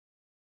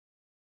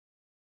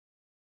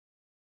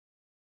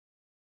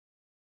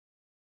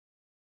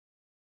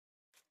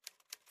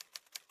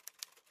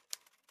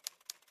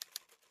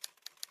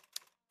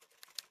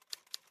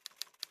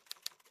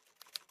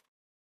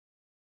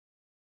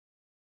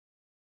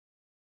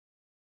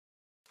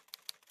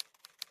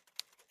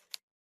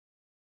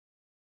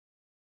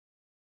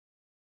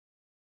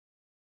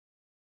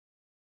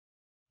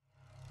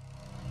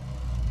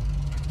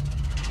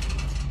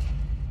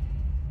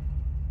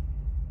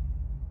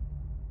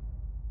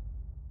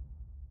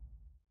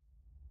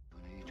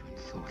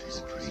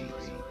43.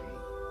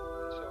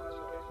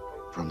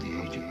 From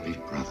the age of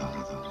Big Brother.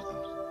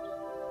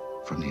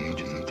 From the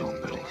age of the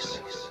Dawn Police.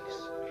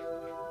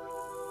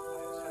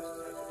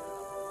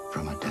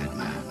 From a dead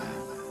man.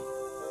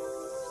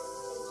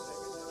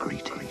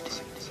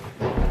 Greetings.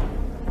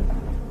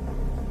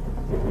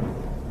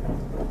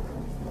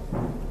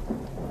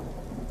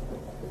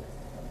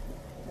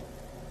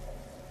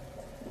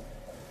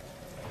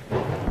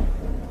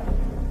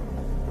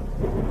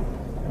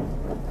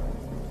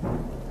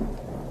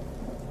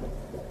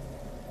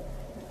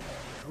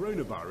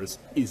 Coronavirus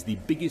is the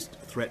biggest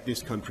threat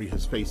this country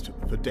has faced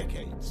for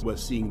decades. We're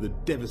seeing the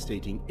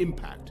devastating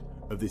impact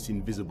of this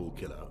invisible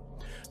killer.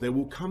 There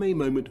will come a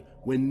moment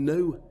when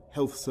no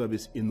health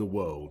service in the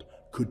world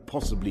could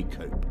possibly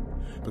cope,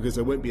 because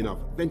there won't be enough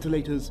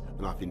ventilators,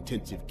 enough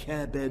intensive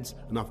care beds,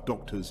 enough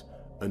doctors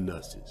and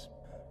nurses.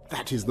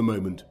 That is the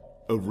moment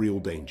of real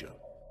danger.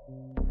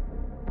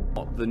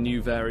 The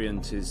new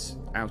variant is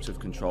out of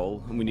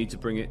control and we need to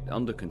bring it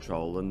under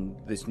control, and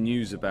this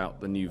news about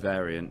the new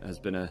variant has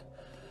been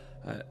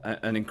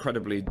an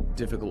incredibly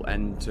difficult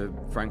end to,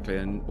 frankly,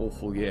 an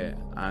awful year,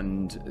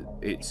 and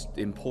it's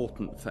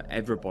important for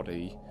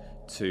everybody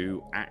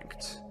to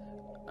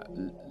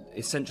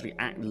essentially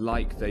act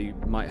like they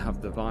might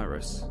have the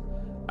virus,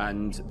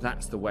 and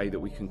that's the way that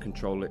we can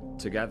control it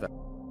together.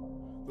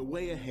 The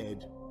way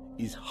ahead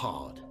is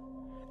hard,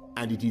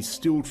 and it is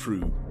still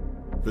true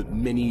that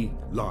many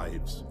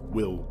lives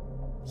will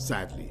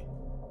sadly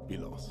be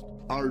lost.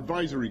 Our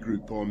advisory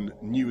group on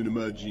new and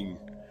emerging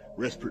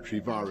respiratory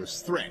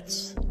virus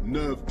threats,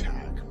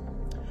 NERVTAG,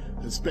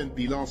 has spent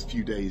the last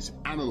few days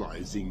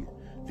analysing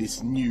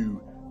this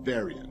new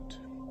variant.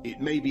 It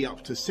may be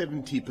up to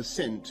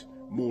 70%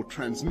 more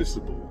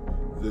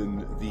transmissible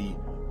than the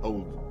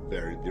old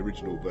variant, the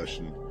original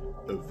version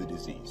of the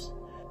disease.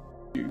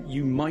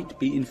 You might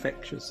be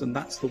infectious, and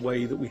that's the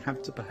way that we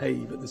have to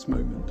behave at this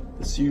moment.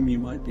 Assume you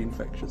might be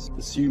infectious.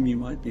 Assume you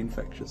might be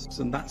infectious,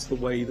 and that's the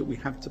way that we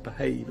have to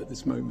behave at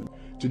this moment.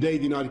 Today,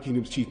 the United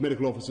Kingdom's chief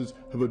medical officers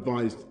have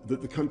advised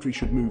that the country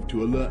should move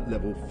to alert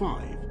level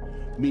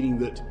 5, meaning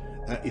that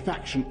if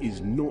action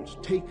is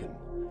not taken,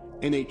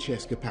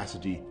 NHS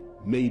capacity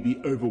may be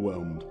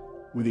overwhelmed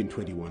within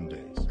 21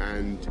 days.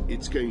 And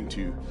it's going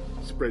to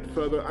spread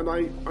further, and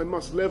I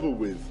must level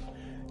with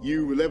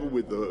you, level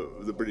with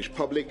the British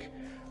public.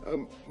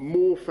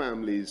 More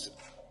families,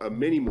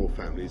 many more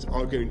families,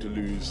 are going to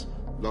lose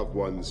loved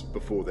ones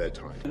before their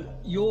time.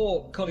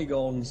 Your colleague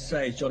on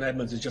Sage, John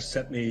Edmonds, has just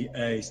sent me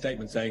a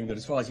statement saying that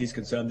as far as he's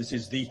concerned, this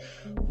is the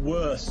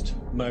worst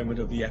moment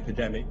of the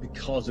epidemic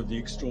because of the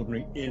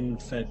extraordinary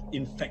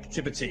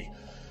infectivity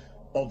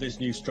of this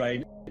new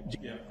strain.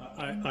 Yeah,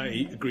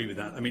 I agree with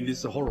that. I mean, this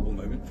is a horrible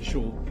moment for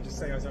sure. I can just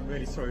say, I'm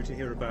really sorry to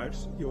hear about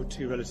your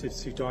two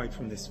relatives who died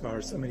from this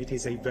virus. I mean, it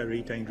is a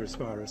very dangerous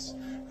virus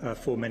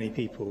for many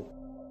people.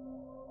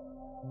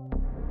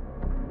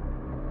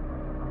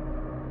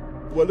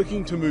 We're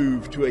looking to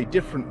move to a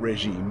different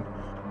regime,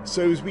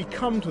 so as we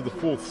come to the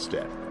fourth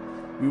step,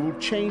 we will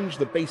change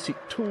the basic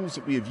tools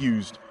that we have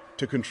used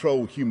to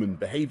control human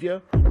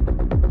behaviour.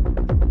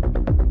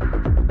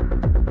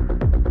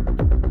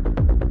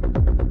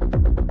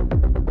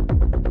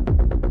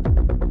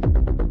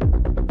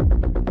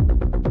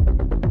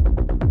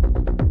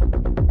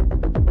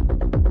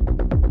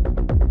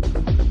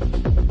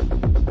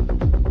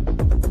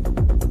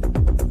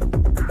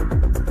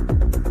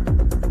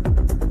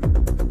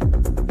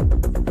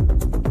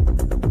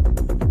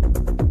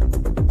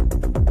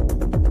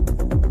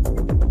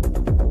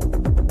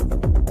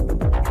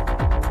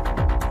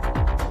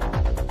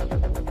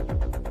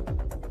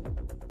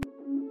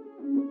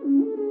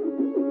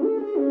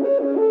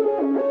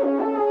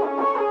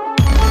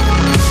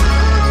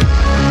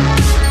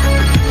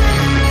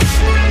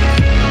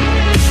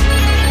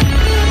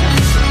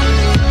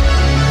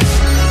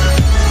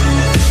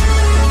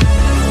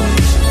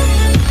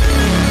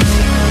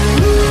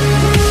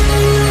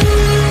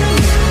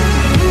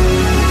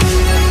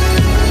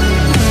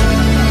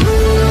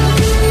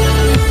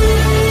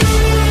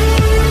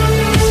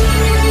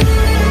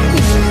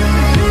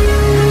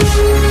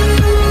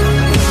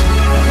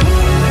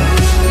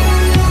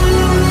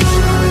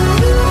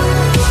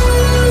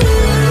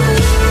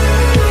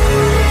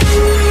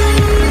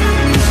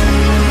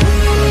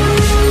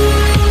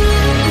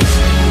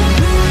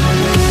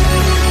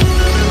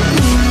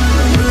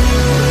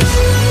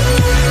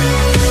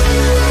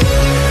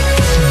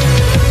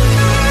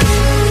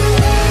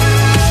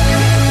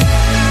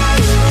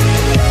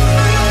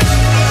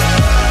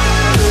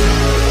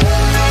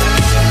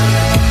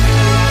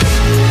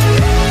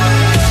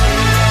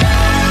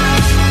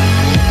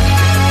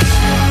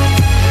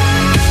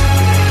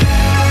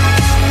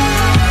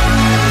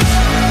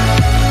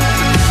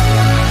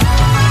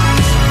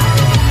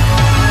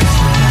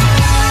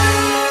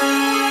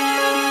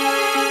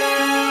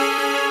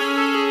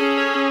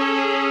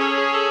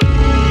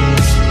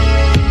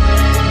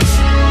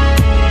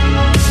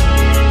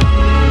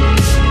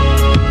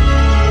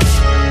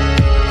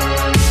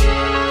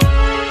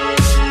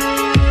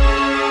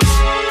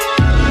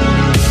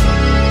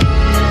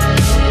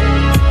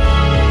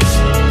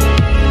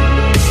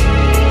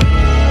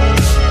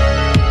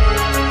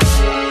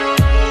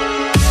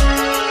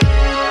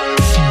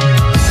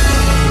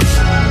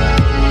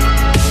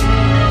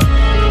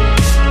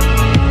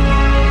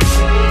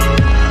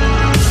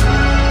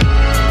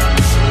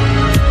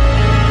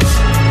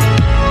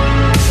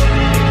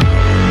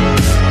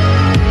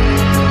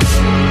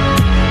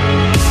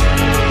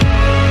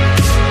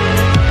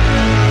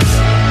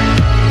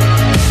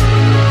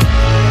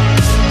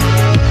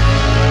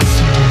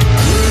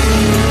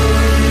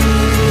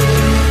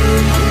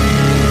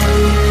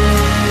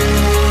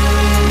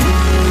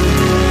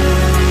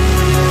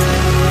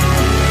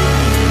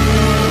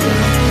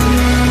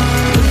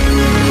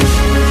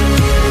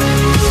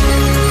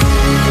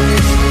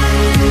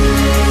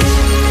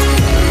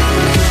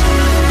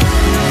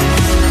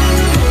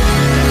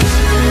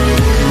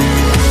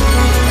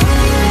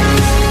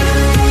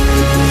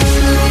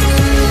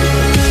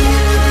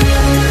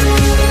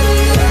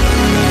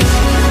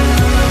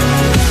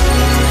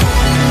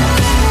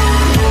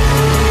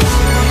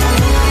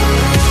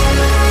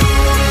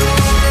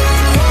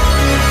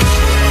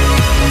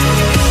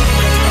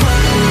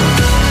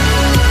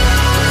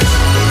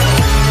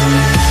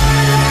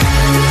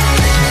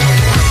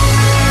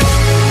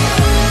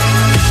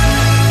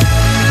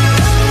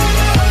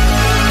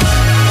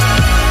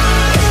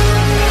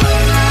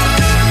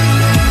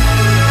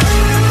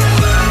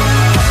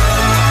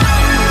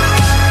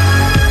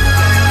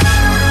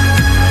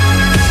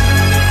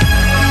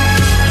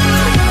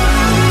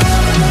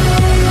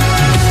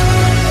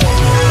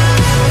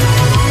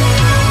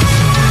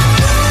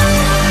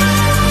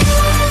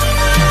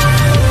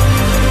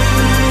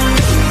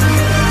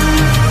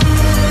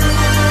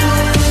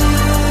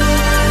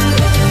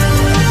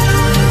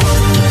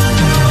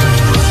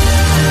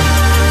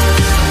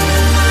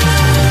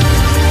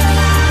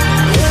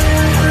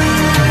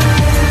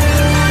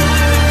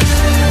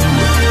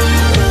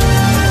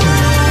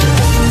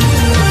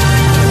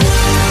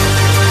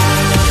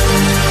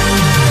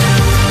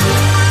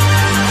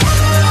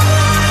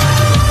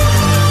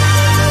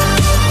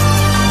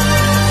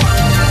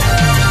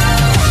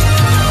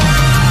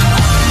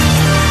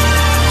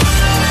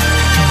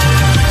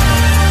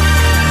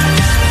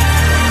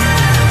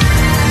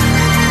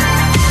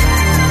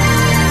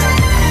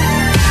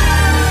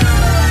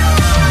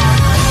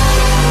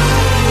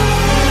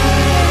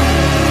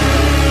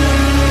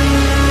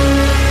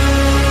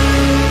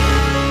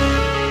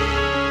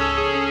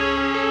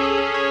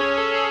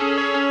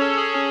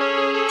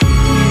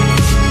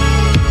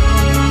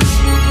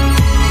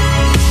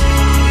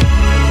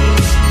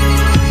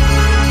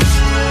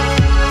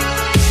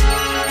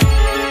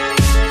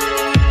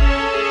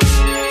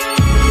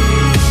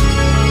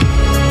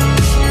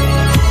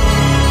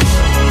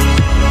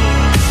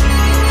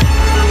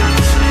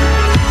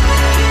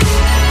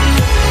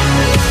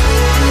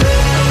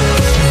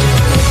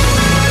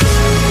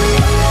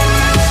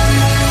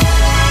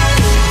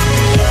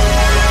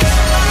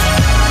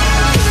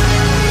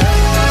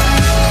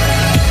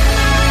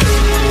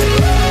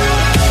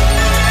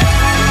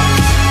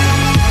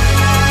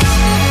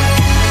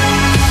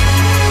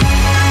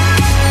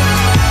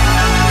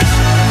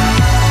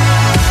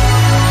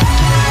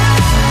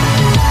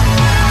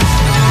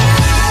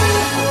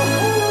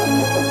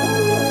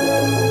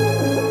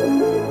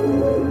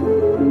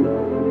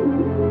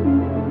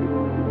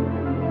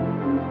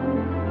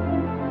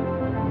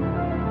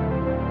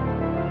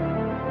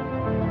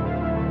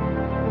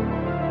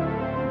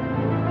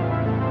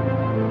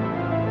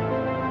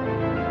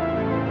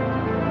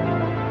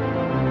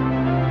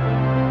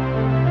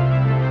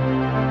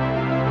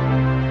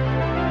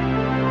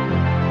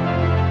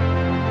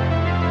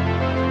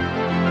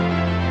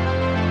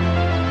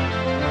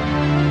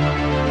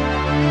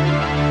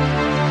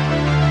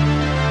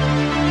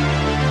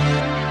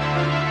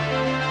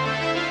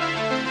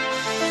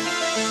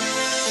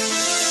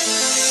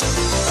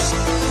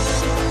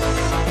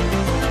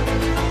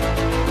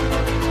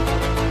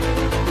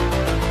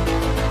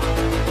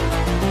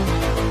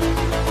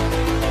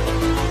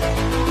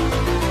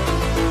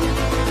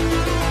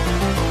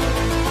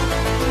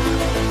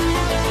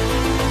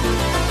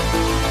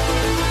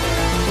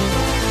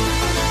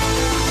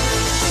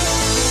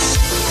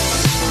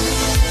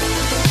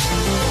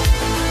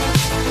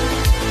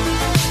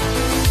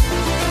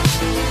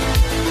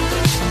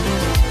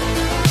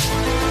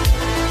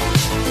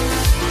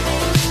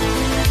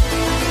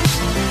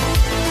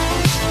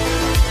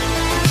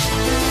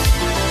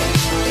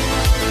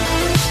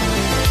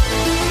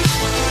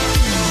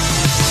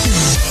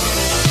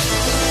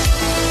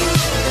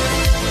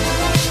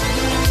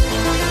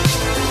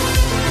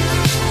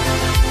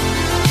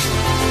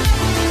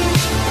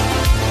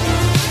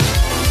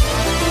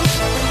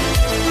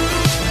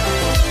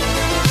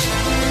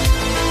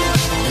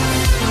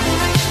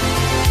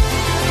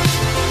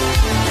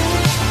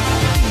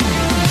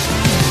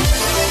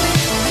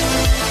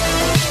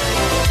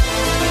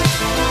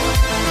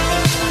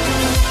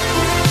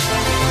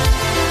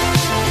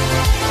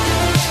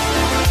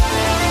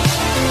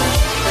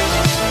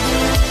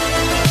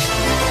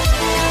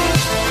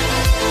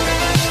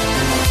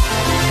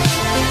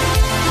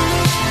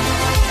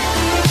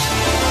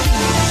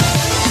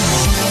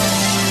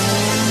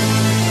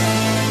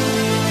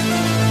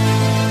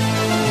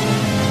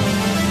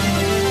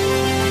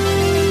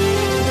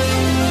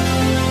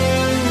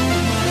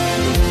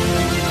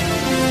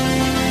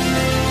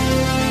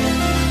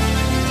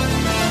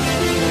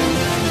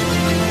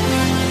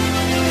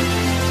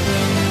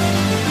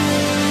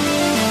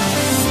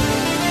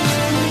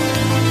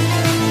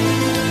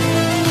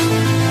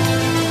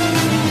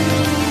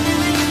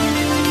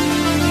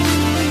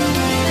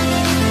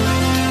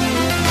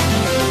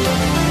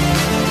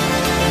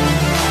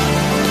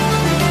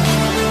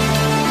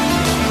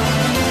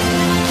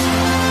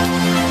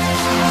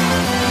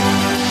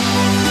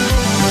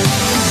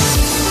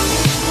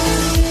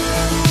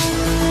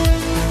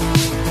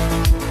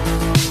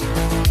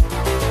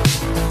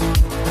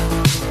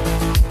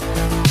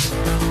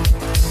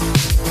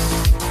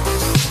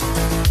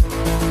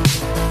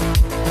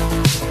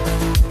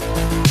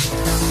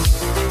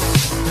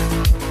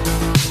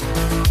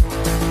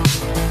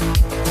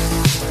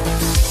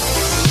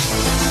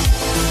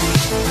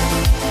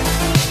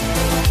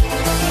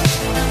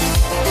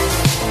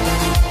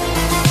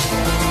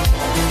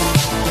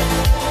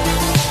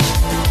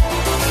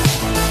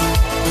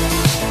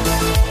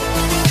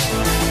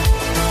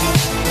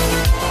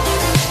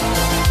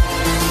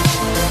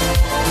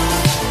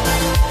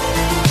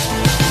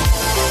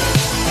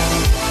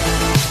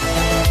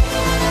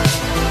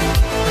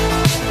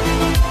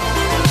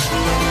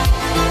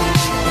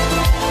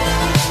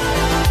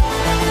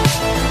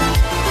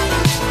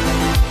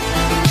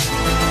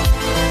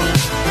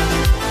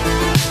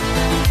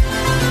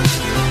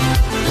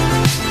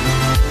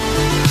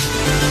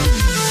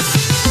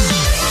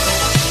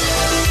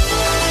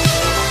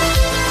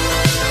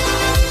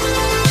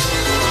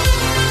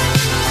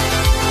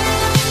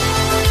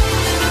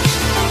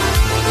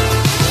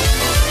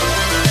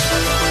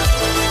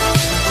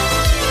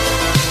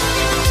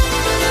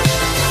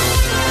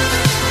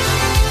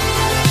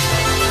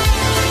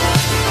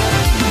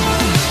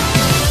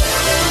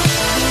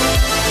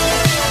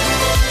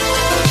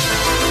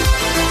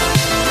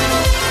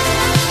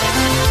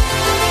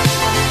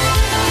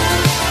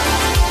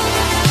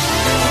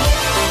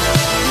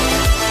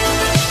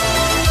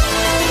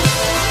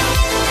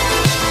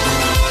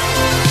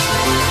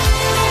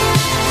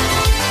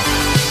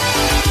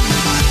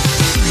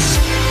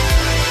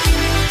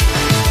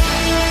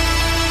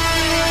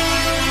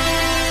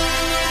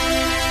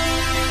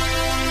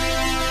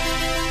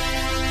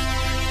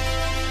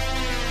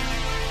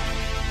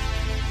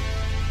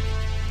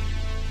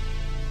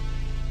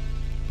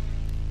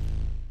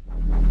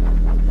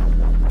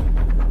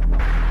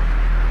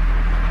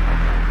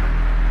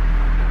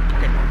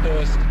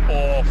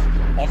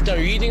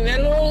 after reading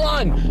that little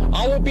line,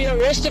 I will be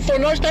arrested for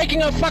not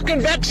taking a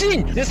fucking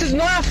vaccine. This is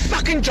not a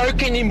fucking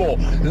joke anymore.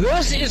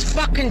 This is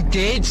fucking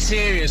dead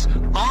serious.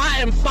 I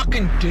am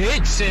fucking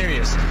dead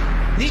serious.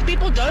 These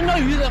people don't know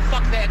who the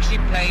fuck they're actually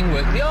playing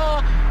with.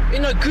 Yeah,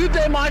 in a group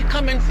they might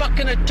come and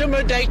fucking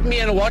intimidate me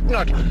and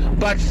whatnot,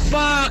 but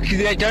fuck,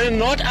 they do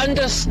not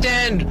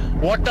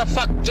understand what the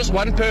fuck just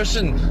one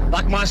person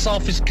like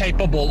myself is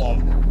capable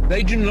of.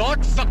 They do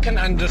not fucking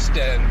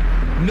understand.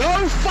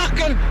 No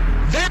fucking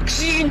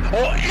vaccine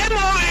or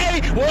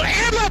mRNA will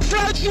ever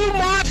flow through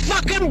my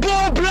fucking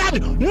blood.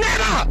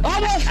 Never! I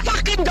will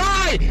fucking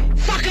die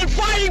fucking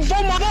fighting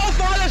for my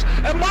forefathers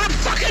and my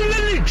fucking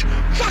lineage.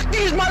 Fuck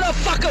these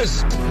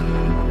motherfuckers!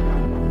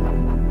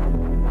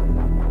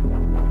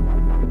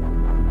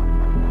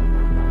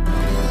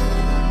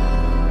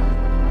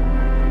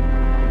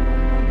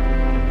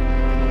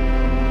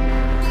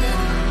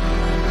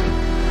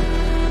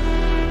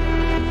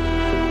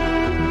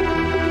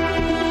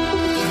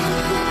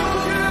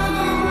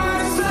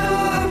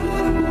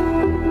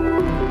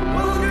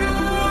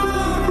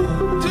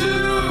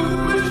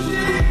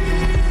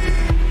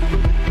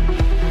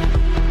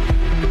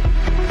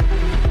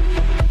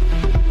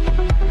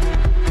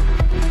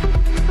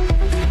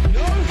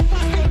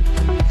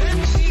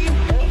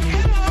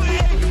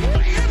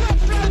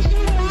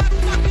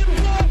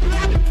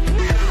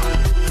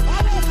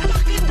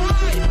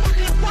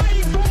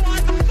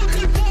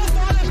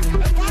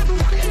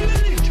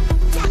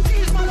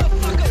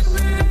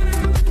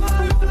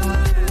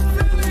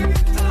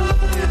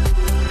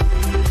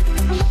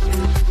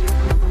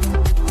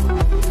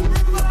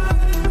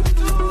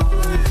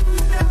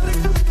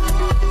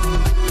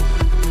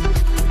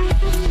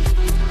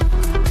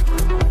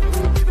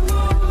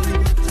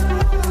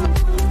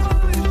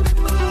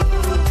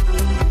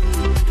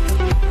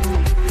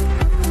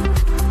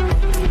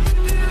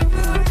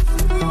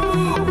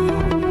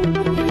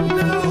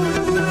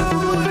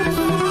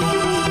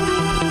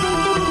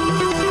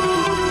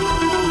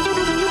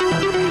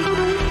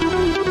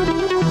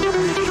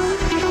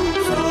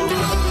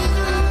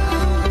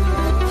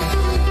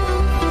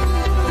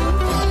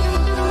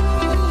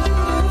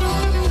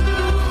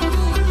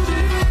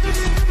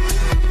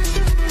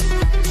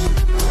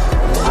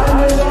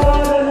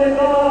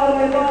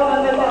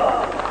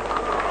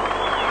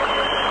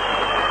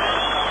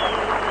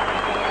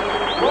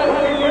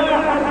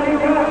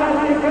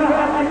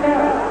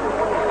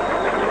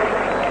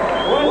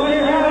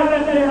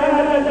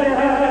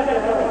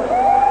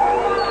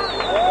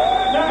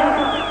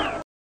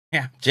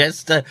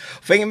 Just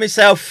thinking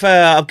myself,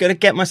 I'm going to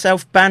get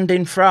myself banned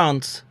in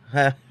France.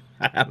 I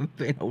haven't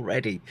been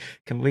already.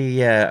 Can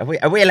we? Are we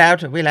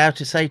allowed? Are we allowed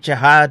to say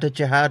jihad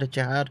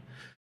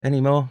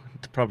anymore?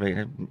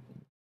 Probably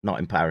not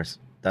in Paris.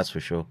 That's for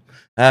sure.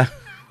 We'll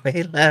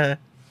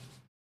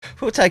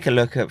take a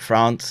look at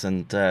France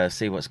and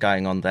see what's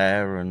going on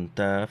there, and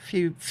a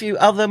few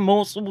other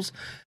morsels.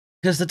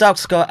 Because the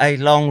Doc's got a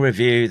long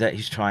review that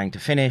he's trying to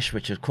finish,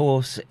 which of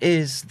course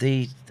is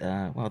the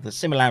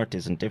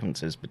similarities and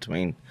differences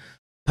between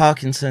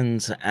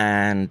Parkinson's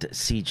and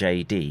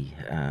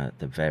CJD,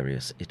 the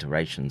various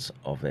iterations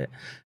of it.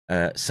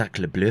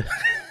 Sacre bleu.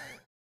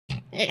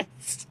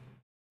 Yes.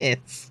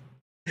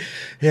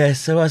 Yeah,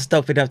 so what's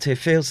Doc been up to? It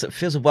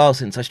feels a while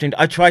since I streamed.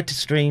 I tried to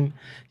stream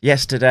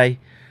yesterday.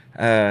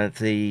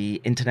 The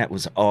internet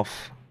was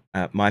off.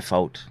 My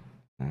fault.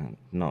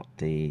 Not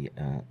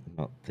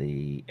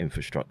the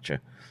infrastructure,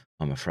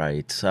 I'm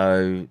afraid.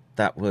 So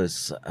that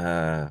was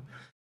a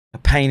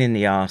pain in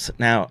the arse.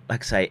 Now,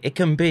 like I say, it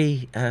can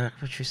be what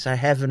should you say,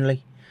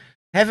 heavenly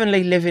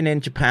living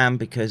in Japan,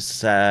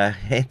 because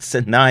it's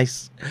a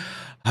nice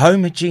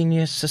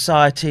homogeneous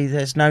society.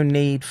 There's no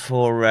need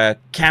for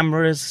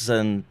cameras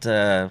and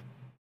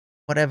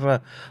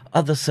whatever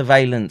other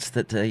surveillance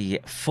that they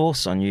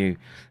force on you,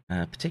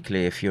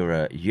 particularly if you're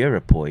a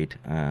Europoid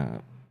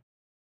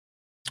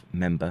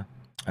member,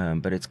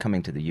 but it's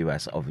coming to the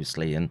US,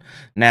 obviously, and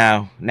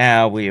now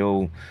we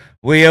all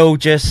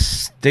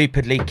just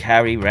stupidly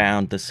carry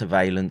around the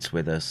surveillance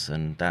with us,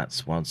 and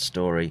that's one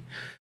story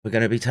we're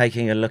going to be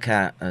taking a look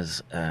at,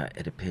 as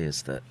it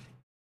appears that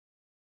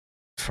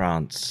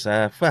France,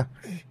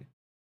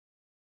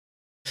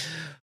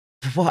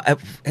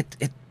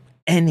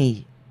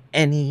 any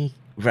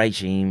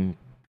regime.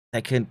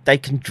 They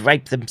can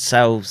drape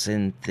themselves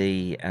in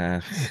the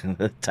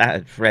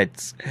tattered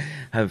threads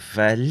of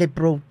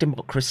liberal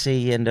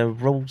democracy and a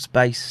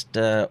rules-based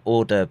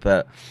order,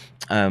 but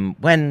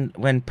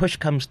when push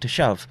comes to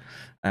shove,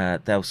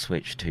 they'll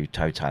switch to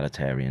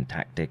totalitarian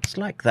tactics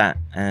like that.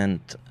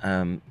 And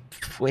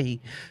we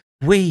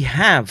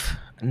have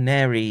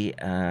nary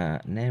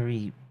a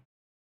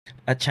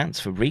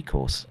chance for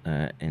recourse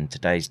in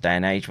today's day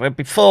and age, where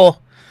before,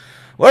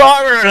 well,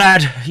 I were a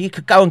lad, you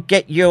could go and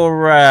get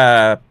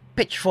your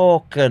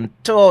pitchfork and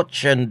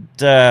torch and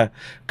go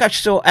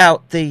sort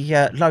out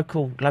the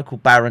local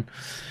baron.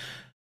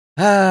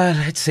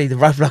 Let's see, the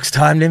Roblox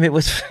time limit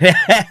was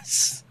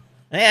yes,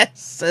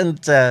 and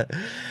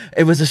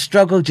it was a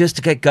struggle just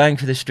to get going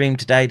for the stream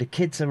today. The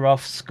kids are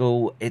off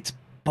school, it's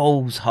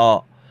balls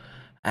hot,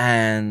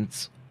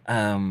 and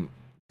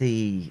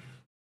the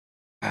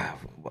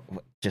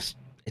just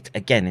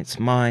it's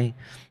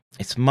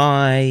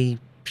my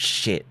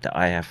shit that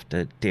I have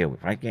to deal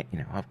with. Right? You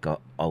know, I've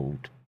got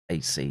old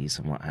ACs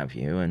and what have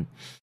you,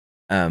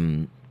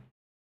 and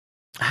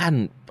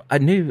I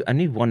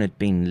knew one had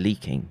been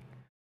leaking,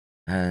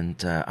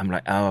 and I'm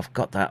like, oh, I've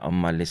got that on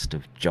my list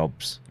of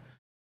jobs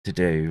to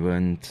do,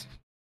 and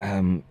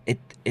it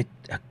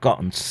had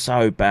gotten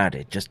so bad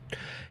it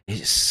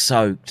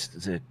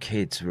soaked the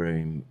kids'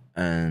 room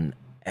and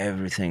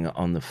everything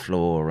on the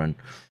floor, and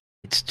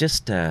it's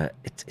just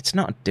it's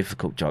not a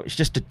difficult job, it's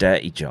just a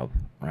dirty job,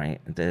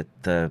 right?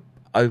 The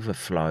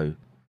overflow,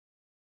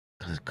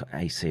 because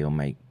AC will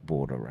make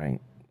water, right?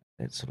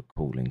 It's sort of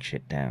cooling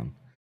shit down,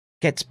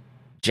 gets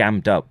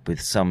jammed up with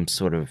some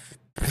sort of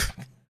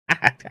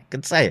I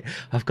can say it,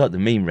 I've got the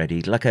meme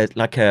ready, like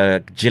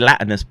a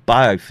gelatinous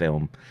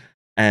biofilm,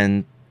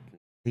 and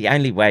the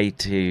only way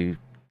to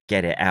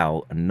get it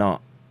out and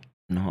not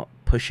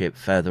push it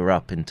further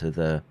up into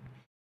the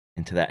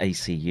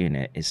AC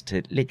unit is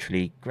to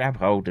literally grab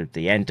hold of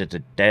the end of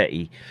the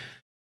dirty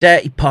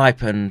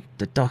pipe, and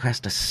the dog has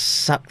to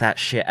suck that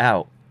shit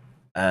out,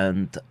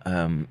 and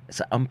it's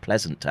an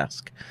unpleasant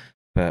task,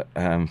 but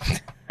I'd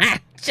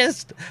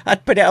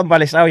put it on my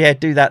list. Oh yeah,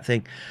 do that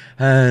thing,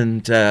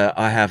 and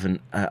I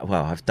haven't.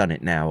 Well, I've done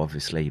it now,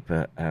 obviously,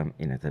 but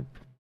you know,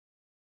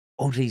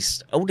 all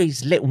these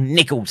little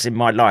niggles in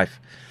my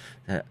life.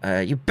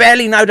 You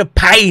barely know the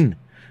pain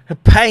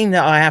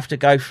that I have to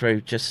go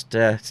through just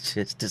to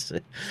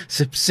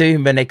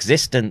subsume an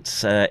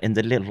existence in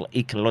the little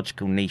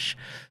ecological niche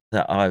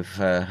that I've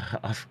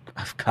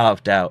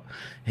carved out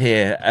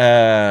here.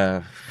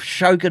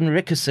 Shogun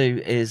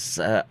Rikusu is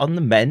on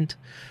the mend.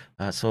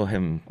 I saw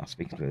him. I was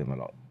speaking to him a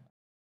lot.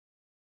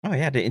 Oh, he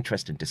had an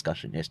interesting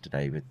discussion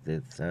yesterday with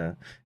this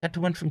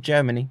gentleman from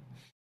Germany,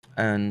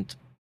 and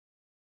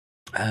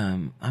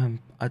I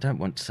don't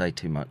want to say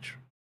too much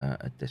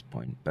at this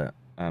point, but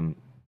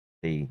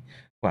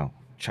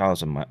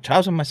Charles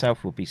and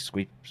myself will be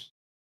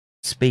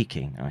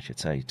speaking, I should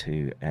say,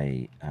 to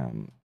a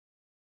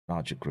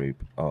larger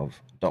group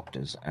of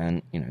doctors,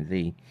 and you know,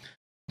 the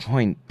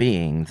point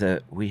being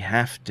that we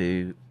have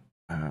to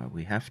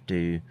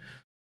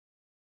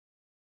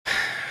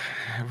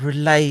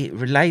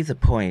relay the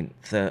point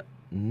that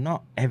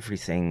not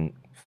everything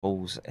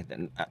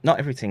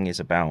is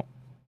about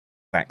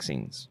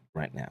vaccines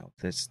right now.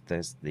 There's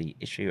the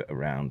issue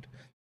around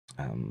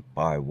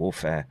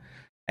biowarfare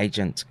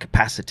agents,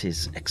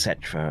 capacities,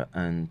 etc.,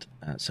 and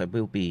so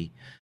we'll be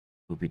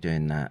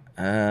doing that.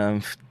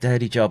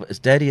 Dirty job, as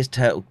dirty as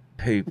turtle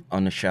poop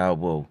on a shower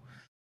wall.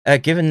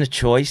 Given the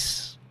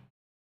choice,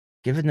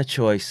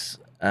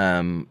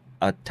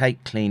 I'd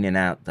take cleaning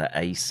out the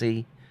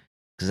AC,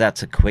 because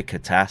that's a quicker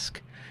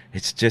task.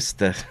 It's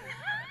just it's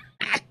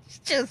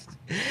just,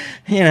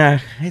 you know,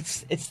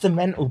 it's the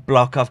mental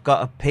block. I've got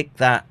to pick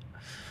that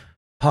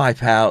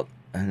pipe out,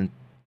 and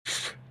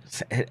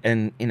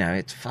you know,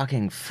 it's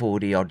fucking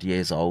 40 odd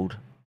years old,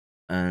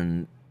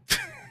 and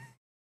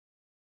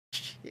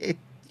you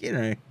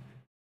know,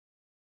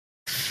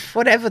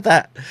 whatever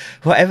that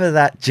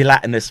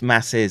gelatinous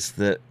mass is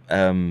that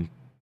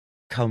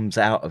comes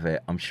out of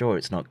it, I'm sure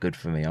it's not good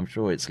for me. I'm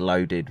sure it's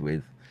loaded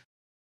with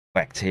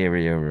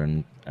bacteria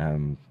and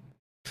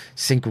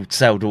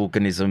single-celled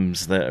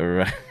organisms that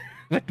are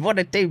want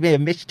to do me a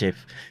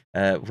mischief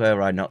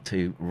were I not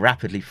to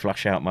rapidly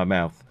flush out my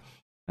mouth.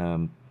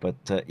 But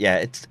yeah,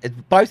 it's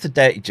both are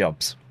dirty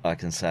jobs, I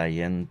can say,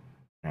 and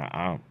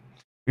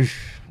you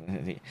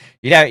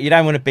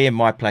don't want to be in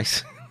my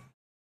place.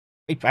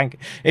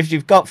 If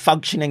you've got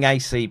functioning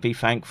AC, be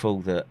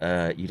thankful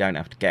that you don't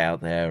have to get out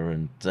there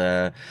and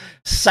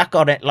suck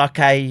on it like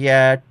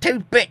a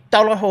 $2-bit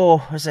dollar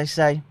whore, as they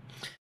say.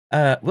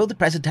 Will the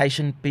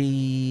presentation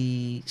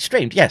be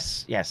streamed?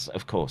 Yes,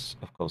 of course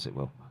it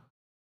will.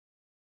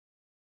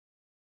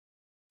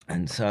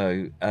 And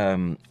so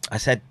I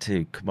said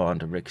to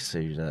Commander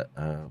Rikusu that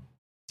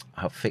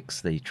I'll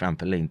fix the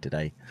trampoline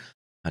today.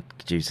 I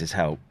could use his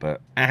help, but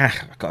I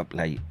got up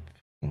late.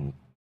 And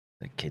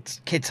the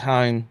kids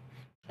home,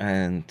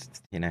 and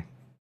you know,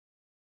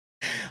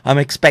 I'm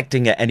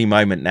expecting at any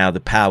moment now the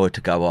power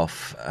to go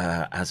off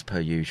as per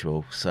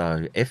usual.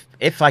 So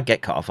if I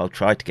get cut off, I'll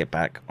try to get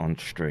back on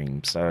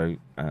stream. So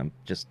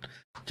just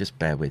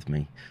bear with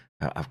me.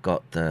 I've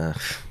got the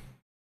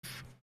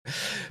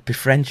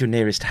befriend your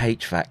nearest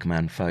HVAC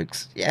man,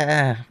 folks.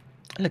 Yeah,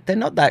 look, they're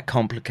not that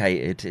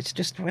complicated. It's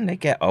just when they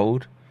get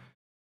old,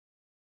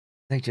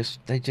 they just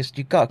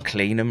you got to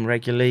clean them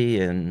regularly,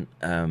 and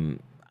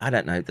I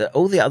don't know that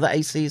all the other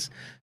ACs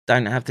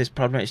don't have this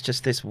problem. It's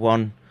just this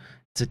one.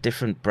 It's a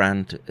different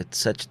brand. It's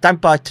such.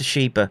 Don't buy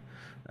Toshiba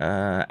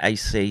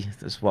AC.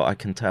 That's what I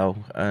can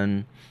tell.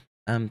 And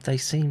they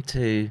seem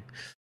to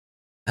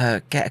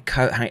get a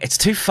coat hang. It's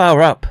too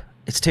far up.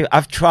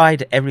 I've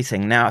tried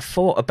everything. Now I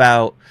thought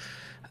about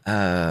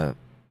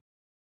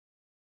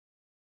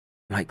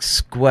like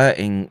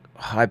squirting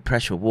high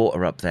pressure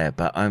water up there,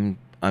 but I'm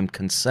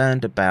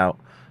concerned about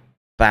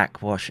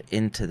backwash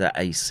into the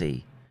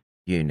AC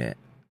unit.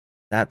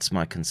 That's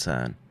my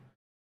concern.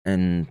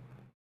 And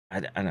I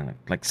don't know,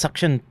 like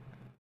suction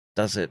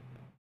does it,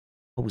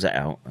 pulls it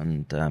out,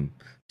 and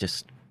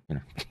just, you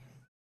know,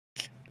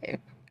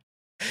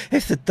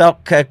 if the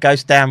doc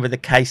goes down with a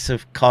case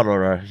of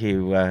cholera,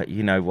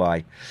 you know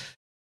why.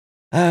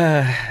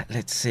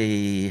 Let's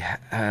see.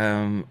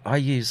 I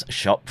use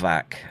shop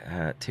vac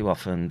too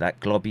often. That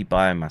globby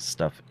biomass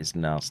stuff is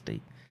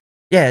nasty.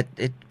 Yeah,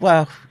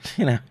 well,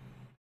 you know,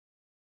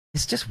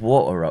 it's just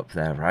water up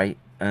there, right?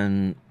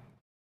 And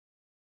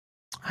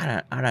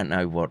I don't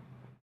know what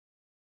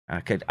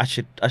I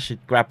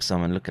should grab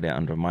some and look at it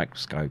under a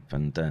microscope,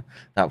 and that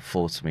would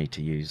force me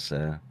to use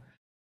some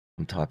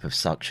type of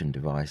suction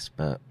device.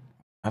 But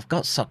I've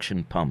got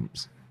suction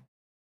pumps.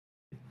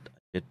 I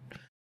should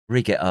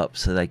rig it up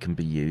so they can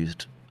be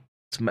used.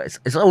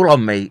 It's all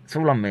on me. It's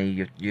all on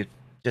me. You're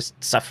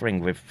just suffering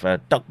with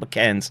Doc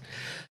McCann's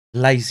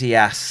lazy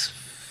ass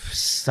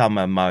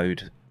summer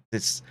mode.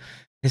 It's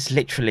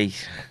literally,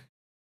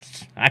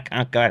 I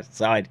can't go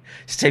outside.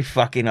 It's too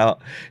fucking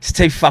hot. It's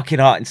too fucking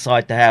hot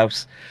inside the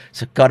house.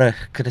 So gotta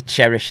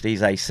cherish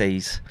these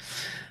ACs.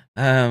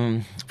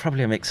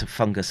 Probably a mix of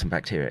fungus and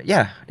bacteria.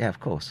 Yeah, of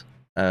course.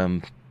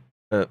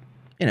 But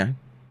you know,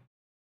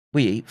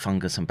 we eat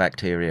fungus and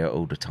bacteria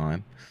all the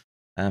time.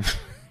 How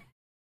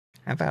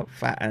about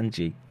Fat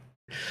Angie?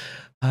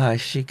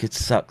 She could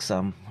suck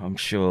some, I'm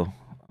sure.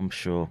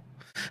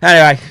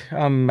 Anyway,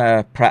 I'm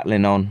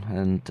prattling on,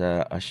 and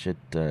I should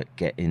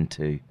get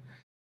into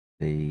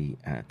the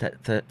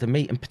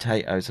meat and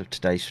potatoes of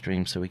today's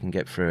stream so we can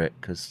get through it,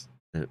 because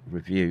the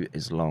review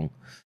is long.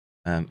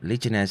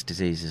 Legionnaire's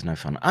disease is no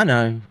fun. I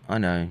know,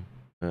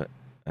 but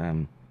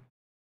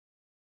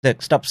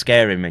look, stop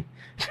scaring me.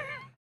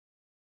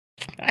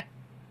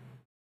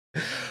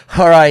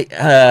 All right,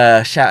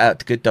 shout out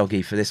to Good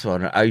Doggy for this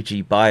one.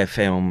 OG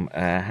Biofilm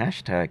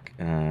hashtag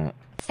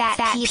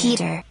Fat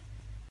Peter.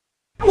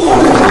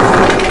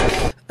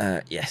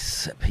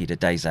 Yes, Peter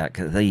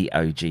Daszak, the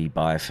OG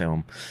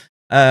Biofilm.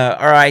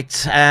 All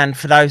right, and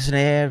for those in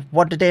here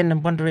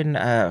wondering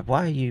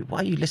why are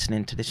you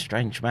listening to this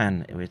strange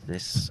man with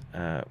this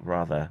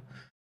rather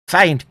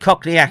feigned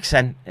Cockney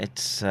accent?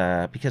 It's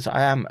because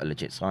I am a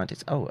legit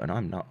scientist. Oh, and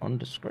I'm not on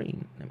the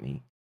screen. Let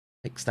me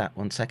fix that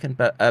 1 second.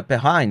 But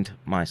behind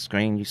my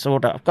screen, you saw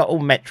that I've got all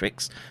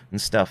metrics and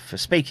stuff for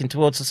speaking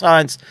towards the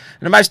science.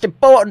 And the most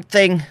important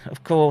thing,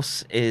 of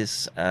course,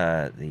 is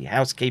the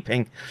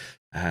housekeeping.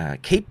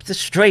 Keep the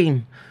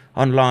stream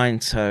online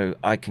so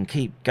I can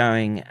keep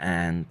going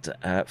and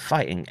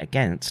fighting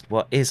against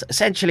what is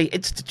essentially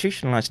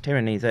institutionalized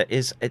tyranny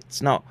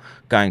it's not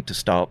going to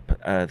stop.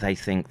 They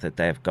think that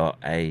they've got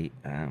a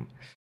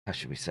how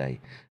should we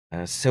say,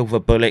 a silver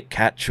bullet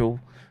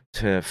catch-all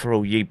for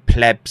all you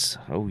plebs,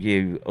 all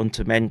you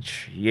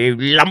Untermensch, you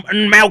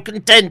lumpen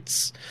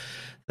malcontents.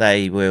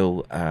 They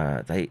will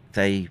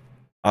they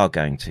are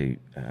going to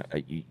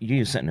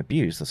use and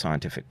abuse the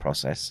scientific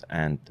process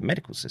and the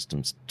medical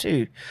systems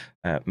to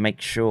make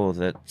sure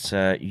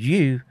that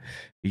you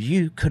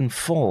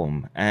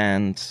conform.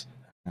 And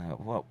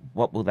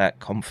what will that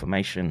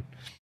conformation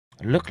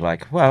look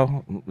like?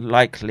 Well,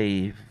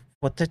 likely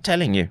what they're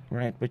telling you,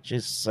 right? Which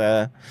is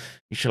you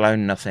shall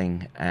own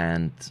nothing,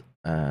 and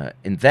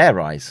in their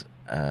eyes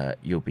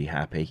you'll be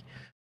happy.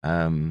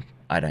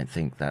 I don't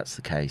think that's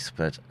the case,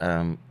 but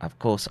of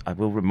course I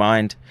will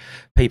remind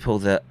people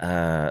that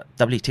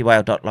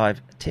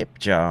WTWhale.live tip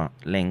jar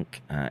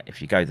link,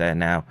 if you go there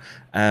now,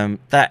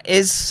 that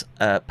is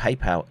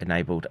PayPal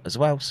enabled as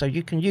well, so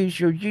you can use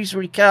your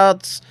usury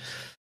cards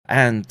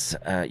and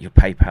your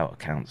PayPal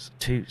accounts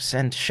to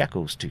send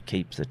shekels to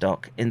keep the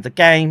doc in the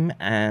game,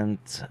 and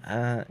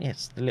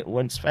yes, the little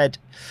ones fed,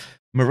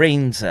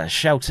 Marines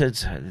sheltered,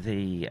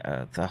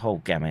 the whole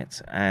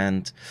gamut.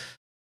 And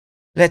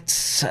let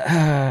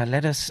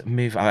us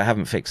move. I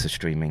haven't fixed the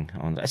streaming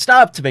on. It's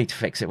not up to me to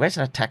fix it. Where's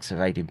that tax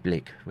evading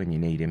Blick when you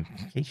need him?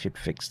 He should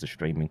fix the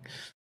streaming.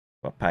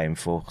 What I pay him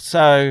for.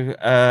 So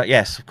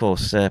yes, of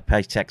course,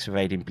 pay tax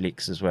evading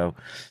Blicks as well.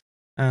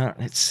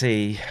 Let's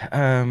see.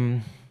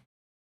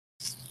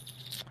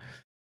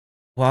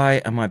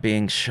 Why am I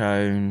being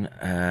shown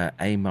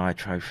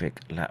amyotrophic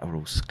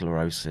lateral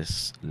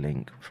sclerosis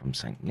link from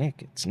St.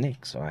 Nick? It's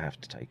Nick, so I have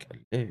to take a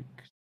look.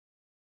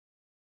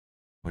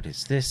 What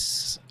is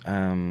this?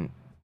 ALS.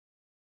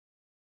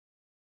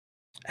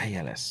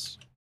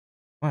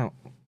 Well,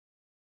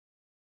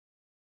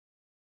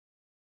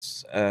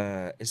 is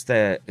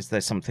there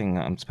something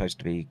that I'm supposed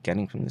to be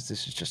getting from this?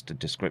 This is just a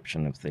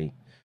description of the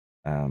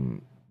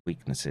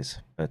weaknesses.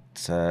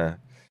 But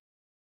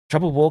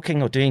trouble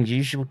walking or doing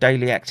usual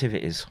daily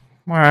activities.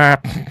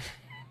 What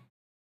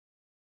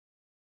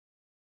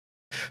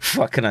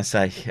can I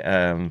say?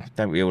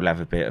 Don't we all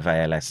have a bit of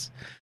ALS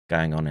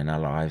going on in our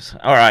lives?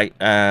 All right,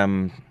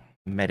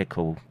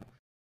 medical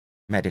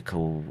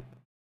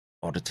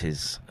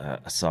oddities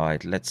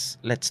aside, let's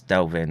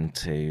delve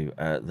into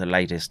the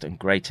latest and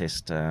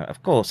greatest.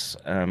 Of course,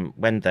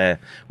 when their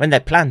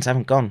plans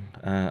haven't gone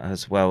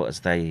as well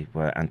as they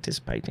were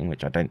anticipating,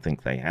 which I don't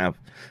think they have,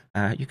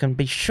 you can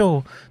be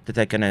sure that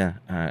they're going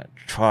to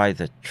try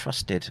the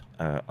trusted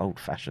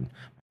old-fashioned.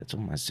 It's all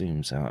my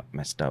zooms are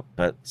messed up,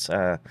 but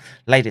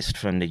latest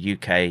from the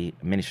UK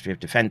Ministry of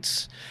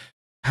Defence.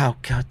 Oh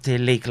God, the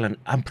illegal and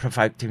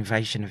unprovoked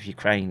invasion of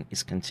Ukraine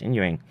is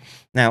continuing.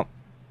 Now,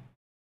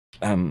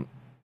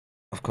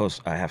 of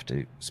course, I have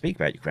to speak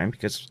about Ukraine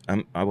because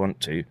I want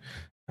to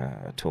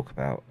talk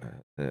about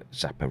the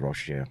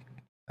Zaporizhzhia.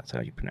 That's how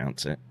you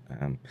pronounce it.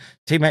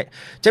 Too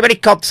many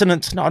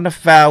consonants, not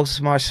enough vowels,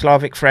 my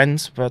Slavic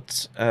friends.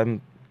 But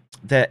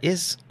there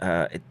is.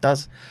 It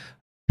does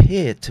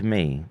appear to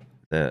me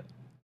that.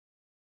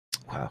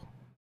 Well,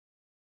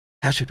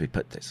 how should we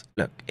put this?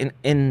 Look,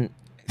 in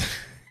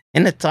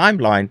a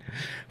timeline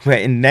where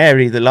in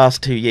nearly the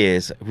last 2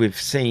 years we've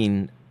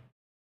seen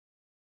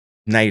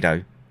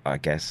NATO, I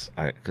guess,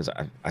 because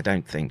I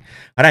don't think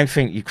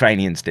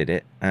Ukrainians did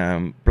it,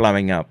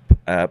 blowing up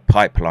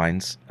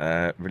pipelines,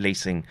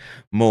 releasing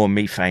more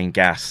methane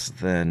gas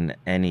than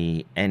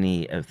any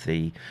of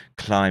the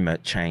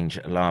climate change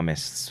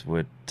alarmists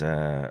would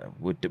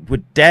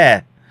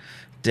dare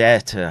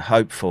to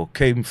hope for,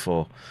 coom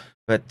for.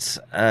 But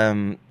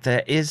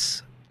there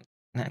is.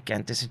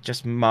 Again, this is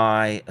just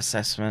my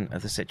assessment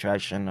of the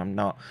situation. I'm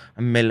not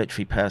a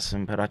military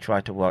person, but I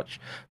try to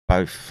watch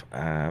both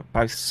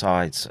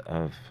sides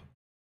of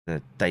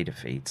the data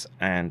feeds,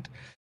 and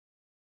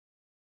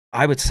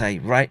I would say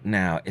right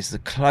now is the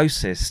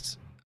closest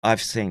I've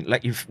seen.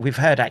 Like we've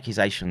heard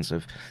accusations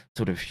of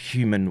sort of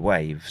human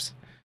waves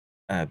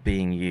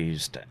being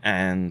used,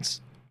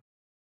 and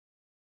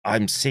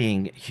I'm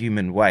seeing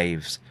human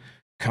waves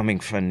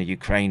coming from the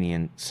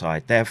Ukrainian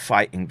side. They're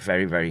fighting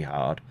very, very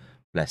hard.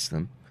 Bless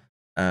them.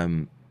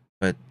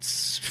 But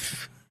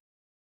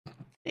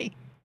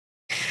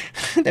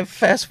the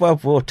First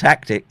World War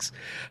tactics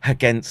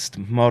against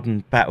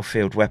modern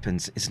battlefield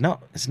weapons is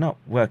not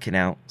working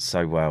out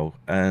so well.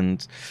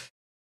 And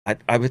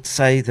I would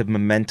say the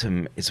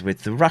momentum is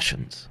with the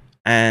Russians.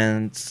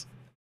 And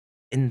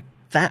in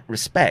that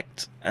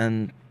respect,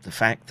 and the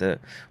fact that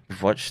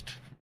we've watched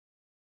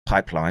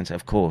pipelines,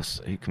 of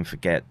course, who can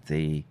forget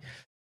the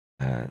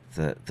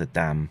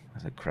dam,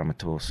 the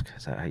Kramatorsk,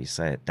 is that how you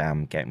say it?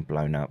 Dam getting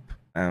blown up.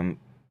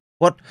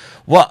 What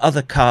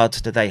other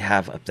cards do they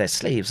have up their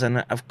sleeves?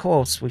 And of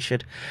course, we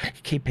should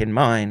keep in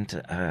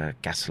mind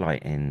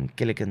gaslighting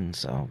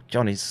Gilligan's or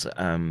Johnny's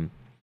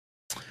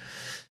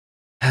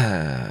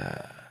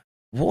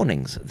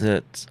warnings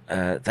that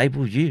they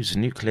will use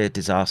nuclear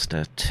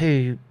disaster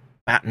to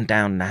batten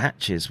down the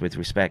hatches with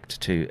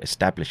respect to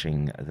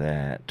establishing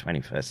their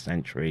 21st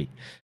century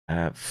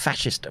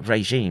fascist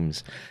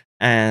regimes.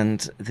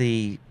 And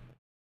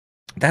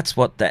that's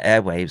what the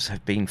airwaves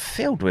have been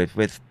filled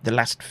with the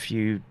last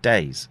few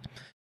days.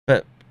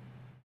 But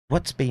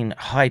what's been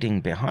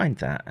hiding behind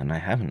that, and I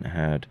haven't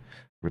heard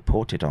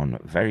reported on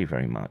very,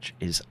 very much,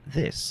 is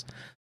this,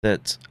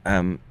 that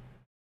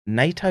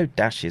NATO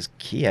dashes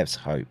Kiev's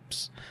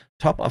hopes.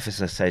 Top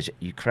officer says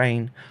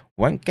Ukraine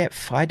won't get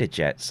fighter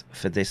jets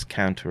for this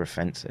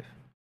counter-offensive.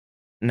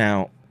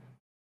 Now,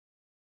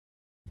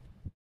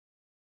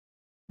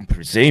 I'm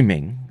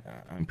presuming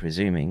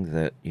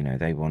that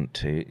they want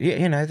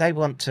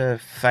to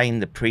feign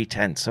the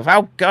pretense of,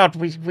 oh God,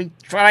 we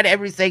tried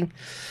everything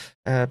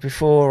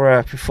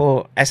before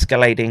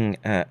escalating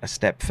a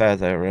step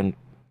further, and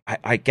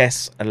I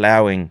guess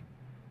allowing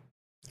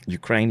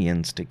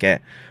Ukrainians to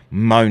get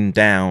mown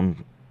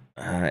down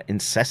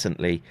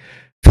incessantly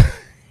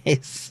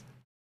is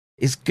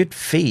good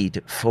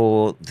feed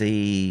for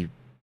the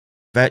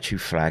virtue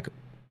flag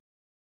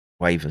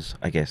wavers,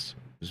 I guess,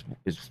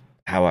 is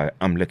how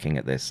I'm looking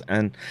at this.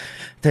 And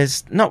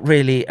there's not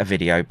really a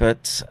video,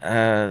 but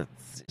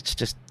it's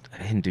just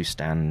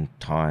Hindustan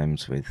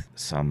Times with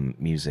some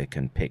music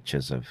and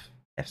pictures of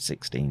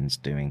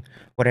F-16s doing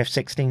what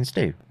F-16s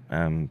do,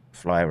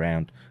 fly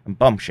around and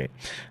bomb shit.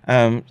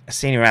 A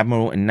senior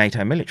admiral in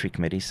NATO military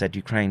committee said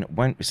Ukraine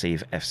won't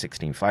receive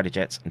F-16 fighter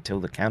jets until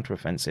the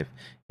counteroffensive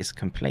is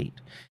complete.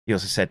 He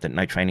also said that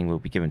no training will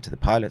be given to the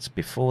pilots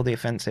before the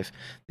offensive.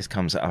 This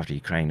comes after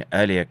Ukraine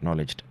earlier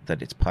acknowledged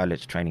that its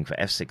pilots training for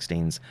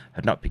F-16s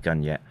had not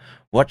begun yet.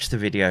 Watch the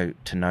video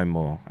to know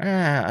more.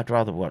 I'd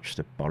rather watch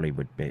the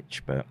Bollywood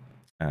bitch, but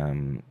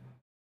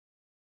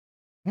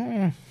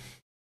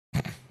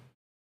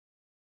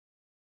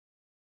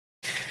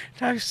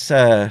those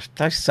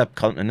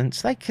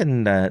subcontinents, they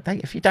can,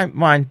 if you don't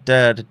mind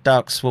the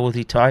dark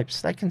swarthy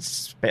types, they can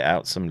spit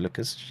out some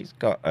lookers. She's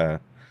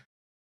got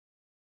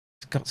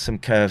some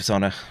curves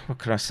on her. What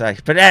can I say?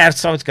 But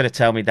someone's going to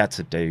tell me that's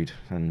a dude,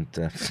 and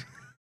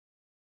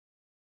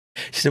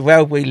it's the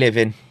world we live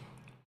in.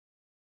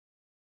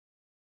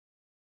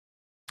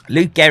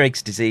 Lou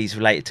Gehrig's disease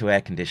related to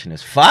air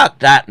conditioners. Fuck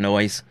that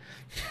noise.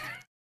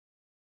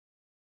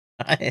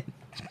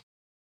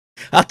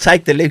 I'll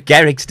take the Lou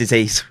Gehrig's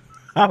disease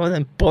rather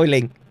than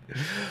boiling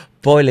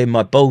boiling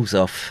my balls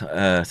off.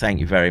 Thank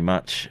you very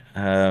much.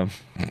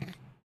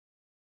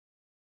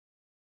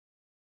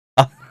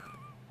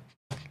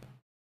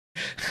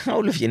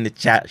 All of you in the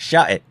chat,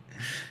 shut it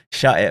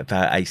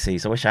about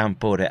ACs. I wish I hadn't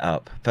brought it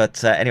up.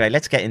 But anyway,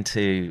 let's get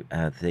into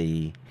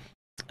the,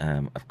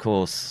 of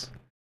course,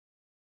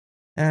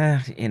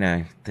 you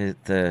know,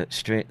 the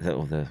stream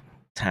or the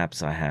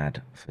tabs I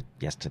had for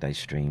yesterday's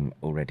stream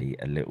already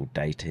a little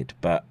dated.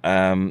 But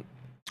on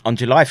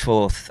July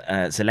 4th,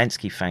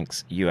 Zelensky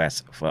thanks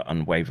US for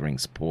unwavering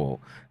support,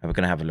 and we're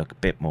going to have a look a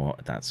bit more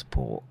at that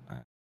support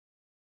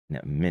in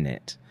a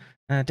minute.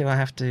 Do I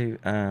have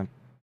to?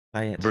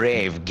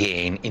 Brave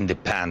gain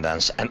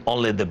independence, and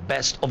only the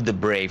best of the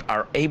brave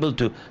are able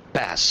to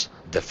pass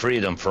the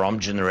freedom from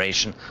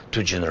generation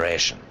to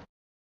generation.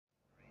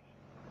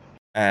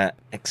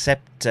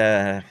 Except,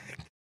 I'll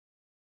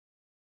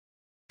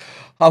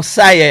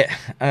say it.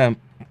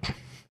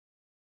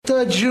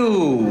 The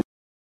Jew.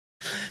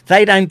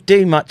 They don't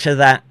do much of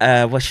that.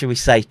 What should we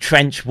say?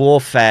 Trench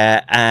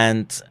warfare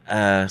and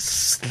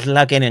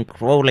slugging and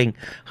crawling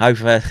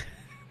over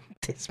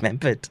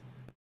dismembered.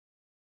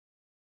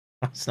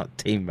 It's not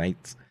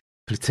teammates,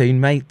 platoon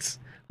mates,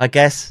 I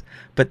guess.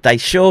 But they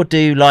sure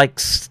do like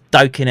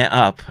stoking it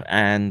up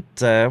and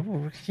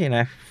you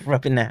know,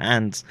 rubbing their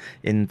hands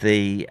in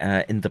the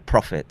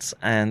profits.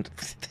 And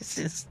this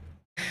is,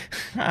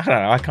 I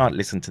don't know. I can't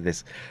listen to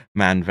this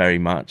man very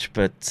much,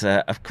 but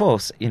of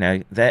course, you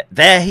know,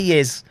 there he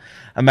is,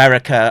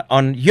 America,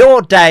 on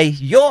your day,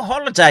 your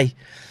holiday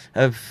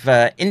of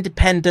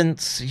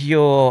independence,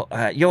 your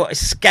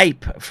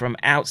escape from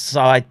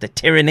outside the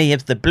tyranny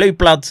of the blue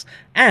bloods,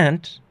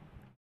 and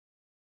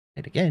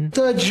it again,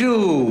 The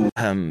Jew.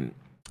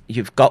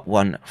 You've got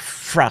one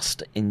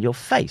thrust in your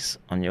face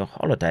on your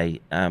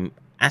holiday,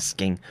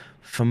 asking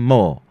for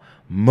more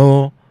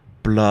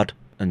blood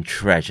and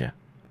treasure.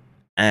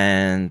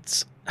 And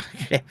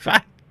if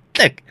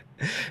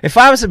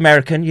I was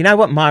American, you know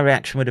what my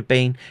reaction would have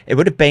been? It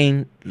would have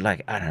been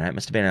like, I don't know, it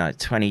must have been like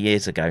 20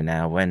 years ago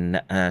now, when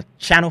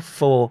Channel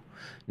 4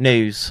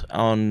 News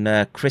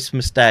on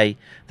Christmas Day,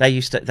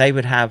 they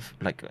would have,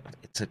 like,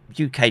 it's a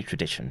UK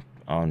tradition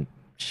on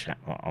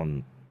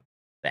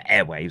the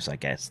airwaves, I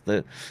guess.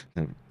 The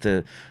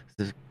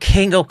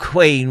king or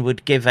queen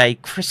would give a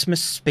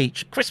Christmas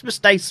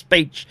Day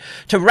speech,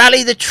 to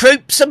rally the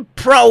troops and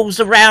proles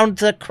around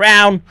the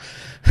crown.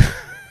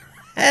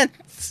 And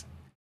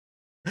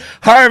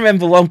I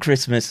remember one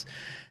Christmas,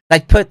 they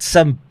put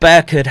some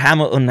Burkard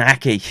Hamilton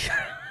hacky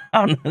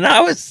on, and I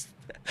was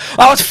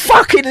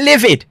fucking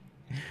livid,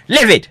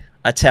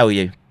 I tell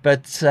you.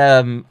 But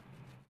you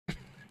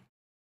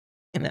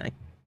know,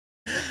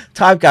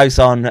 time goes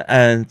on,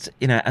 and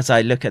you know, as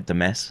I look at the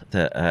mess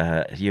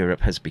that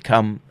Europe has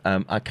become,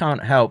 I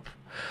can't help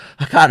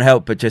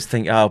but just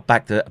think, oh,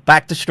 back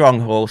to strong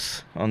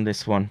horse on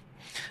this one.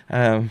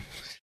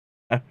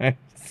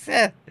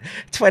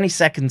 20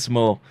 seconds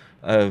more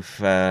of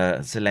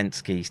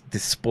Zelensky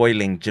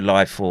despoiling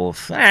July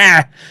 4th.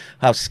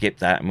 I'll skip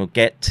that, and we'll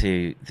get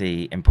to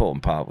the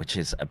important part, which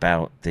is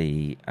about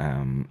the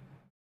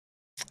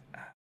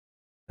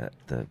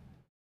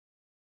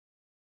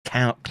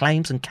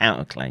claims and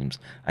counterclaims,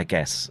 I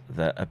guess,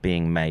 that are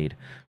being made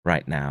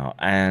right now.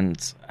 And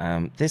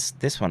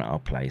this one I'll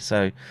play.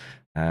 So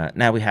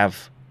now we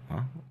have.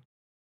 Well,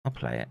 I'll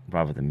play it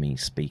rather than me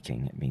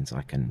speaking. It means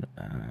I can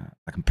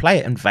play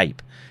it and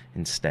vape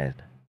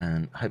instead.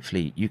 And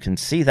hopefully you can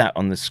see that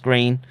on the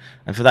screen.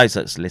 And for those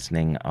that's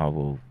listening, I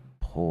will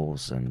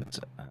pause and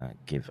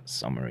give a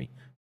summary.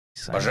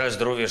 So. Бажаю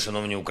здоров'я,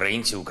 шановні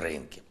українці,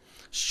 українки.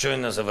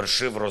 Щойно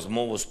завершив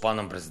розмову з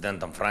паном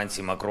президентом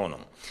Франції Макроном.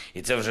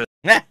 І це вже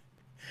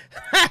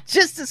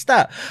Just to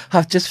start,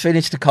 I've just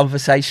finished a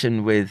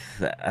conversation with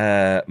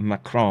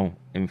Macron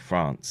in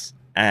France,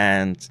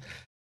 and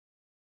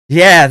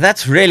yeah,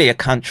 that's really a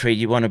country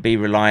you want to be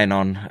relying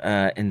on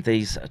in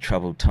these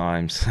troubled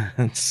times.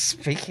 And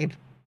speaking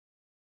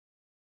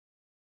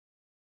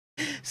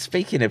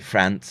of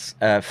France,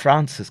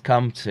 France has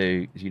come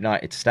to the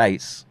United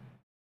States.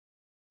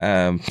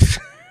 You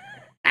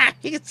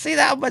can see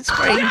that on my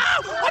screen.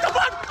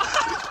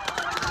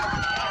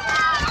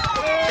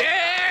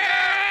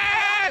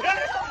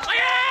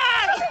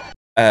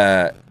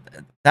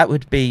 That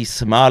would be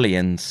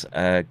Somalians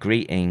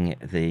greeting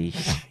the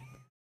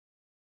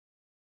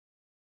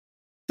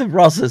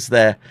Rozzers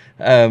there.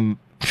 Now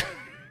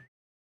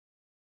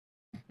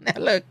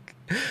look,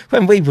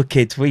 when we were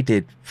kids, we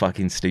did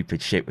fucking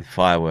stupid shit with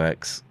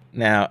fireworks.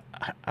 Now,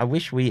 I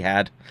wish we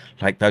had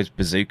like those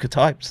bazooka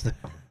types that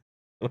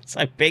were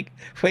so big.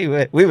 We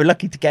were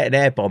lucky to get an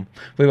air bomb.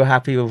 We were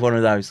happy with one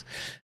of those.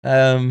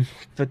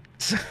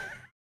 But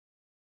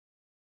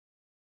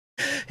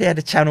yeah,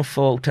 the Channel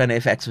 4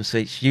 alternative Xmas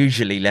speech,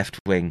 usually left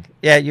wing.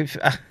 Yeah,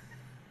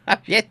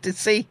 I've yet to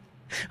see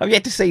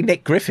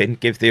Nick Griffin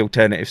give the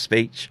alternative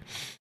speech.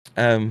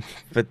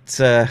 But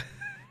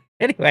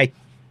anyway,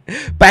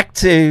 back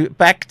to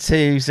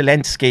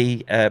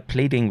Zelensky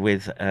pleading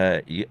with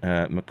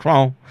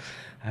Macron.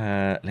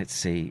 Let's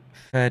see.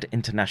 Third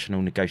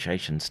international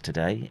negotiations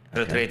today.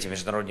 Okay.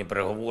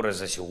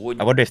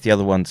 I wonder if the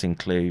other ones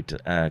include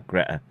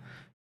Greta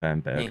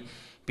Thunberg.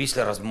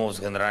 Після розмов з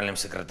генеральним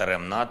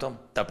секретарем НАТО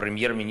та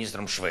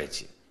прем'єр-міністром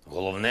Швеції.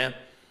 Головне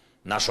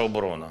 – наша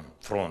оборона,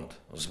 фронт.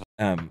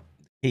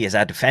 He is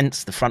our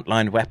defence, the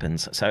frontline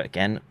weapons. So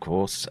again, of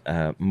course,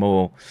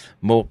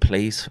 more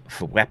pleas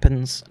for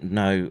weapons.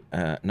 No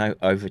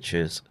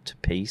overtures to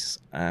peace.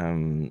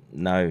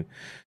 No.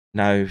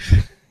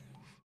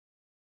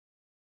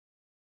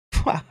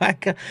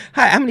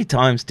 How many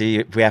times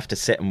do we have to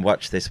sit and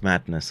watch this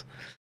madness?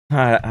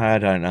 I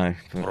don't know.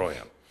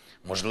 Зброя,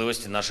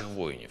 можливості наших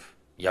воїнів.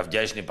 Я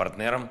вдячний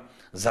партнерам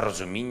за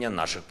розуміння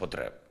наших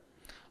потреб.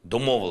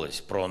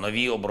 Домовились про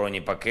нові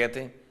оборонні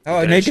пакети.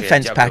 Oh, no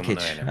defense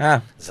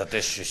package. За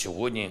те, що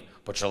сьогодні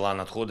почала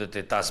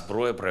надходити та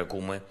зброя, про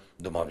яку ми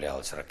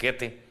домовлялись.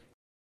 Ракети.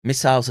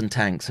 Missiles and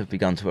tanks have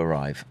begun to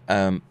arrive,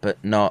 but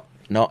not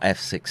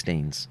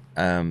F-16s.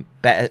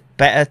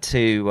 Better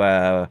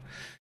to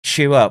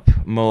chew up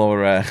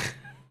more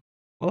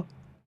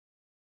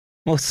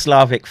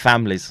Slavic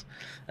families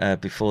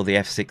before the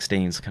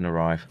F-16s can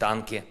arrive.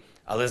 Танки,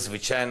 але,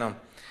 звичайно,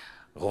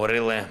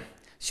 говорили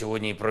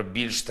сьогодні і про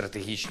більш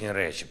стратегічні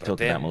речі, про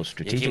те,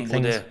 яким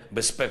буде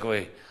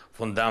безпековий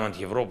фундамент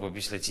Європи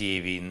після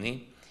цієї війни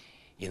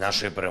і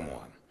нашої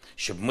перемоги.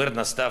 Щоб мир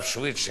настав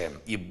швидше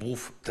і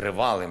був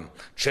тривалим,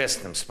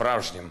 чесним,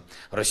 справжнім,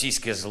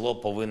 російське зло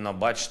повинно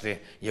бачити,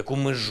 яку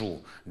межу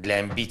для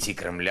амбіцій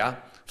Кремля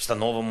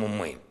встановимо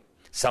ми.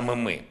 Саме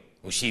ми,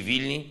 усі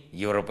вільні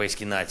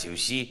європейські нації,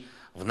 усі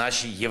в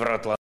нашій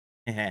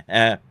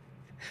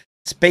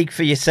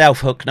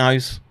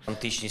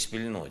євроатлантичній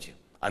спільноті,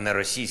 а не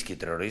російські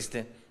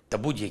терористи та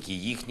будь-які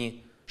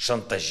їхні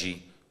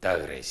шантажі та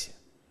агресія.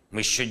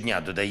 Ми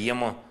щодня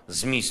додаємо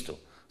змісту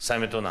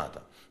саміту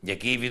НАТО,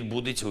 який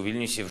відбудеться у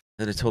Вільнюсі.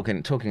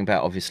 Talking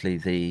about obviously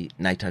the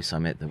NATO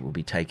summit that will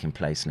be taking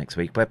place next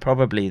week, where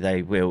probably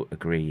they will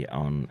agree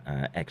on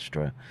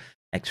extra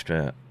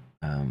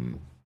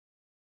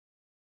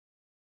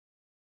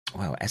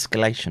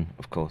escalation,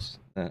 of course.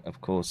 Of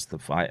course, the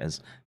fighters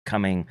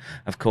coming.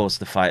 Of course,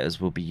 the fighters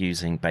will be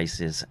using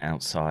bases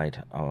outside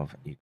of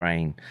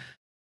Ukraine,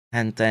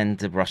 and then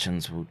the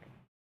Russians will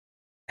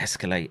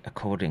escalate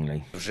accordingly.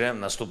 Вже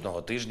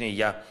наступного тижня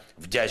я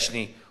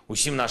вдячний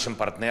усім нашим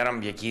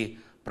партнерам, які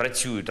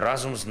працюють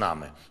разом з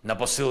нами на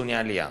посилення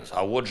альянсу,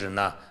 а отже,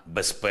 на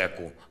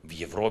безпеку в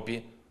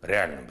Європі,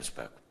 реальну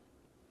безпеку.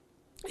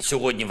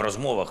 Сьогодні в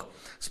розмовах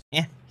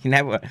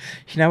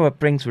You know what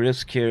brings real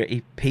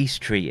security? Peace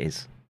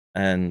treaties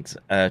and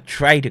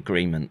trade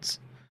agreements.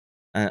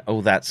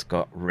 All that's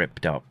got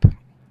ripped up.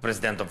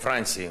 Президентом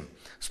Франції,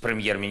 з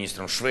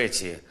прем'єр-міністром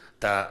Швеції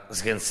та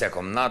з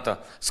генсеком НАТО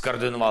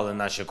скоординували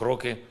наші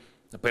кроки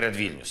перед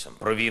Вільнюсом.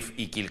 Провів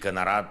і кілька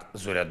нарад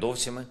з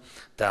урядовцями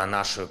та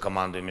нашою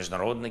командою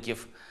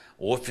міжнародників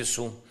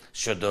Офісу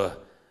щодо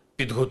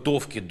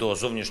підготовки до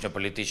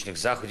зовнішньополітичних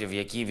заходів,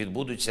 які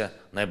відбудуться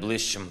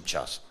найближчим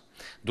часом.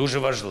 Дуже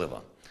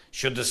важливо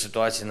щодо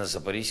ситуації на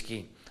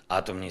Запорізькій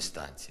атомній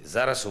станції.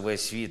 Зараз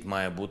увесь світ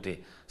має бути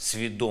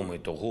свідомий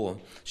того,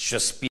 що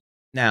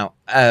Now,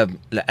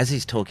 as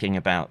he's talking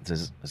about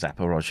the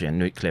Zaporizhzhia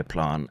nuclear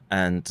plant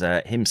and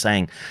him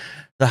saying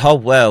the whole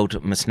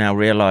world must now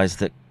realize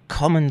that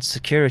common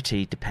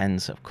security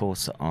depends, of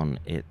course, on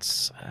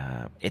it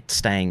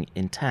staying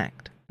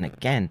intact. And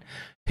again,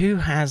 who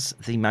has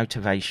the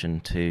motivation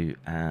to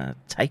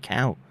take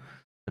out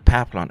the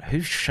power plant?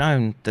 Who's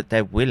shown that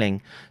they're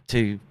willing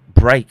to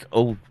break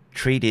all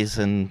treaties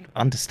and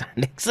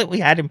understandings that we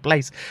had in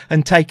place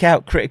and take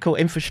out critical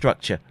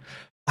infrastructure?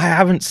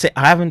 I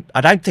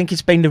don't think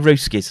it's been the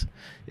Ruskies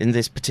in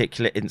this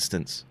particular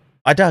instance.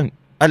 I don't.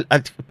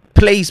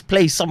 Please,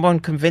 someone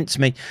convince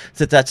me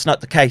that that's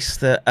not the case,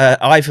 that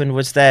Ivan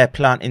was there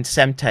planting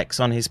Semtex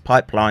on his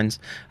pipelines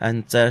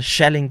and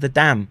shelling the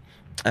dam.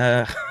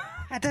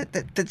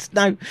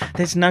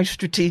 There's no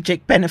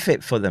strategic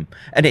benefit for them,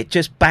 and it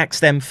just backs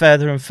them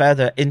further and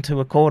further into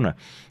a corner.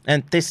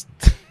 And this,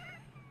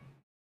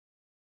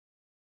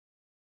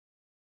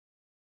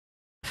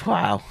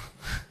 wow.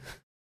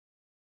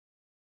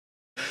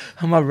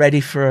 Am I ready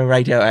for a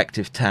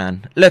radioactive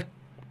tan? Look,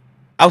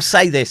 I'll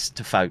say this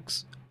to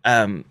folks.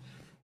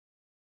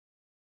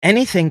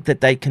 Anything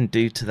that they can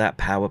do to that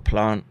power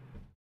plant,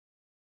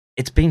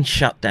 it's been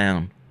shut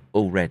down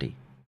already.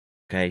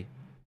 Okay?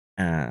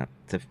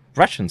 The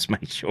Russians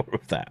made sure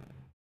of that.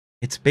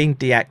 It's been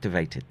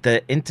deactivated.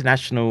 The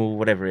International,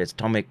 whatever it is,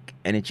 Atomic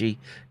Energy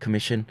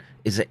Commission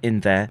is in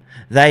there.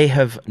 They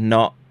have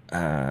not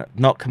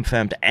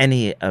confirmed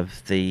any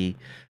of the,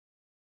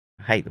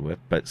 I hate the word,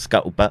 but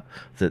scuttlebutt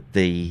that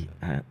the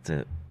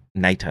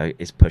NATO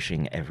is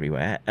pushing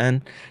everywhere.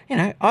 And you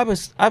know, I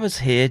was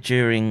here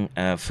during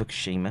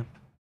Fukushima.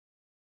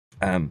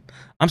 I'm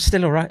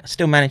still all right. I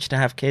still managed to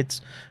have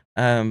kids.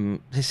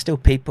 There's still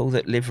people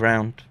that live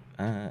around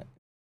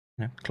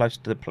close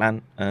to the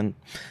plant, and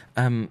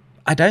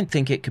I don't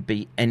think it could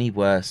be any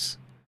worse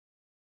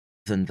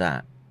than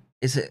that.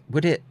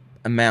 Would it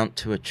amount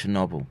to a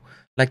Chernobyl?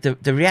 Like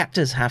the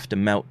reactors have to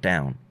melt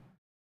down,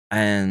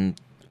 and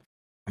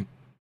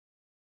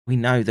we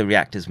know the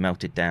reactors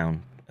melted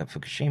down at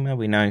Fukushima.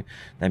 We know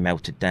they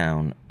melted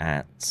down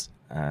at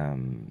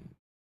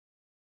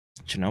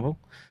Chernobyl.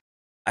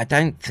 I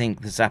don't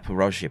think the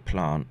Zaporizhzhia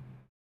plant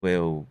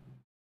will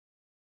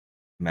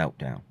melt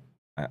down.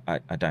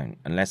 I don't,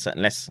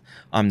 unless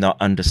I'm not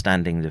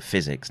understanding the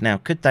physics. Now,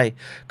 could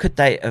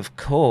they of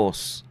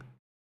course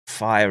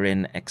fire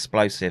in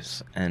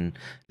explosives and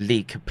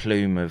leak a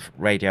plume of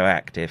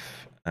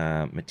radioactive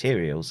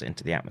materials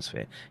into the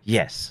atmosphere?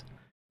 Yes,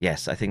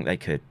 I think they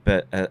could.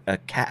 But a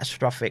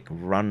catastrophic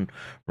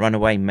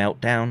runaway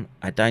meltdown,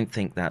 I don't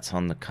think that's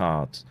on the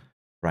cards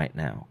right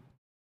now.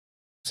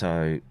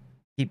 So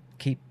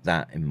keep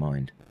that in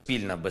mind.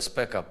 Спільна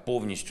безпека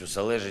повністю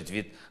залежить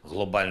від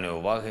глобальної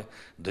уваги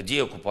до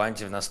дій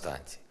окупантів на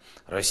станції.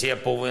 Росія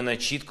повинна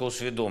чітко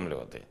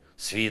усвідомлювати,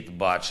 світ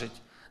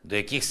бачить, до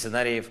яких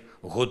сценаріїв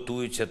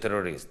готуються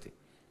терористи.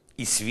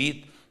 І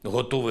світ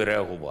готовий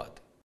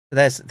реагувати.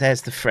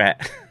 There's the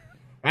threat,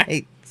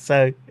 right?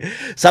 So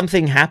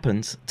something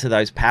happens to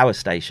those power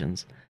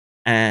stations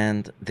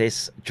and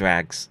this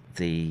drags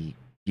the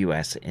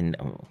US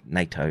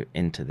NATO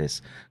into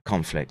this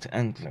conflict,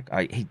 and look,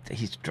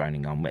 he's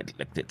droning on.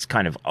 Look, it's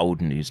kind of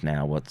old news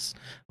now.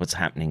 What's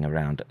happening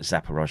around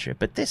Zaporizhzhia?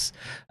 But this,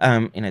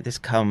 this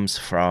comes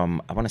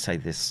from. I want to say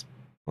this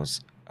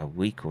was a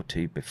week or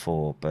two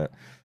before, but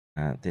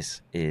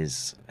this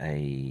is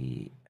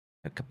a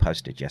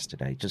posted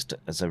yesterday, just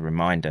as a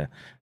reminder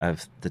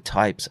of the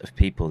types of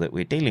people that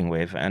we're dealing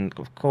with. And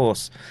of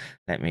course,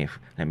 let me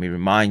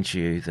remind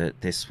you that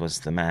this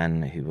was the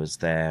man who was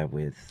there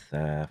with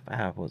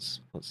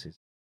what's his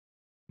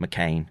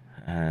McCain,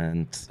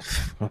 and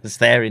was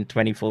there in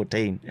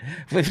 2014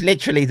 with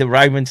literally the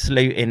Roman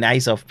salute in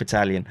Azov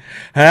battalion.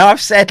 And I've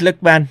said, look,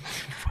 man,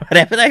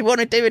 whatever they want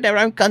to do in their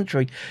own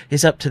country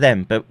is up to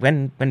them. But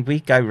when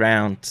we go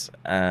round,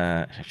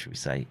 how should we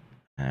say,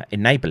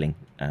 enabling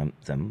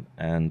them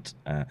and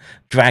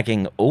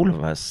dragging all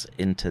of us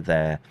into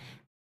their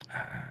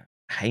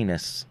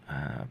heinous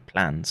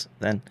plans,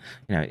 then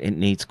it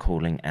needs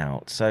calling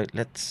out. So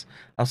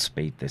I'll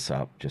speed this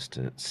up just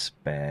to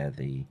spare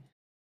the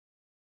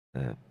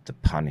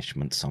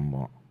punishment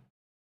somewhat.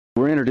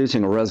 We're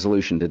introducing a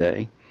resolution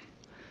today,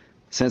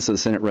 since the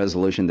Senate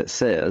resolution that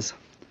says,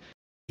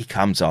 he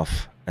comes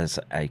off as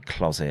a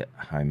closet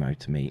homo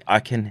to me. I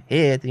can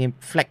hear the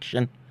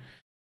inflection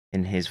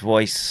in his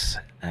voice.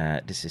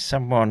 This is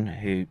someone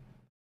who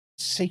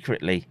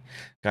secretly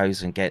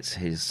goes and gets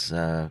his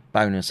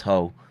bonus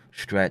hole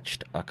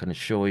stretched, I can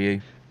assure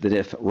you. That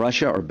if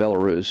Russia or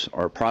Belarus,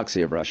 or a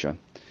proxy of Russia,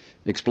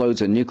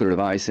 explodes a nuclear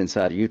device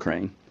inside of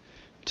Ukraine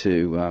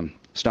to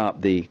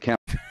stop the...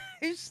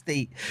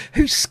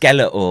 Who's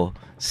Skeletor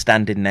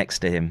standing next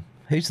to him?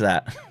 Who's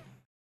that?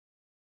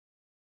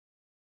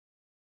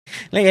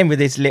 Look at him with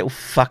his little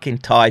fucking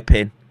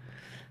typing.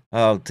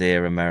 Oh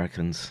dear,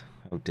 Americans.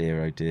 Oh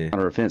dear, oh dear.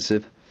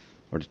 Counteroffensive,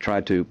 or to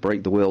try to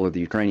break the will of the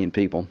Ukrainian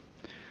people,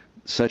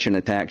 such an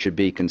attack should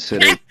be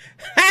considered.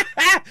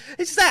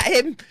 Is that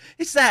him?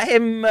 Is that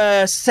him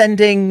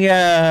sending?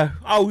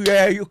 Oh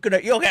yeah, you're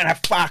gonna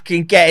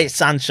fucking get it,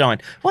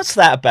 sunshine. What's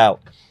that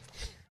about?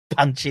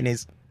 Punching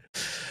his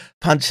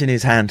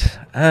hand.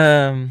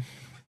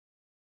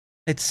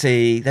 Let's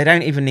see. They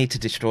don't even need to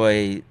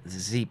destroy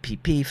the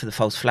ZPP for the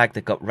false flag.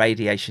 They've got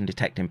radiation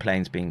detecting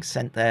planes being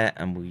sent there,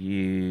 and we'll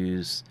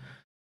use.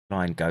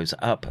 Line goes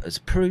up as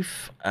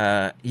proof.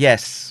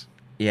 Yes,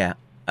 yeah,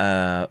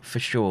 for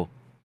sure.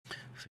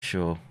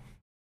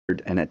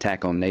 An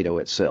attack on NATO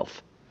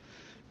itself.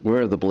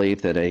 We're of the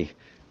belief that a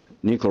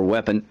nuclear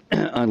weapon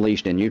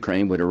unleashed in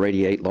Ukraine would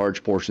irradiate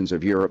large portions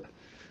of Europe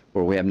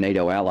where we have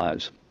NATO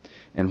allies.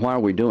 And why are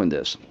we doing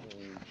this?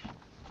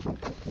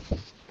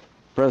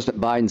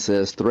 President Biden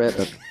says threat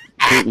of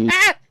Putin.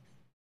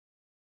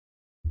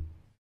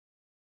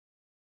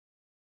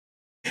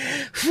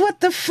 What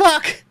the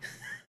fuck?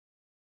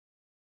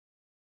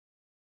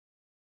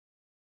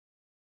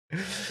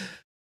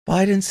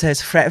 Biden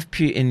says threat of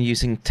Putin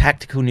using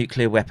tactical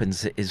nuclear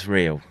weapons is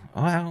real.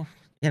 Well,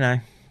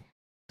 the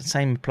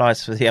same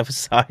applies for the other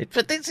side.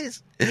 But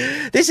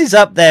this is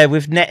up there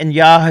with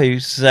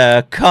Netanyahu's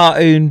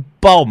cartoon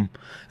bomb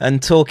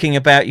and talking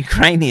about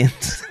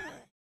Ukrainians.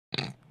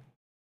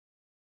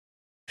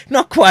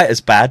 Not quite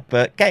as bad,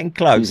 but getting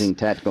close. Using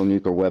tactical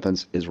nuclear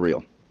weapons is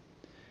real.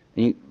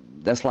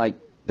 That's like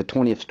the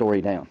 20th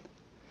story down.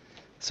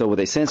 So with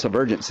a sense of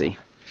urgency,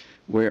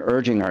 we're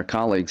urging our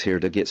colleagues here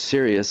to get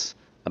serious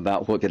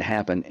about what could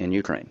happen in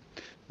Ukraine.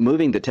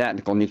 Moving the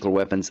tactical nuclear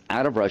weapons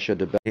out of Russia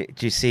to... Do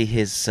you see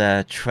his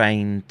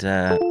trained...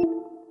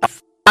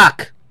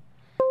 Fuck!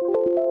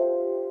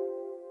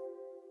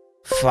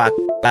 Fuck.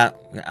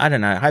 I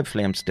don't know.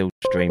 Hopefully I'm still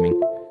streaming.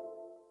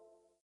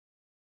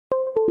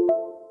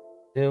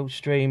 Still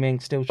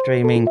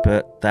streaming,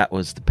 but that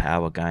was the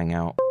power going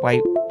out.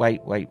 Wait,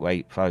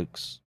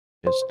 folks.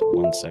 Just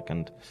 1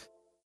 second.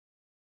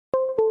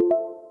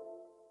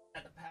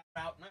 The power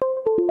out now.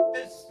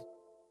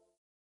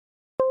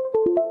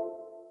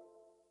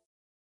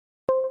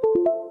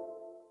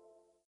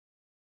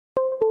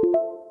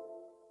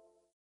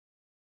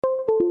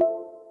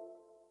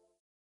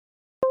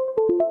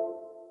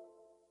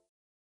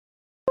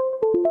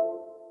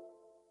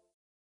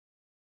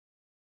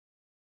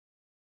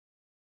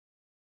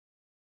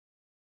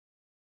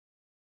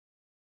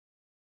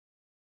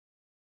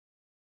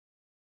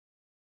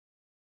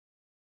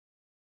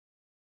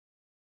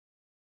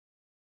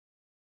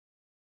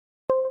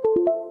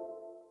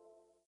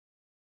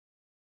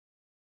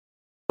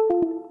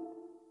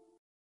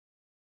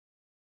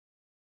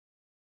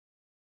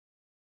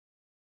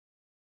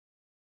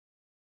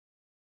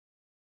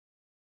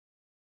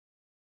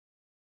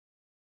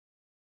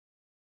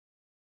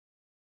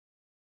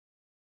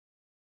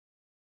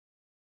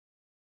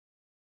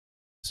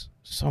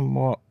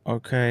 somewhat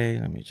okay.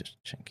 Let me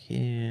just check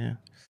here.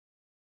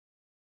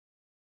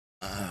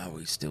 Are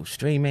we still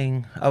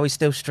streaming? Are we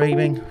still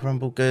streaming?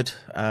 Rumble good.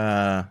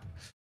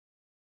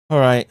 All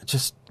right,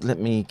 just let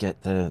me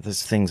get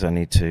there's things I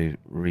need to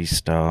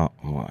restart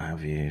and what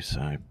have you.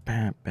 So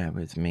bear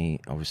with me.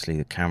 Obviously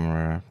the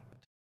camera,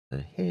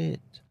 the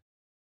hit.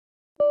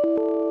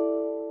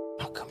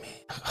 Oh, come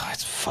here. Oh,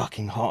 it's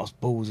fucking hot as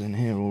balls in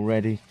here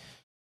already.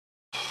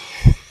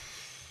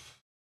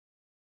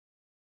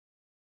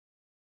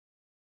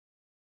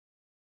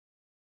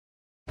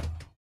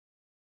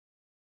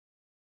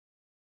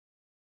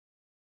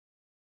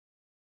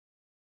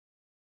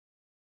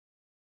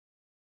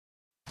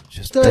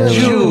 Just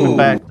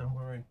back. Don't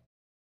worry.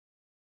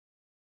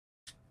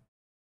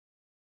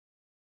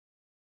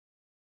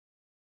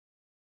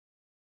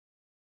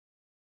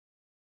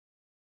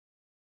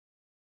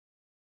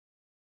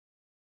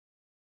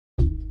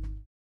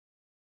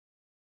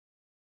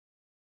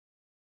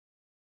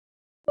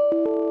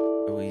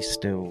 Are we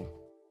still?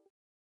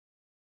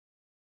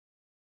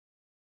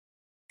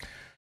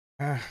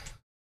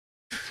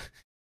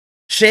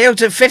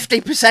 Shields at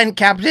 50%,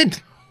 Captain.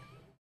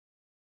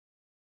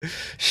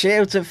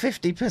 Shields at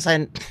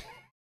 50%.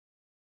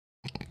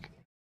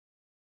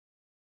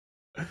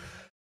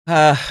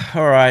 All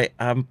right.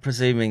 I'm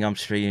presuming I'm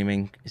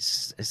streaming. It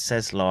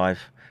says live.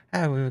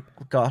 Oh, we've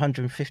got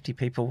 150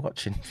 people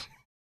watching.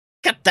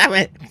 God damn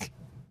it.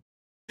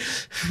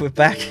 We're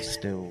back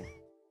still.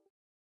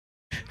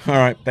 All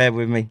right, bear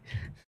with me.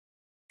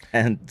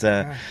 And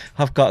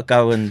I've got to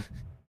go and...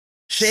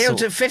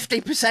 Shields at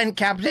 50%,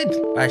 Captain.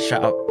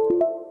 Shut up.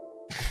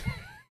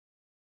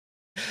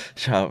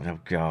 Shut up. Oh,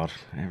 God.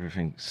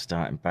 Everything's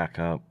starting back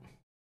up.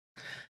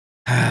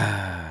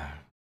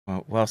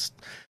 Well, whilst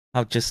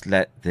I'll just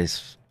let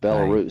this...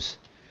 Belarus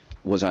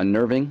was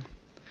unnerving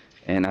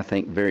and I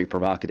think very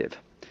provocative.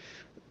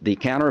 The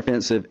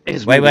counteroffensive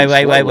is... Wait.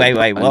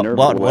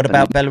 What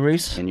about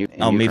Belarus?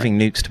 Moving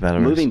nukes to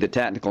Belarus. Moving the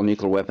tactical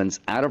nuclear weapons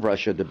out of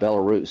Russia to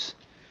Belarus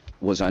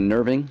was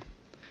unnerving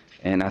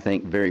and I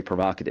think very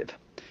provocative.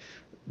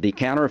 The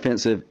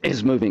counteroffensive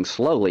is moving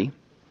slowly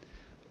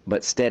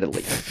but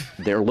steadily.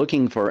 They're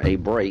looking for a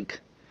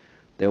break.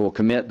 They will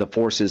commit the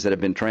forces that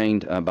have been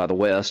trained by the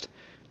West,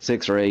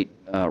 6 or 8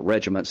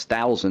 regiments,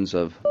 thousands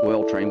of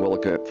well-trained,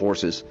 well-equipped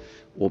forces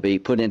will be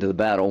put into the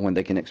battle when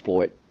they can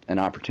exploit an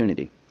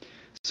opportunity.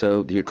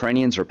 So the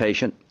Ukrainians are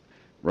patient.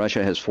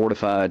 Russia has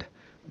fortified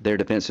their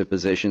defensive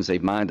positions.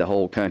 They've mined the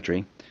whole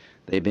country.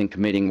 They've been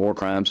committing war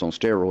crimes on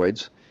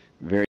steroids.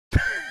 Very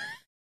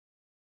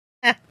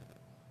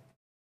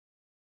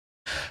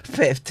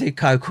bit of tu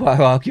quo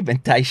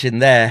argumentation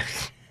there.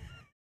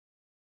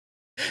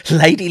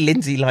 Lady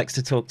Lindsay likes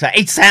to talk to.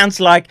 He sounds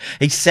like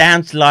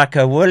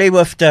a woolly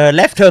woofed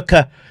left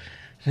hooker.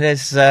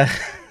 There's very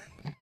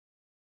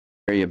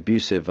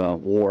abusive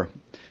war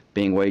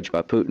being waged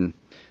by Putin.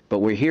 But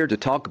we're here to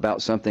talk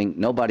about something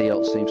nobody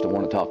else seems to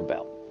want to talk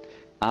about.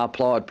 I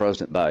applaud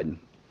President Biden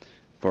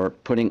for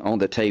putting on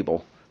the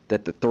table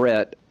that the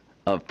threat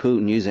of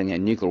Putin using a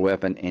nuclear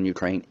weapon in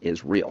Ukraine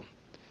is real.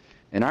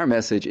 And our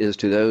message is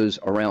to those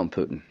around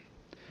Putin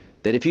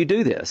that if you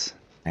do this,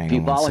 if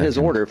you follow his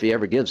order, if he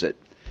ever gives it,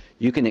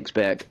 you can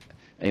expect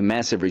a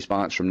massive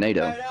response from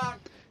NATO,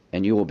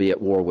 and you will be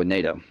at war with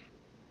NATO.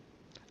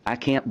 I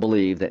can't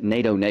believe that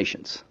NATO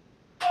nations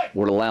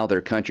would allow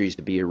their countries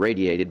to be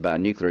irradiated by a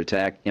nuclear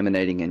attack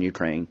emanating in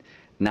Ukraine,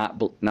 not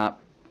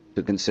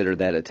to consider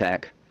that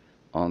attack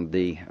on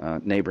the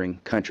neighboring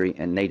country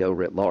and NATO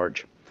writ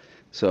large.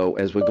 So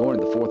as we go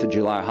into the 4th of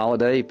July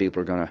holiday,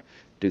 people are going to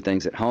do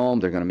things at home.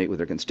 They're going to meet with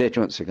their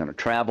constituents. They're going to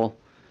travel.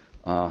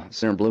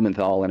 Senator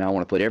Blumenthal and I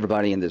want to put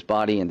everybody in this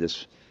body and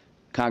this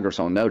Congress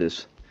on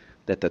notice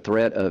that the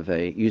threat of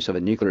a use of a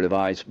nuclear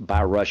device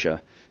by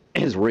Russia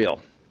is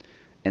real.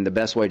 And the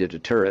best way to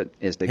deter it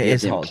is to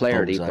give them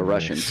clarity, the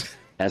Russians,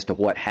 as to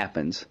what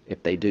happens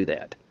if they do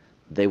that.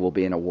 They will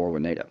be in a war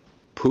with NATO.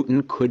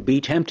 Putin could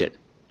be tempted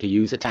to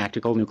use a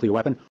tactical nuclear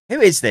weapon. Who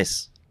is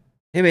this?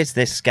 Who is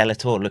this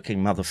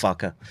Skeletor-looking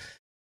motherfucker?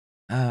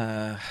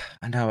 I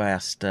know I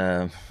asked...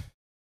 let's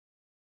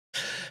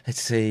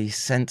see,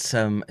 sent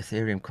some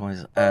Ethereum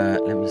coins.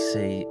 Let me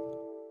see.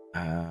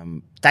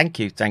 Thank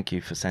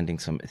you for sending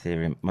some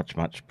Ethereum.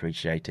 Much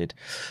appreciated.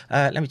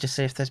 Let me just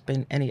see if there's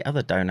been any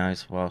other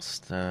donos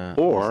whilst...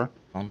 or,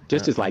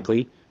 just as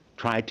likely,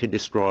 try to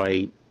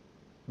destroy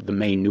the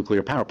main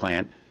nuclear power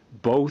plant.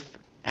 Both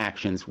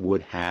actions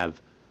would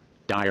have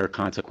dire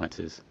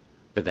consequences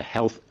for the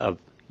health of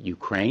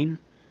Ukraine,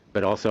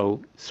 but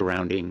also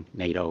surrounding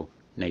NATO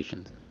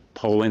nations.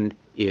 Poland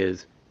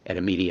is at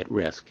immediate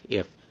risk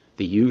if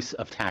the use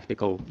of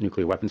tactical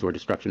nuclear weapons or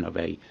destruction of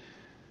a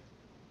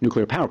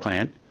nuclear power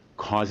plant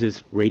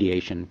causes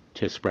radiation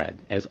to spread,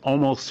 as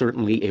almost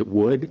certainly it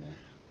would,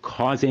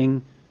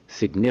 causing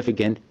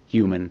significant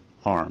human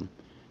harm.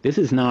 This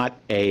is not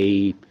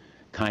a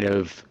kind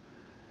of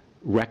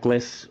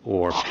reckless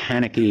or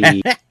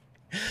panicky...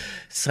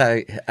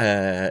 So,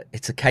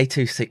 it's a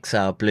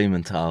K26R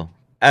Blumenthal.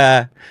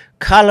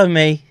 Colour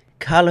me,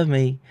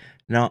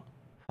 not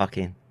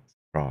fucking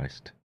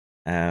surprised.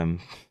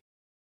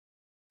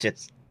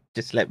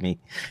 Just let me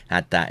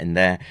add that in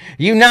there.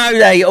 You know,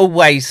 they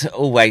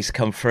always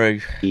come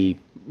through. The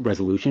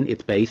resolution,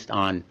 it's based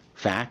on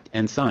fact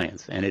and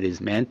science, and it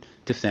is meant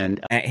to send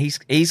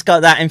he's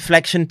got that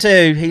inflection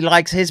too. He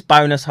likes his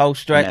bonus hole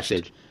stretch.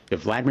 Message to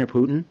Vladimir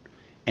Putin,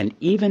 and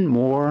even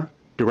more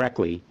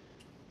directly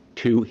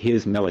to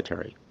his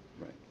military.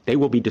 Right. They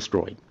will be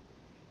destroyed.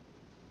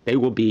 They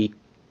will be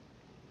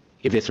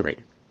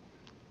eviscerated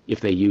if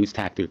they use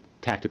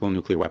tactical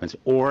nuclear weapons,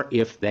 or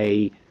if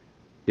they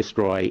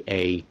destroy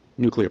a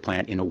nuclear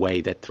plant in a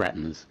way that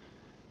threatens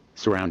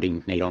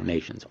surrounding NATO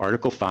nations.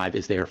 Article 5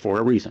 is there for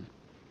a reason.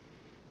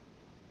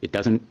 It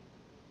doesn't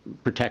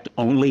protect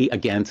only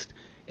against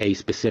a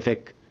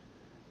specific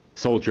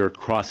soldier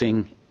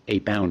crossing a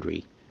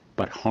boundary,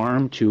 but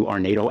harm to our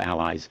NATO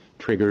allies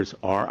triggers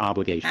our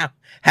obligation.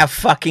 How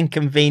fucking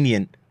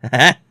convenient.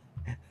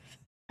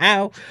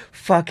 How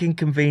fucking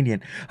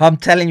convenient. I'm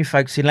telling you,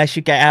 folks, unless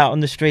you get out on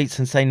the streets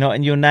and say not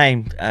in your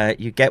name,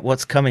 you get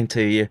what's coming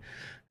to you.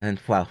 And,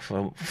 well,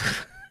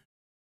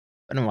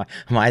 am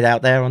I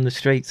out there on the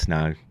streets?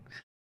 No.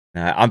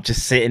 No, I'm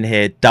just sitting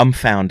here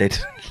dumbfounded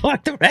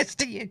like the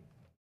rest of you.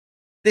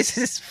 This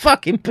is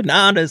fucking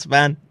bananas,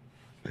 man.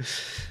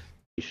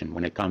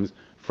 When it comes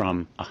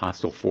from a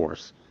hostile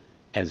force,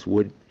 as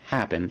would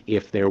happen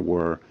if there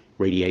were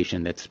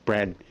radiation that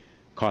spread,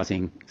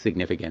 causing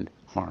significant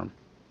harm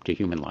to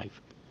human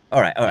life.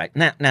 All right.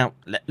 Now,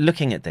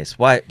 looking at this,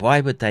 why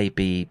would they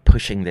be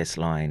pushing this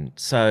line?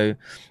 So,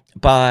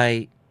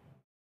 by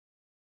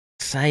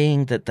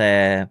saying that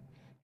they're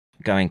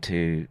going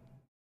to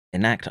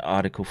enact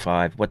Article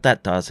 5, what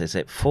that does is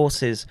it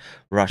forces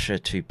Russia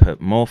to put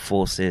more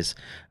forces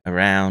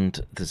around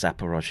the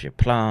Zaporizhzhia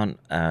plant,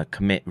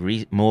 commit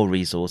more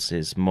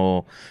resources,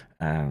 more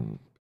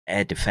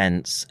air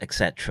defense,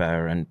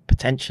 etc., and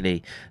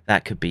potentially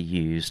that could be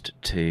used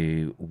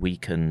to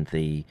weaken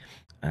the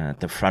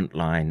front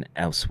line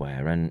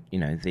elsewhere. And you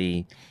know,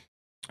 the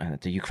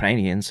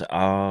Ukrainians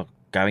are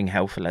going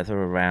hell for leather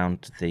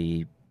around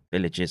the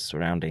villages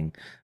surrounding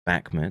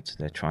Bakhmut.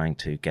 They're trying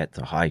to get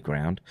the high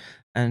ground,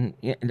 and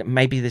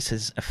maybe this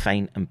is a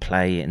feint and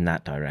play in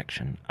that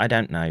direction. I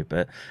don't know,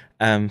 but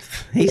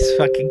these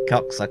fucking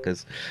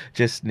cocksuckers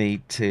just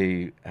need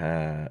to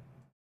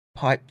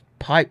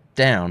pipe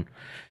down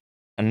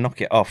and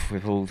knock it off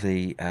with all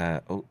the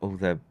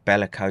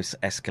bellicose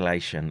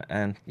escalation.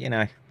 And you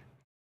know,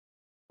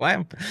 why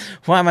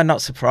am I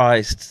not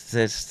surprised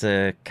there's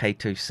the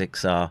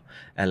K26R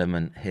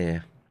element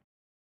here?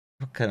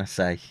 What can I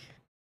say?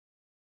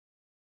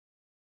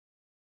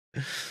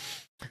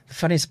 The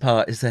funniest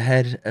part is the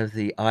head of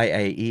the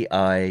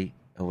IAEI,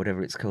 or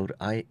whatever it's called.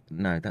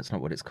 No, that's not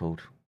what it's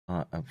called.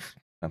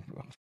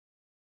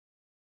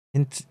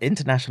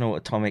 International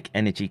Atomic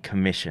Energy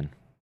Commission,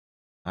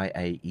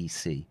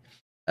 IAEC.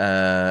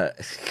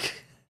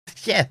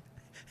 Yeah,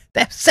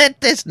 they've said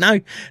this. No,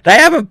 they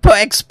haven't put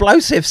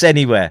explosives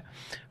anywhere.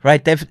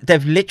 Right? They're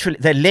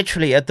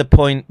literally at the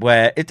point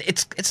where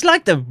it's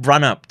like the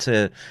run up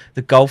to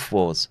the Gulf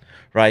Wars,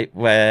 right?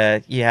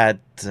 Where you had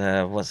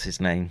what's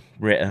his name,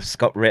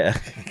 Scott Ritter,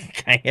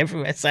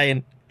 everywhere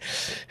saying,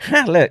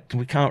 look,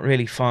 we can't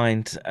really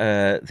find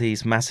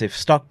these massive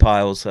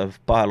stockpiles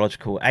of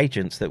biological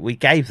agents that we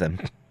gave them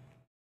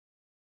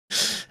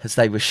as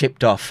they were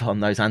shipped off on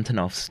those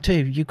Antonovs to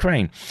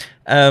Ukraine.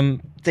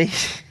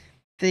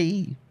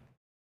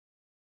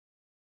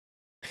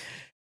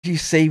 You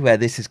see where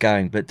this is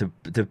going, but the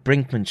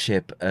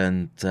brinkmanship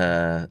and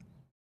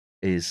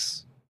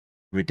is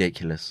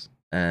ridiculous.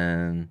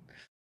 And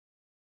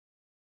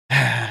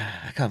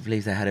I can't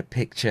believe they had a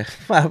picture.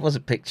 Well, it was a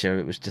picture.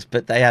 It was just,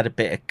 but they had a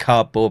bit of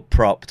cardboard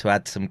prop to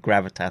add some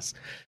gravitas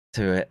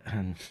to it.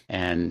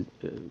 And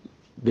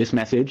this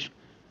message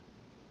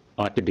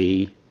ought to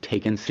be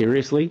taken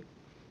seriously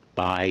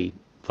by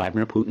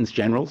Vladimir Putin's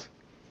generals.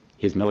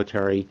 His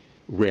military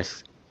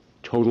risks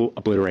total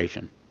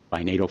obliteration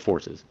by NATO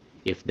forces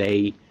if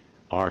they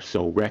are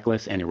so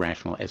reckless and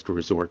irrational as to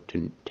resort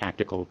to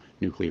tactical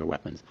nuclear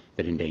weapons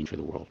that endanger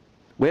the world.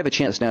 We have a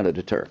chance now to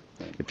deter.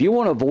 If you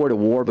want to avoid a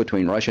war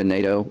between Russia and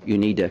NATO, you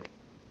need to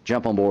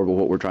jump on board with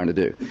what we're trying to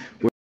do.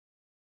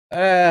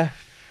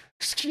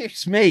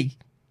 Excuse me.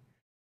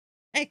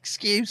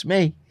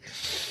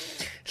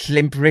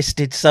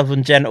 Limp-wristed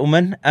southern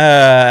gentleman.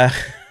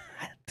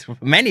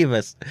 Many of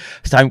us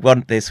don't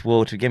want this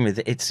war to begin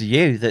with. It's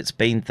you that's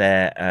been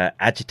there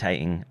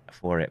agitating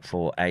for it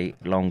for a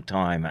long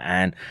time.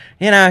 And,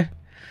 you know,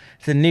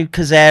 the new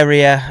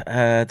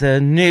Khazaria,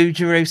 the new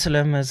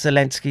Jerusalem, as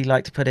Zelensky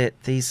liked to put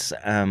it, these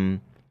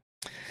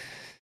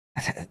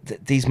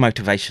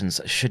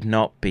motivations should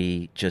not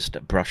be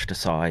just brushed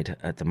aside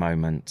at the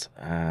moment.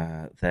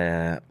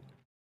 They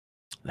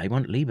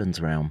want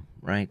Lebensraum,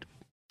 right?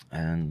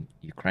 And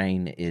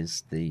Ukraine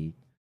is the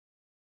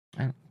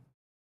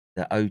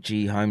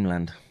OG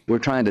homeland. We're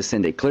trying to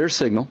send a clear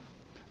signal,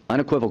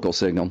 unequivocal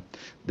signal,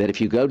 that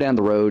if you go down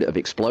the road of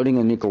exploding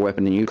a nuclear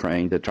weapon in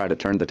Ukraine to try to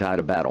turn the tide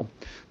of battle,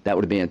 that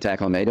would be an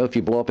attack on NATO. If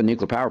you blow up a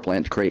nuclear power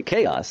plant to create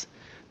chaos,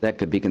 that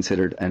could be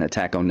considered an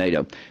attack on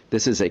NATO.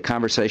 This is a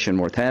conversation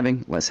worth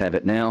having. Let's have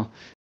it now.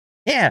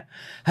 Yeah.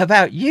 How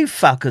about you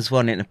fuckers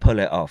wanting to pull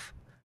it off?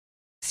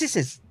 This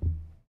is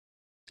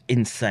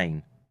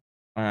insane.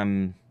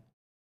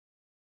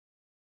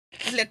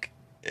 Look,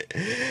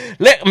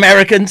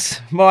 Americans,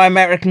 my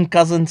American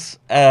cousins,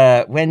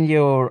 when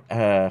you're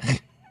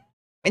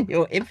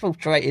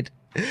infiltrated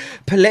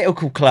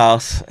political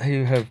class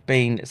who have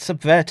been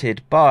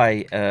subverted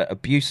by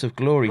abuse of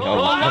glory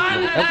holes.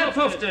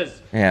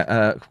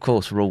 Yeah, of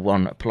course, Rule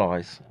 1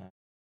 applies.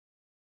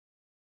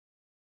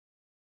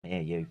 Yeah,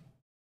 you.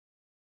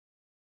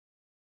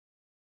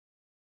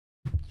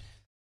 I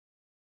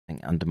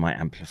think under my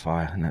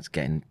amplifier, and that's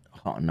getting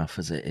hot enough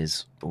as it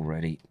is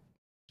already.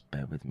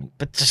 Bear with me,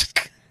 but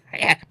just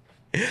yeah.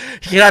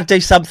 You gotta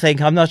do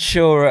something. I'm not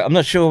sure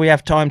we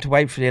have time to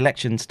wait for the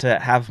elections to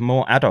have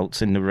more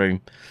adults in the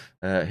room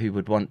who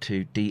would want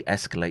to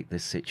de-escalate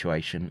this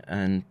situation,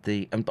 and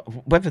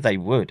whether they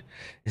would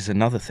is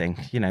another thing.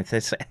 You know,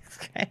 there's.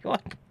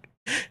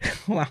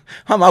 Well,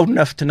 I'm old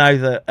enough to know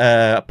that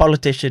a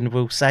politician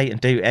will say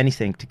and do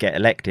anything to get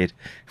elected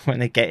when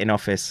they get in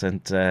office,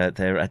 and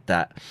they're at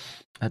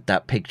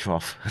that pig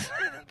trough.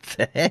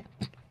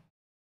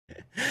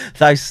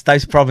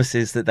 Those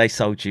promises that they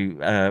sold you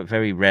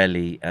very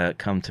rarely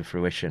come to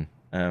fruition.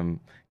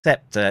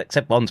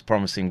 Except one's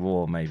promising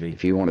war, maybe.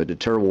 If you want to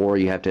deter war,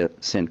 you have to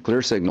send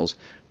clear signals,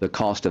 the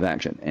cost of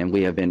action. And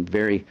we have been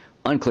very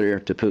unclear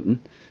to Putin,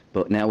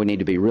 but now we need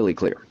to be really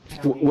clear.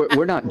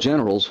 We're not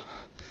generals.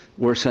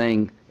 We're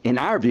saying, in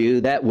our view,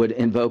 that would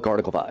invoke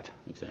Article 5.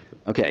 Exactly.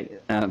 Okay,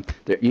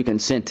 you can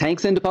send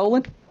tanks into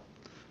Poland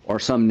or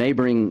some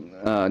neighboring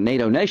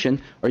NATO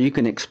nation, or you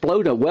can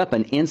explode a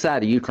weapon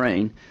inside of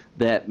Ukraine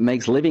that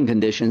makes living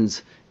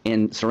conditions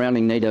in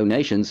surrounding NATO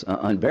nations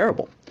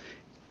unbearable.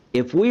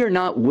 If we are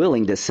not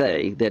willing to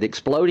say that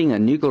exploding a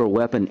nuclear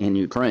weapon in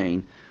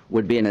Ukraine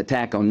would be an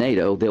attack on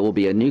NATO, there will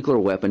be a nuclear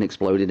weapon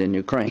exploded in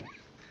Ukraine.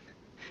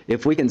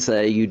 If we can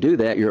say you do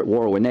that, you're at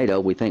war with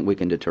NATO, we think we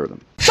can deter them.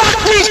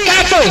 Fuck these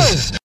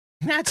Catholics!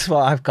 That's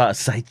what I've got to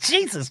say.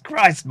 Jesus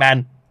Christ,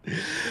 man.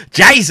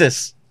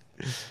 Jesus!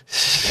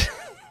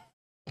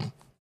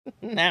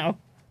 Now,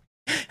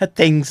 are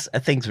things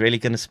really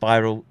going to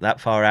spiral that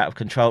far out of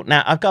control?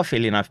 Now, I've got a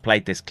feeling I've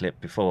played this clip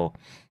before,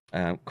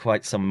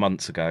 quite some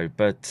months ago,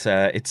 but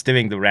it's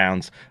doing the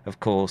rounds. Of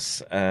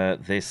course,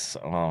 this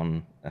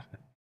on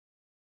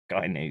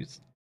Sky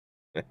News.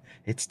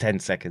 It's 10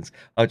 seconds.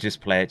 I'll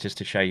just play it just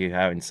to show you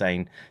how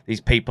insane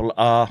these people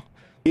are.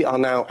 We are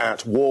now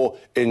at war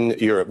in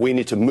Europe. We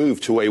need to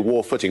move to a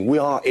war footing. We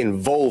are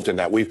involved in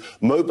that. We've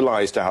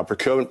mobilized our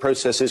procurement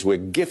processes. We're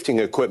gifting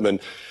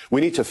equipment.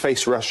 We need to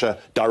face Russia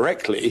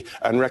directly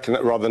and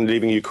rather than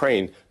leaving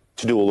Ukraine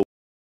to do all the.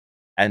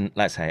 And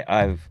let's say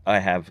I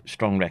have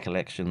strong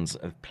recollections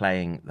of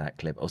playing that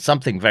clip or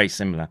something very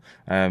similar.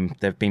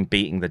 They've been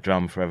beating the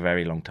drum for a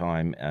very long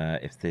time.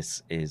 If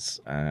this is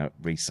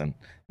recent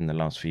in the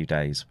last few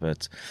days,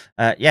 but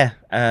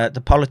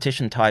the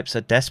politician types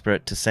are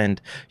desperate to send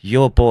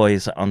your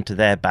boys onto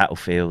their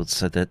battlefields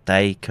so that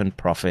they can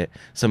profit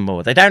some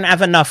more. They don't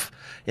have enough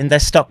in their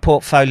stock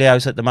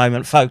portfolios at the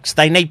moment, folks.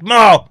 They need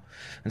more,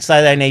 and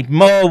so they need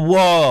more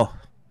war.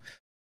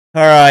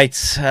 All right,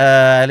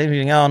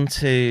 moving on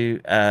to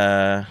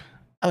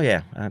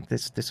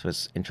this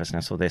was interesting. I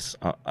saw this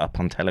up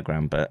on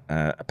Telegram, but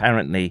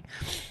apparently,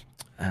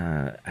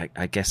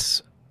 I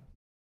guess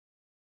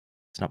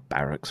it's not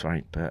barracks,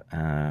 right? But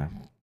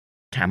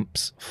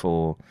camps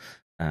for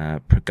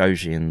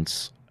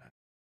Prigozhin's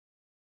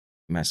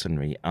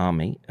mercenary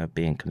army are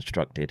being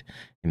constructed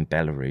in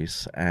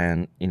Belarus,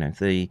 and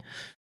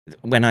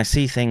when I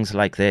see things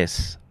like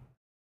this,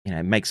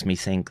 it makes me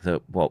think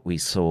that what we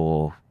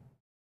saw.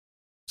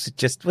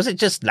 Was it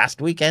just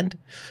last weekend?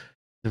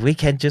 The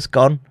weekend just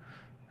gone?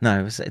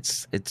 No,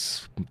 it's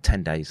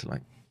 10 days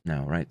like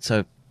now, right?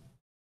 So,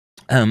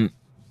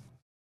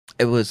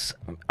 it was.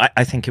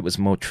 I think it was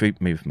more troop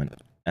movement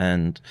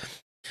and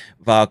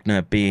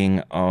Wagner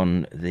being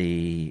on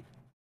the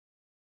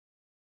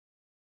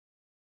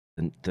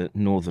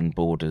northern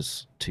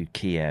borders to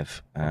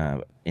Kiev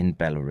in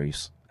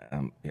Belarus.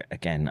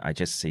 Again, I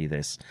just see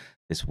this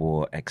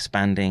war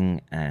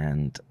expanding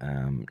and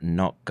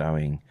not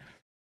going.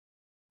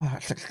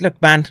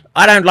 Look, man,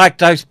 I don't like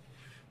those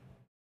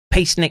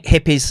peacenik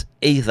hippies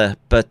either,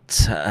 but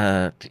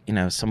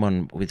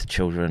someone with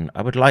children,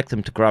 I would like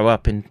them to grow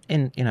up in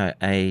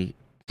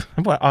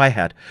what I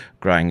had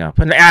growing up.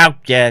 And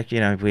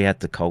we had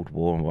the Cold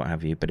War and what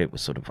have you, but it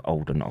was sort of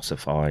old and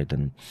ossified,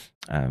 and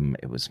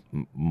it was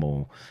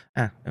more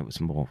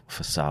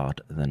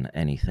facade than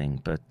anything.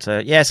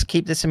 But yes,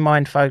 keep this in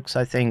mind, folks.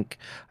 I think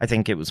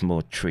it was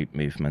more troop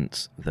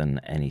movements than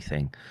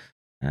anything.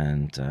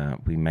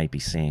 And we may be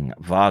seeing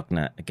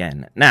Wagner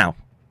again. Now,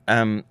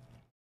 to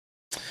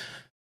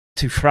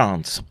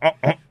France.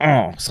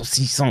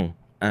 Saucisson.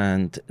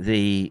 And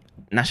the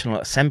National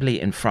Assembly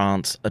in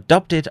France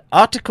adopted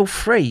Article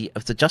 3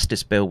 of the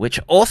Justice Bill, which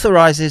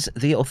authorises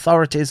the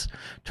authorities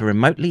to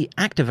remotely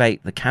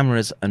activate the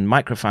cameras and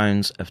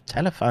microphones of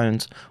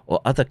telephones or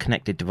other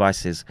connected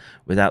devices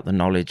without the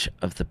knowledge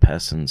of the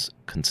persons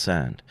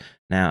concerned.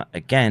 Now,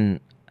 again,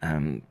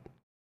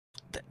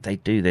 they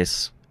do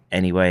this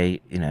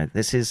anyway. You know,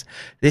 this is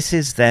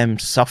them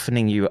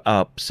softening you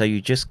up so you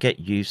just get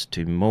used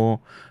to more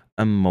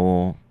and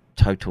more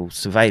total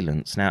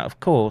surveillance. Now,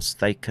 of course,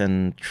 they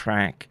can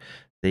track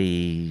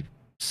the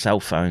cell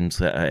phones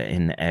that are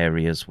in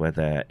areas where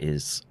there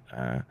is,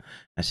 how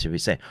should we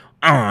say,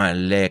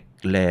 les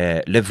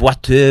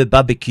voitures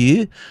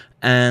barbecue,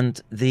 and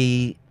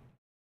the,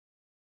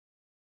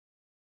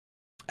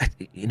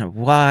 you know,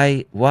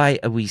 why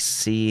are we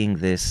seeing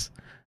this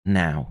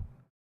now?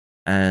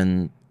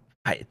 And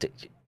I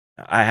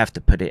have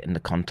to put it in the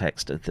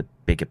context of the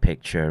bigger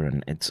picture,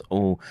 and it's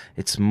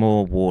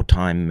more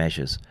wartime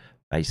measures,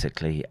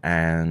 basically.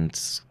 And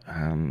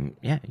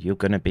yeah, you're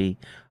going to be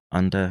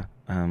under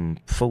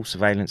full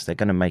surveillance. They're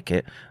going to make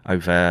it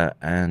over,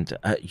 and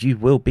you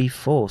will be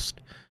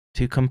forced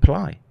to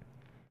comply.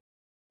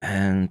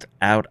 And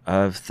out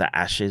of the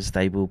ashes,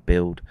 they will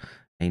build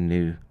a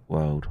new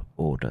world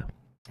order.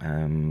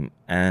 And,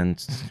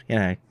 you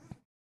know,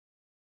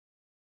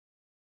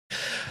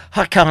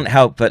 I can't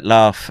help but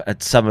laugh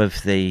at some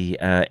of the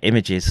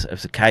images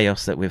of the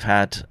chaos that we've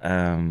had.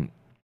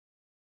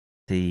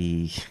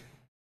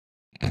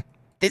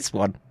 This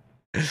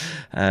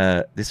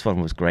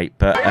one was great,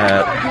 but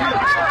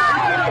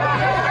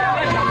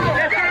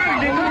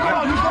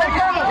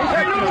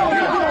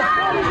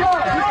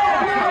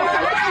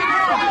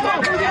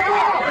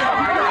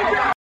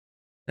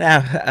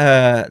now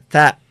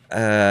that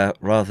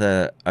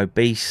rather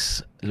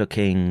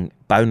obese-looking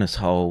bonus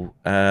hole.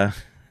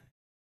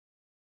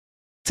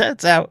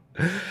 Turns out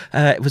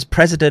it was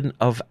president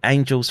of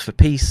Angels for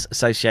Peace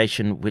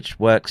Association, which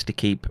works to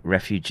keep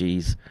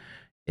refugees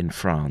in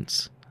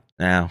France.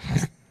 Now,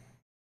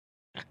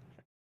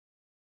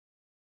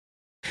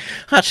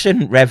 I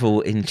shouldn't revel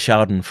in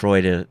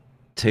Schadenfreude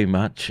too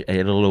much.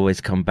 It'll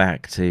always come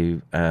back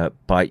to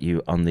bite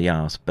you on the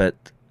arse. But,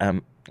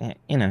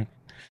 you know,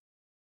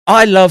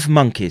 I love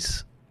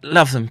monkeys.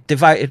 Love them.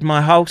 Devoted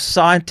my whole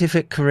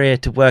scientific career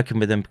to working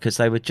with them because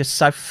they were just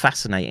so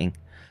fascinating.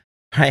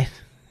 Right?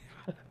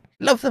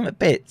 Love them a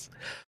bit,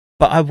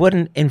 but I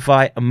wouldn't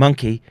invite a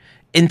monkey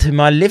into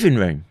my living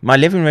room. My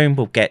living room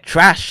will get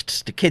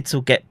trashed, the kids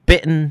will get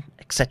bitten,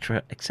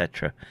 etc.,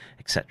 etc.,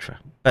 etc.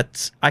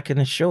 But I can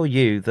assure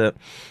you that,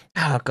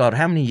 oh God,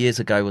 how many years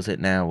ago was it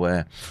now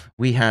where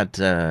we had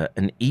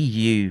an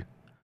EU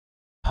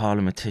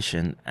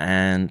parliamentarian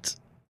and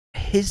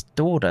his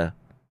daughter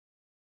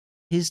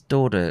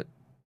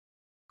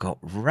got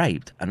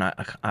raped, and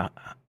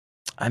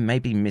I may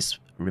be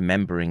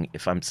misremembering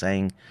if I'm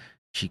saying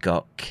she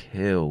got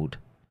killed.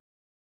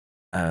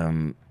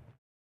 But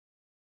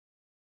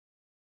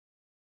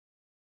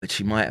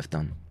she might have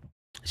done.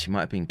 She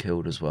might have been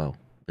killed as well.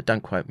 But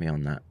don't quote me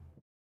on that.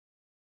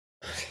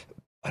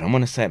 I don't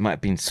want to say it might have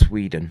been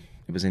Sweden.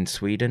 It was in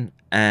Sweden.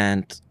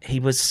 And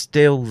he was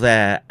still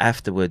there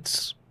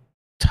afterwards,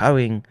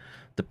 towing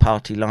the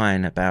party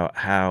line about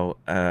how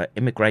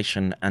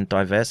immigration and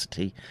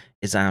diversity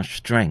is our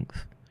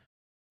strength.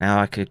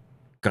 Now, I could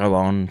go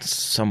on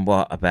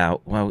somewhat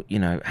about, well, you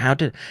know, how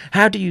do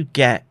you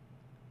get,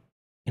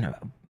 you know,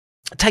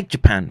 take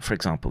Japan, for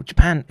example.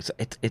 Japan,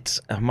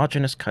 it's a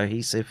homogenous,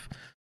 cohesive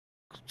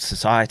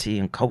society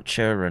and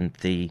culture, and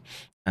there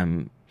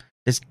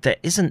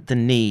isn't the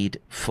need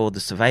for the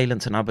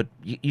surveillance. And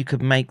you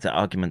could make the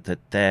argument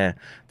that they're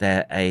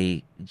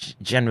a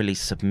generally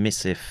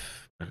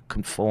submissive,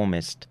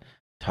 conformist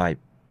type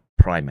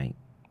primate,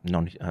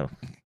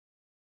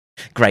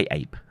 great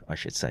ape, I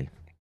should say.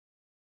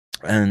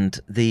 And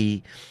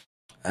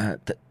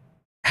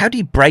how do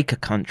you break a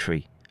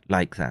country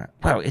like that?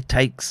 Well, it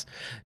takes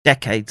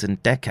decades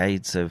and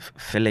decades of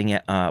filling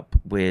it up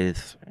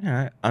with, you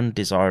know,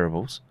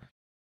 undesirables,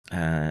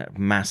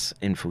 mass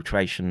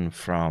infiltration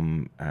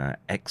from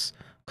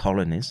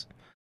ex-colonies,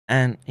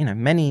 and, you know,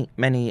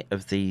 many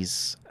of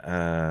these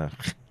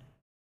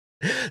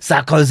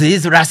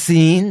Sarkozy's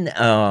Racine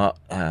are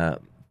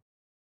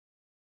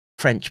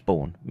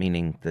French-born,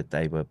 meaning that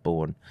they were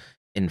born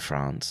in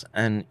France,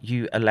 and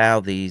you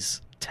allow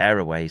these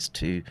tearaways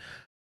to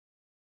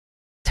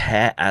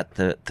tear at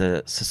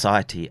the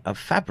society of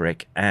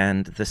fabric,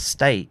 and the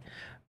state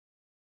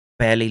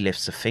barely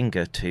lifts a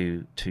finger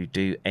to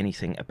do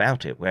anything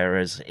about it.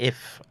 Whereas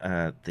if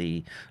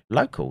the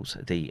locals,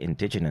 the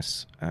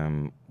indigenous,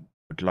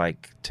 would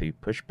like to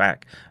push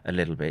back a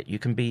little bit, you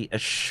can be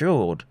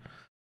assured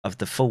of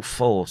the full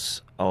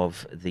force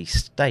of the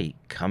state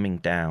coming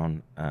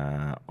down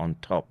on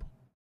top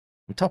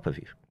of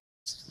you.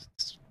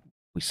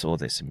 We saw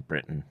this in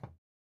Britain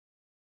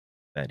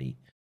 30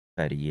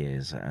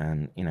 years,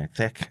 and, you know,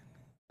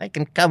 they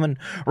can come and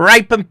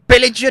rape and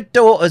pillage your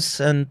daughters,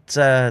 and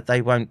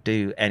they won't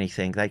do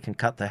anything. They can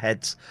cut the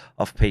heads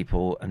off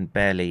people, and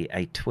barely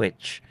a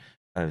twitch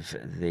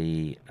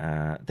the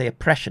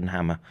oppression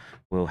hammer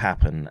will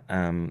happen.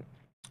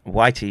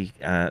 Whitey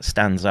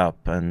stands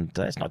up, and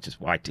it's not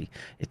just Whitey;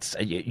 it's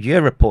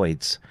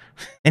Europoids,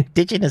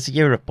 indigenous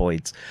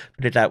Europoids.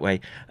 Put it that way.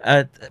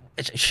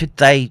 Should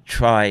they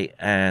try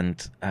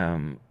and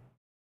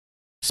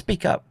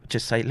speak up?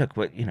 Just say, "Look,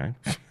 what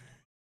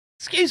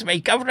excuse me,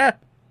 Governor.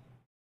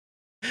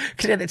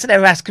 It's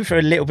never asking for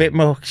a little bit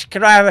more.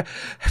 Can I have a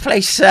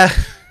place? Have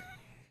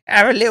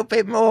a little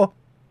bit more.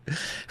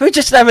 We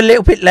just have a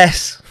little bit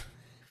less."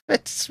 A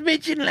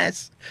smidgen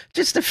less,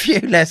 just a few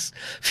less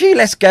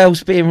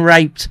girls being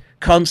raped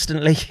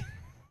constantly.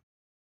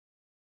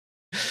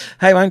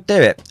 They won't do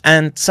it,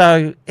 and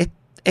so it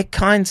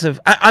kinds of.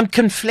 I'm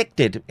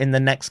conflicted in the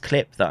next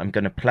clip that I'm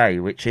going to play,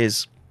 which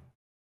is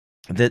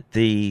that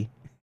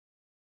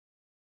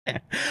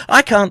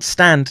I can't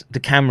stand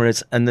the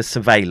cameras and the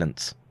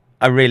surveillance.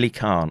 I really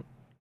can't,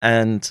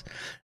 and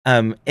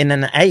in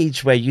an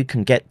age where you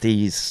can get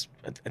these,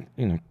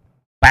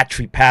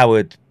 battery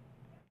powered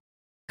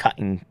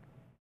cutting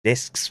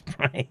discs,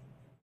 right?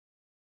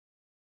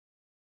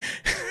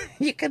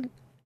 you can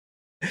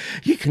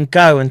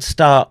go and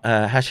start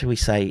how should we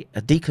say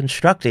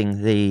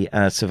deconstructing the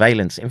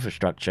surveillance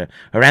infrastructure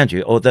around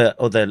you, or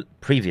the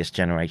previous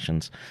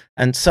generations.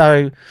 And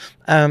so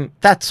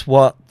that's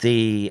what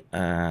the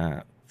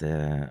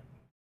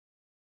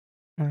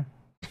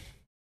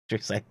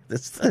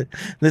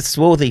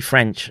swarthy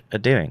French are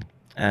doing.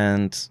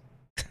 And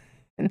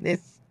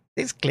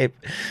this clip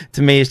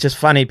to me is just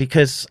funny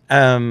because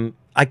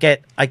I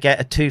get a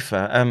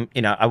twofer.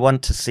 I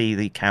want to see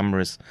the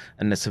cameras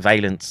and the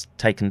surveillance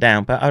taken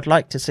down, but I'd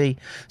like to see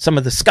some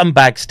of the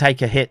scumbags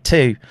take a hit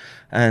too.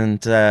 And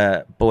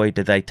boy,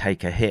 did they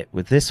take a hit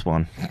with this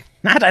one.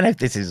 I don't know if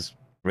this is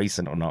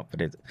recent or not,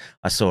 but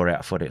I saw it.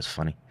 I thought it was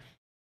funny.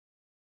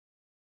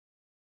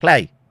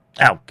 Play.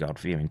 Oh God,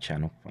 viewing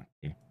channel. Fuck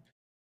you.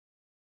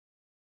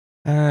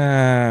 All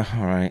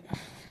right.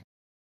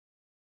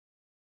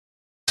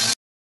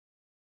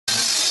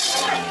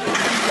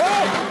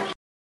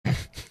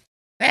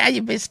 Yeah,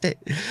 you missed it.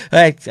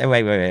 Wait.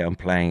 I'm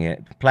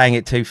playing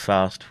it too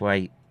fast.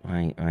 Wait.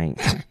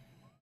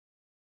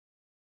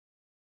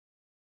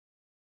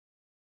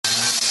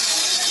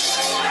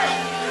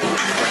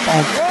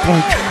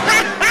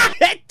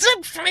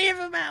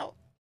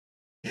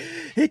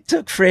 It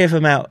took three of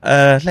them out.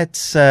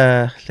 Let's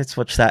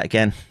watch that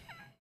again.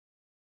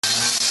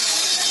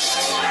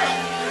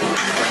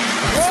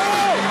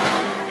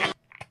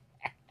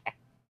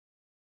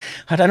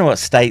 I don't know what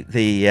state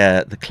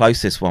the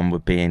closest one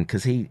would be in,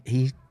 because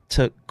he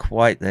took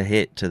quite the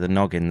hit to the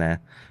noggin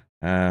there.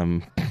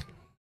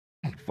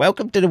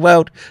 Welcome to the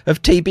world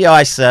of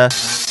TBI, sir.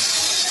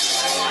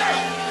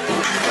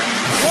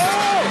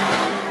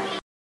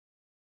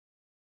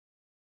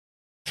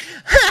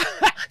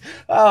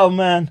 Oh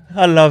man,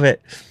 I love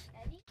it.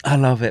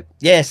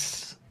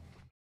 Yes.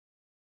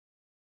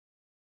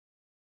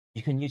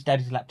 You can use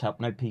Daddy's laptop,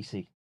 no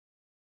PC.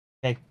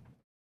 Okay.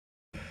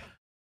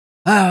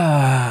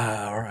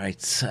 All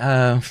right.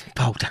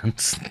 Pole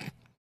dance.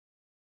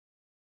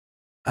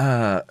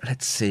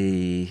 Let's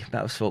see.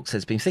 Battles Fork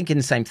says, been thinking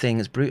the same thing.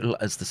 As brutal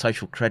as the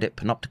social credit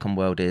panopticon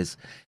world is,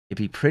 it'd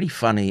be pretty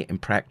funny in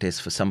practice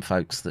for some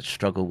folks that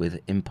struggle with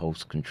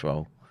impulse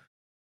control.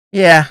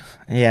 Yeah.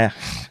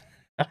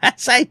 I'd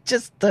say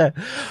just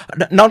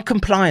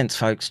non-compliance,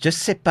 folks. Just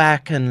sit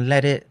back and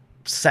let it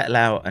settle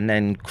out, and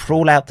then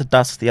crawl out the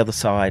dust the other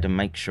side, and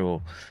make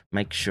sure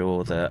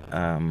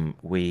that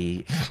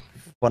we.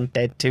 1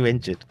 dead, 2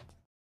 injured.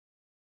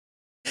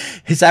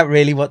 Is that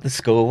really what the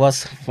score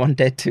was? 1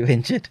 dead, 2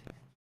 injured?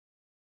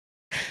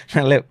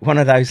 Now look, one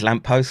of those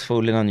lampposts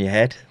falling on your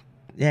head.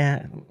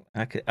 Yeah,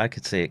 I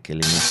could see it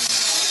killing you.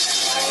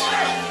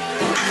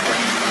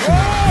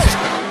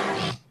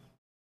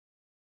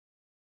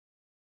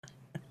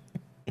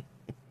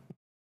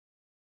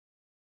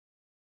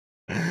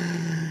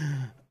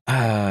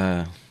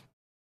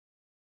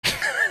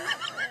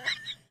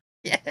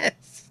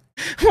 Yes.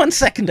 1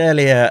 second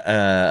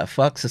earlier,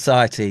 fuck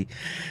society.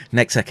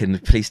 Next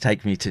second, please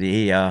take me to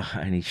the ER.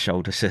 I need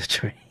shoulder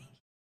surgery.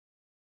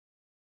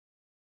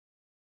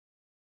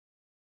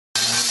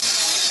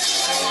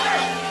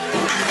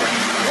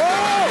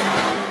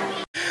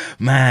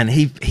 Man,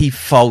 he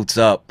folds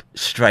up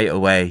straight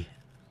away.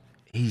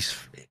 He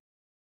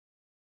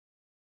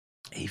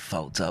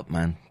folds up,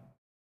 man.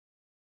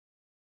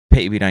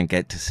 Pity we don't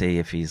get to see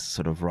if he's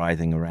sort of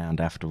writhing around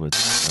afterwards.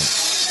 But...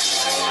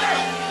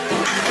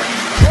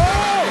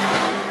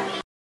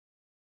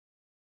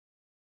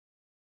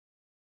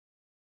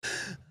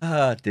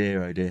 Oh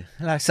dear, oh dear.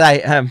 Like I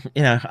say,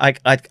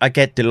 I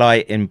get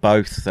delight in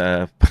both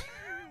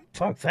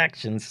both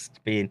actions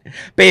being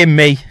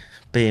me.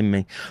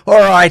 All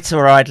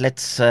right.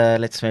 Let's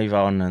move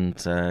on and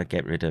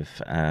get rid of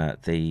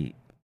the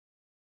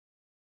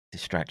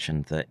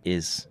distraction that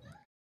is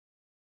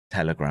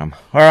Telegram.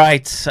 All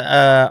right,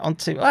 on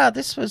to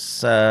this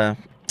was.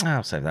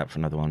 I'll save that for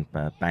another one.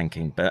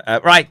 Banking, but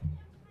right.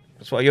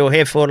 That's what you're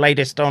here for.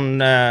 Latest on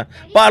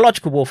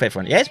biological warfare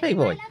front. Yes, B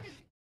boy.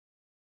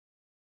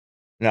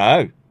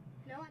 No.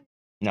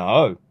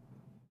 No.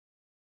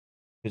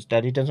 Because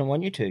Daddy doesn't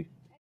want you to.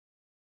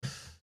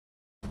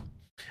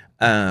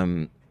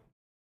 I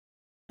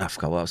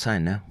forgot what I was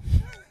saying now.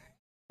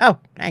 Oh,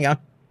 hang on.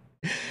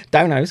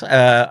 Donos,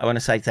 I want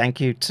to say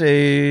thank you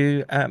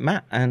to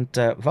Matt and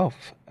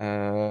Wolf.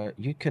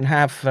 You can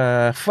have,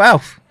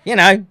 well, you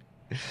know,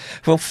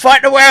 we'll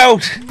fight the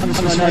world.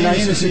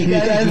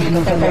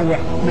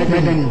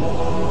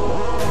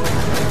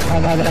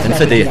 And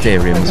for the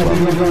Ethereum as well.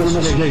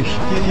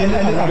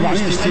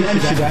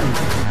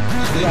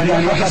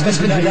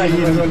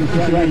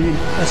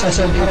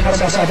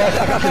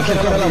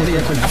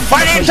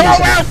 Fight into our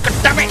world,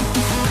 damn it!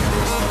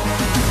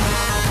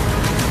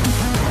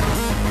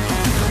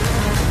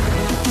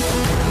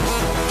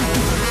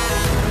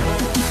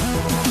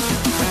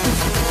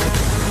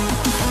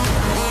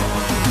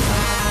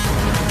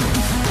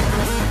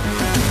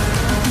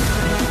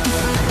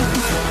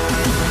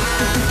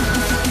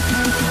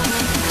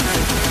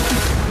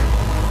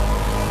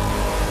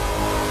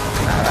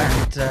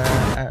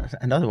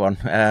 Another one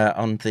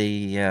on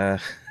the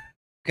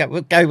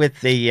we'll go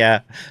with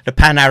the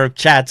pan-Arab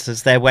Chads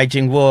as they're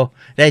waging war,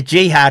 their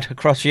jihad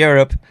across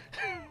Europe.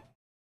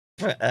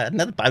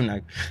 Another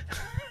bonus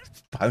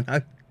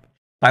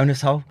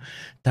hole.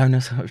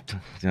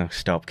 Oh,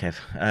 stop, Kev.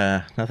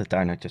 Another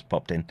donor just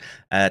popped in.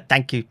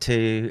 Thank you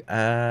to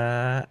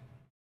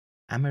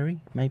Amory,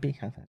 maybe.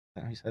 I don't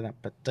know how you say that,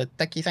 but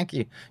thank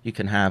you. You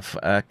can have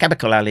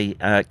Chemical Ali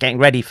getting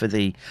ready for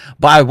the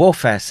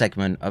biowarfare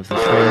segment of the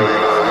stream.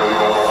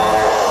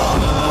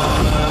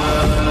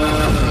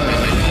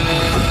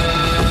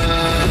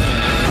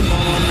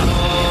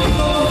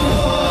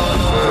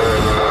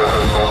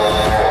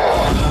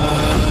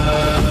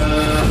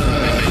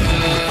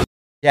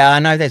 Yeah, I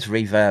know there's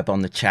reverb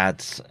on the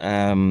Chads.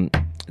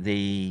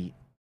 The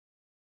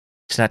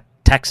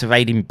tax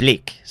evading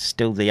Blick,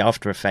 still the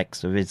after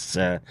effects of his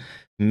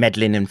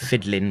meddling and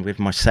fiddling with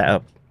my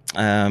setup.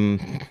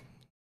 Let's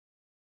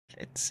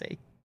see.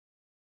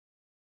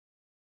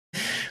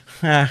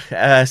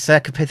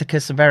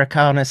 Cercopithecus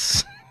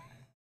americanus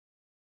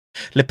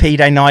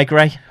Lepide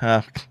nigre.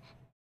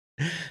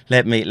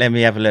 Let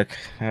me have a look.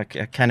 I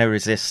cannot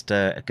resist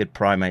a good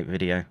primate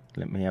video.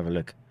 Let me have a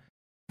look.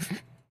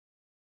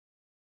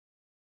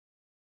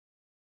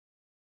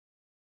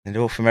 The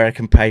North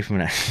American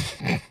pavement.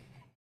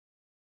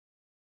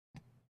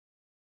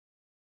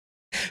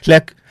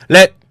 Look,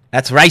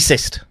 that's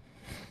racist.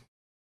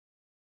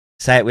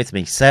 Say it with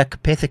me.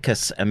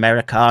 Cercopithecus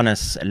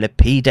americanus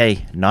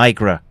Lepide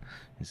nigra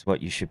is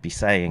what you should be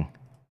saying.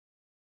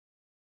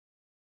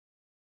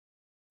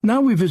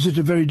 Now we visit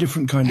a very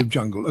different kind of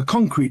jungle, a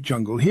concrete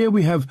jungle. Here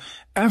we have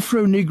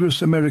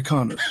Afronigrus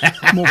americanus,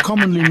 more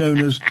commonly known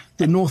as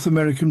the North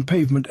American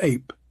pavement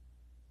ape.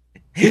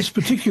 This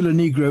particular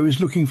Negro is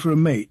looking for a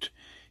mate.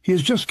 He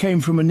has just came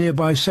from a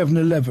nearby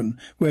 7-Eleven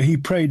where he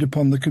preyed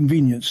upon the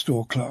convenience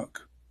store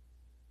clerk.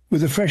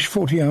 With a fresh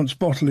 40-ounce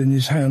bottle in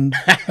his hand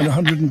and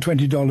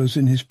 $120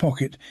 in his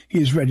pocket, he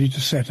is ready to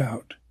set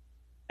out.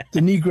 The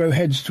Negro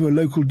heads to a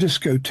local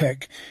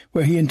discotheque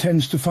where he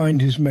intends to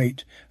find his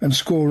mate and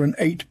score an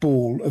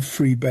 8-ball of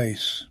free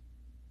base.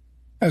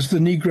 As the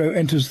Negro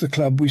enters the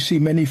club, we see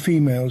many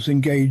females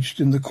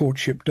engaged in the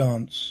courtship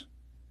dance.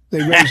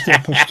 They raise their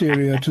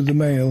posterior to the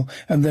male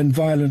and then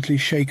violently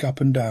shake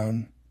up and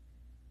down.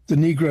 The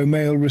Negro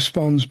male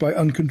responds by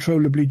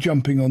uncontrollably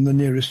jumping on the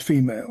nearest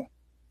female.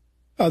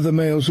 Other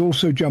males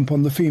also jump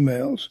on the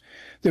females.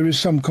 There is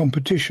some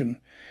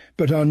competition,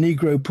 but our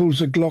Negro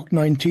pulls a Glock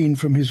 19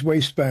 from his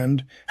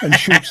waistband and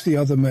shoots the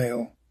other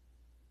male.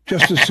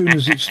 Just as soon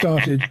as it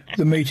started,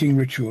 the mating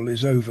ritual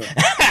is over.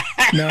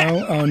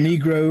 Now our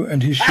Negro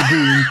and his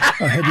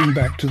shaboon are heading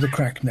back to the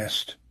crack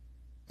nest.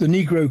 The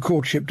Negro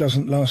courtship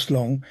doesn't last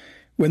long.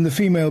 When the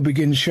female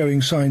begins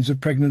showing signs of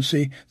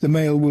pregnancy, the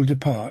male will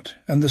depart,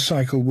 and the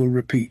cycle will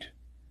repeat.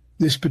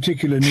 This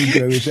particular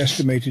Negro is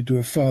estimated to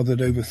have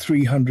fathered over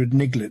 300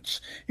 niglets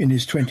in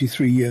his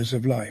 23 years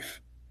of life.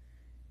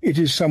 It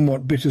is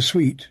somewhat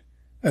bittersweet,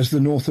 as the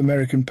North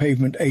American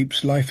pavement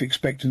ape's life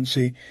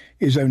expectancy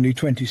is only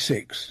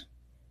 26,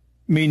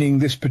 meaning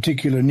this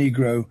particular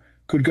Negro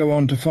could go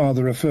on to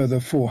father a further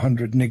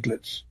 400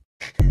 niglets.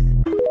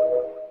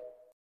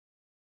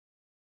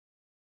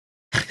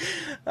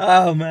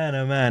 Oh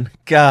man,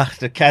 God,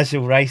 the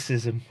casual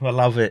racism, I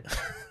love it.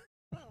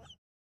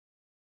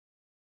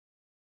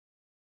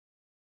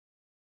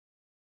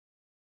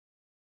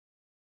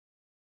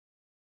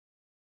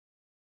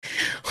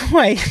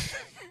 Wait,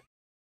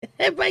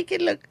 make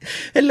it look,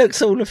 it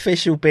looks all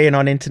official being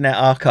on Internet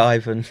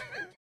Archive and...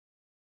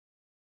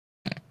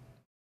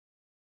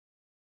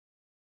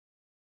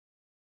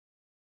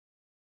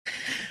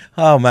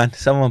 Oh man,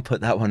 someone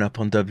put that one up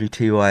on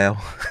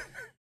WTYL.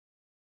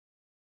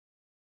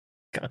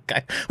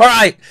 Okay. All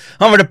right.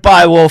 On with the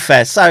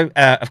biowarfare. So,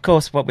 of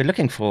course, what we're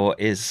looking for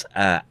is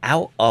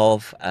out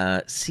of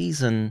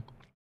season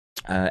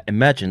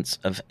emergence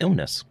of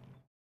illness.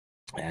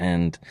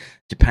 And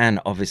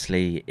Japan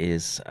obviously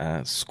is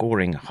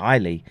scoring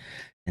highly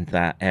in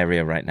that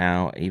area right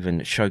now.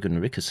 Even Shogun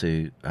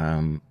Rikusu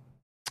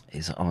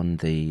is on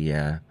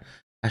the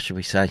how should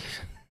we say,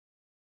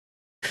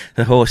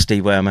 the horse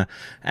dewormer,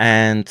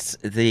 and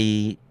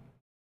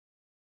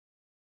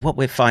what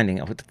we're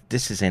finding.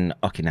 This is in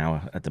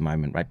Okinawa at the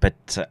moment, right?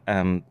 But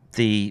I'll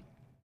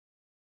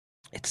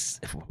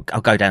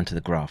go down to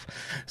the graph.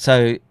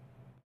 So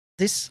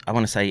this, I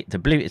want to say, the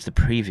blue is the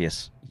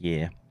previous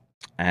year,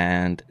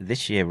 and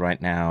this year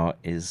right now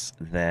is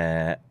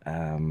their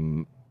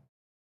I'm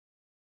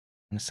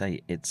going to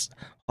say it's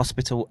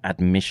hospital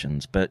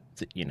admissions, but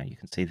you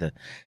can see the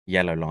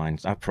yellow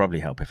lines. I'll probably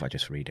help if I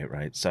just read it,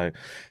 right? So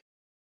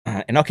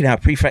in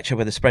Okinawa Prefecture,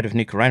 where the spread of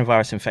new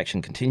coronavirus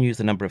infection continues,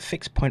 the number of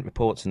fixed point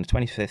reports in the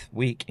 25th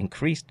week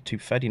increased to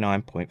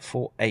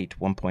 39.48,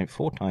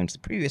 1.4 times the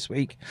previous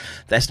week.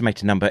 The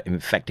estimated number of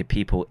infected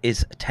people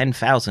is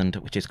 10,000,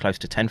 which is close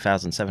to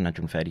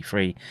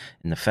 10,733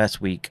 in the first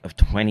week of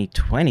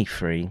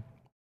 2023,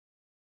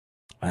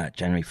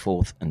 January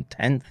 4th and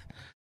 10th.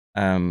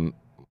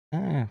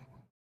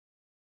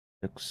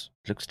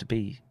 Looks to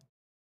be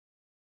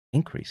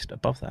increased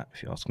above that,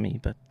 if you ask me,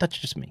 but that's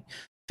just me.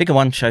 Figure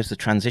 1 shows the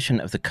transition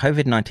of the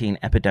COVID-19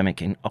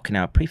 epidemic in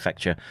Okinawa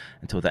Prefecture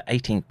until the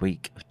 18th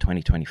week of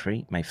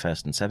 2023, May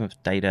 1st and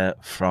 7th. Data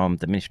from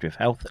the Ministry of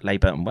Health,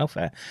 Labour and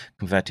Welfare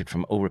converted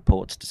from all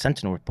reports to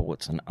Sentinel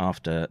reports, and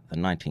after the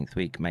 19th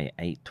week, May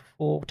 8th to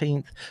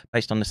 14th,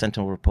 based on the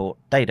Sentinel report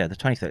data, the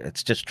 23rd,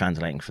 it's just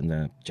translating from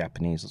the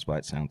Japanese, that's why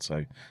it sounds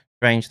so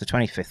strange. The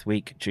 25th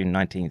week, June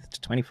 19th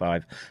to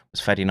 25,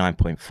 was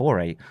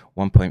 39.48,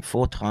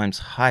 1.4 times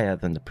higher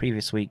than the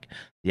previous week.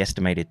 The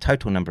estimated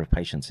total number of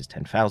patients is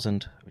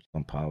 10,000, which is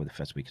on par with the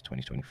first week of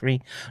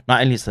 2023.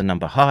 Not only is the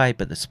number high,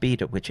 but the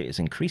speed at which it is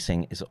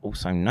increasing is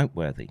also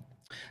noteworthy.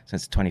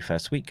 Since the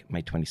 21st week,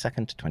 May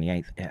 22nd to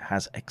 28th, it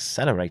has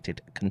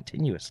accelerated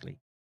continuously.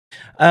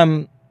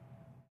 Now,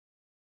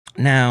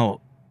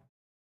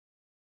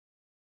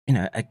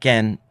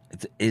 again,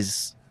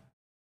 is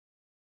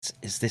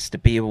this the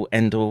be-all,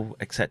 end-all,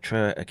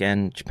 etc.?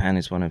 Again, Japan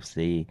is one of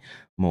the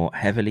more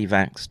heavily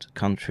vaxxed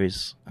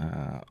countries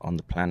on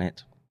the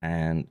planet.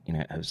 And,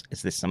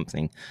 is this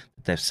something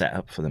that they've set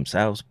up for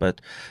themselves? But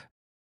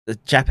the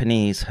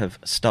Japanese have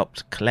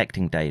stopped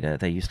collecting data.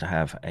 They used to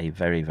have a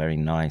very, very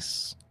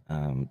nice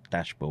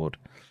dashboard,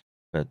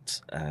 but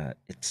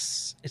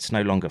it's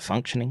no longer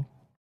functioning.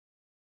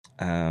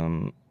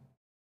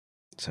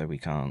 So we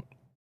can't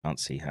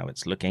see how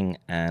it's looking.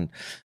 And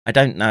I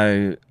don't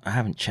know, I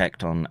haven't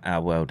checked on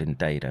Our World in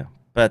Data,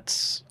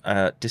 but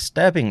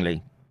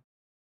disturbingly,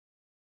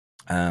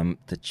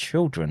 the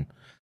children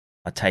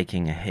are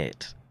taking a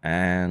hit.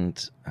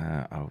 And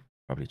I'll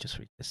probably just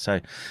read this.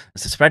 So,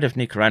 as the spread of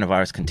new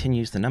coronavirus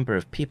continues, the number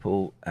of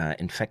people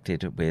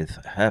infected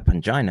with herpes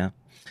angina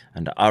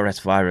and RS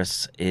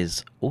virus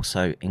is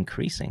also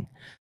increasing.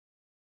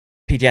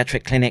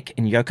 Pediatric clinic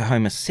in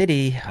Yokohama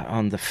City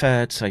on the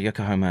 3rd. So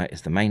Yokohama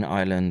is the main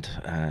island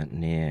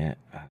near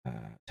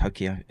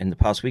Tokyo. In the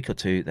past week or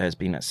two, there's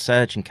been a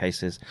surge in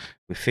cases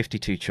with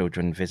 52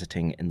 children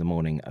visiting in the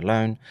morning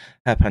alone.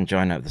 Herpes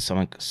angina of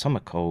the summer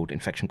cold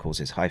infection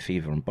causes high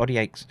fever and body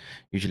aches.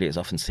 Usually it's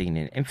often seen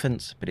in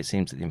infants, but it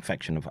seems that the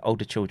infection of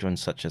older children,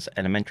 such as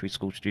elementary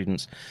school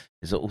students,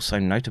 is also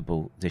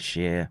notable this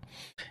year.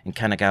 In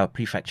Kanagawa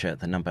Prefecture,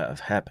 the number of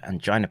herpes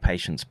angina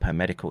patients per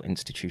medical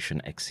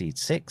institution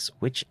exceeds 6,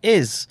 which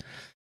is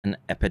an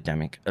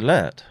epidemic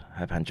alert.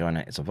 Herpes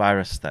angina is a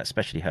virus that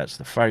especially hurts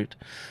the throat,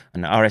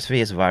 and RSV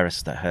is a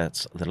virus that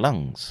hurts the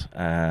lungs.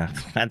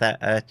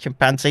 That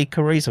chimpanzee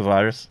coryza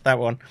virus, that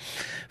one.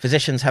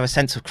 Physicians have a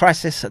sense of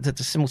crisis that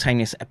the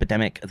simultaneous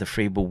epidemic of the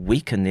three will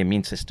weaken the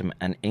immune system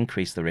and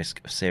increase the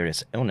risk of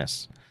serious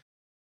illness.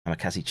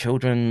 Amakase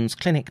Children's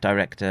Clinic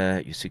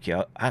Director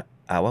Yusuke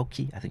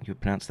Aoki, I think you would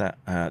pronounce that.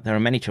 There are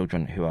many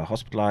children who are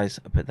hospitalized,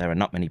 but there are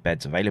not many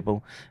beds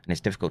available, and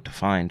it's difficult to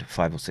find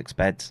 5 or 6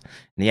 beds.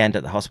 In the end,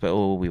 at the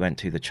hospital we went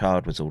to, the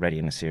child was already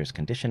in a serious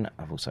condition.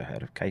 I've also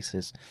heard of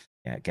cases.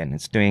 Yeah, again,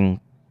 it's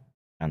doing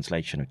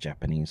translation of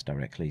Japanese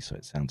directly, so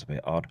it sounds a bit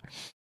odd.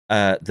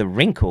 The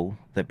wrinkle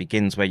that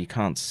begins where you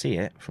can't see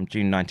it, from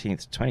June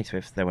 19th to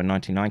 25th, there were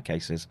 99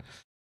 cases.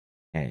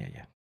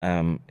 Yeah.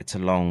 It's a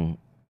long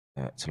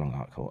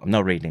article. I'm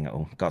not reading it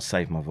all. Got to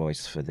save my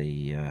voice for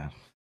the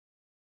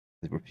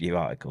review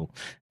article,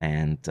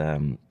 and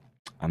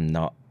I'm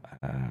not.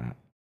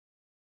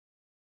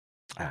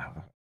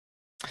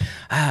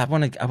 I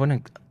want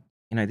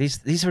to.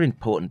 These are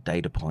important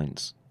data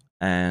points,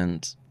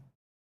 and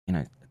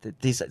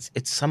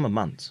it's summer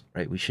months,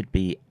 right? We should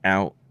be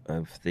out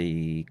of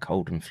the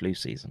cold and flu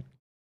season,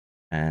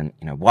 and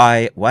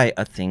why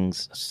are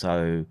things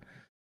so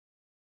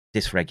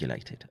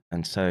dysregulated?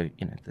 And so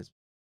there's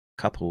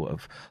a couple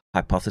of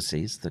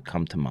hypotheses that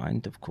come to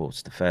mind. Of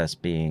course, the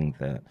first being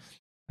that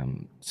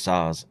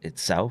SARS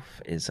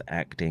itself is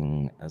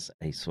acting as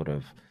a sort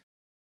of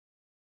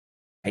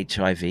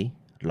HIV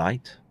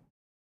light.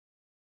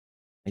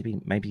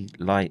 Maybe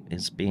light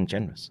is being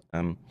generous.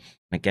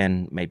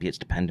 Again, maybe it's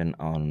dependent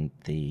on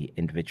the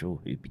individual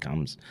who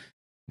becomes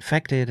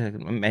infected.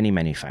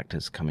 Many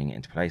factors coming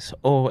into place,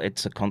 or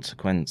it's a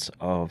consequence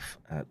of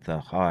the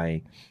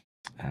high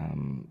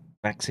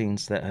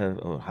vaccines that have,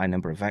 or high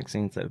number of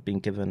vaccines that have been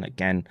given,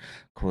 again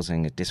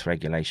causing a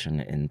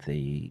dysregulation in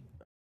the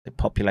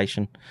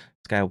population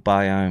scale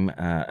biome,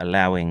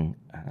 allowing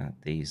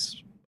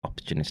these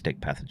opportunistic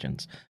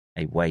pathogens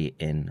a way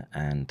in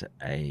and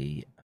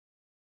a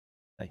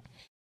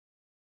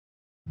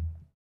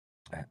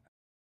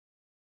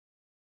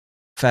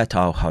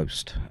fertile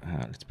host.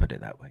 Let's put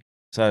it that way.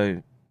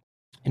 So,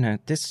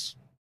 this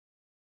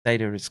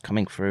data is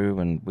coming through,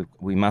 and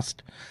we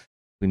must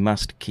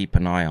keep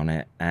an eye on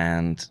it.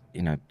 And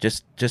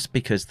just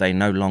because they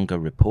no longer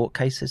report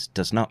cases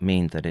does not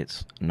mean that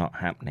it's not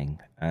happening.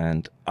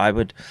 And I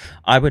would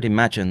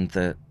imagine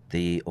that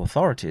the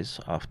authorities,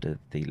 after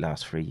the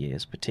last 3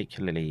 years,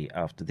 particularly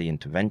after the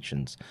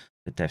interventions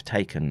that they've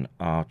taken,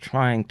 are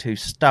trying to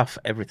stuff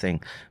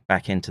everything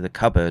back into the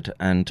cupboard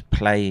and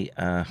play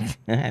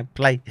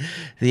play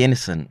the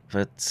innocent.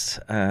 But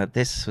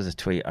this was a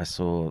tweet I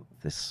saw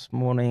this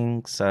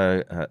morning.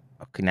 So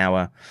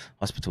Okinawa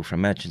hospital for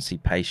emergency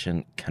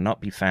patient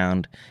cannot be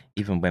found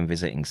even when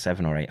visiting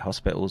 7 or 8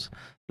 hospitals.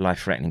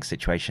 Life-threatening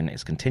situation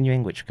is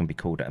continuing, which can be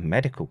called a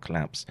medical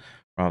collapse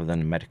rather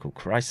than a medical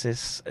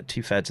crisis.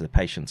 2/3 of the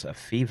patients are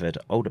fevered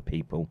older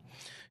people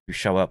who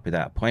show up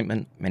without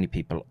appointment. Many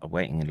people are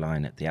waiting in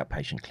line at the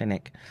outpatient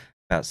clinic.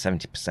 About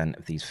 70%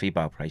 of these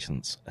febrile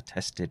patients are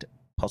tested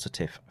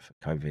positive for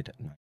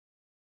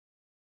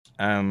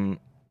COVID-19.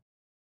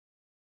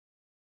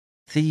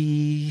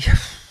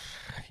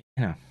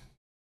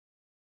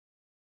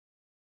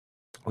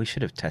 We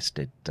should have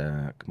tested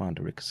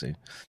Commander Rikusu.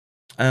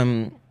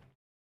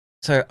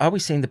 So are we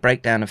seeing the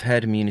breakdown of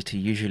herd immunity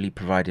usually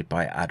provided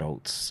by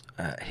adults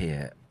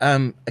here?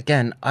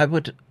 Again, I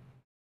would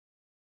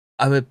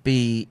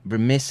be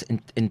remiss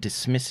in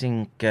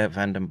dismissing Geert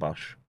Vanden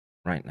Bossche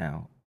right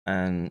now.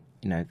 And,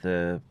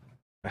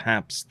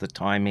 perhaps the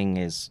timing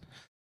is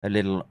a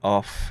little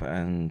off,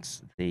 and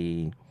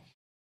the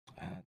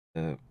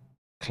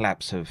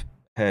collapse of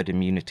herd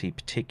immunity,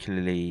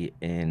 particularly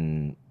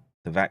in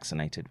the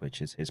vaccinated,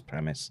 which is his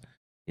premise,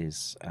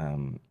 is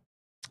an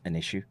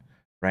issue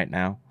right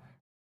now.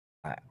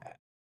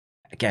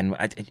 Again,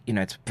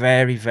 it's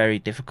very, very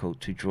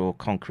difficult to draw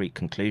concrete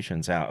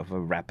conclusions out of a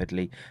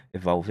rapidly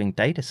evolving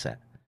data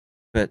set.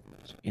 But,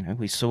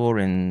 we saw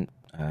in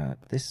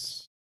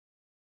this.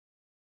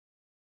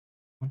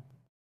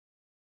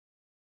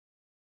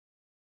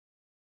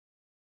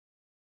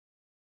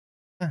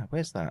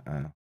 Where's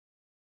that?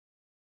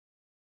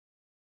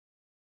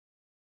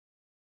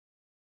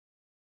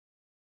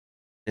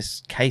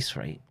 This case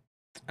rate.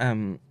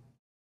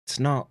 It's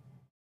not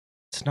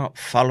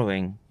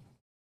following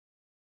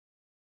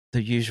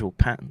the usual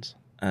patterns,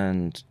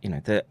 and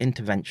the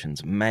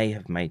interventions may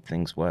have made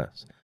things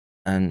worse.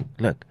 And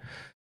look,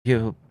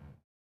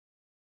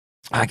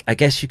 I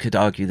guess you could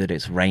argue that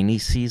it's rainy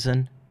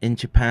season in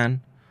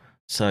Japan,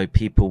 so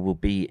people will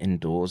be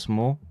indoors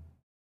more.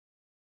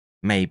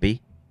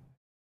 Maybe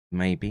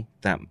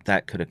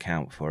that could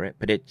account for it,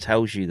 but it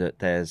tells you that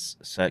there's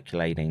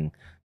circulating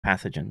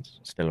pathogens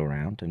still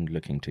around and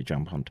looking to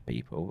jump onto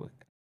people.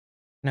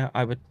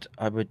 I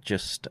would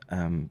just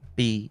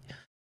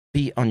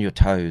be on your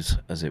toes,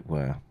 as it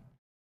were.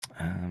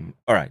 All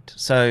right,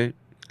 so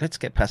let's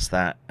get past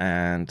that.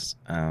 And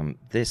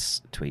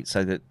this tweet.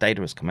 So the data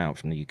has come out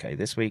from the UK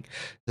this week.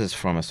 This is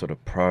from a sort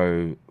of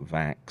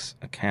pro-vax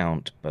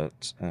account,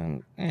 but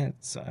I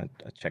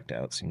checked it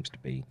out. It seems to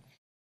be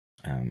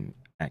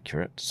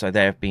accurate. So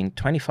there have been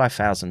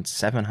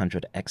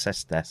 25,700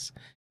 excess deaths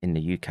in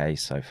the UK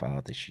so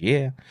far this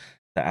year.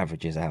 That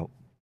averages out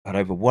at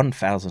over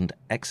 1,000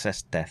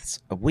 excess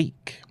deaths a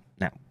week.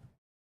 Now,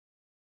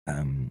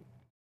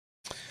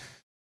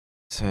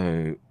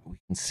 so we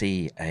can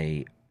see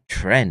a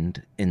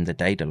trend in the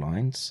data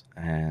lines,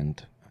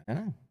 and I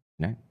don't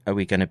know, are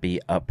we going to be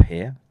up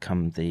here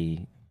come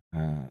the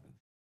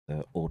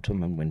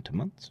autumn and winter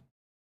months?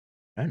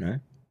 I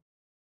don't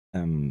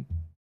know.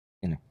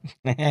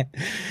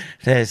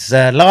 There's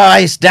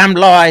lies, damn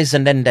lies,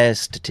 and then there's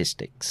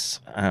statistics.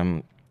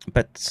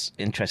 But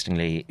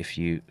interestingly, if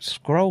you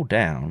scroll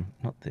down,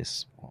 not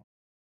this one,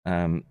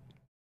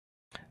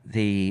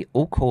 the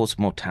all-cause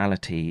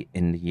mortality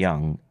in the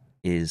young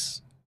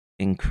is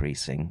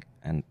increasing,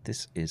 and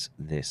this is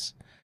this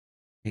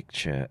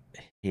picture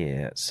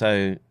here.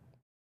 So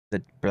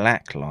the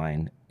black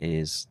line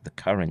is the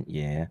current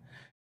year,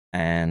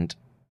 and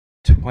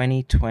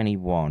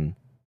 2021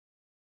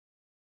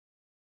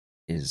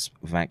 is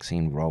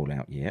vaccine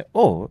rollout year,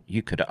 or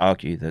you could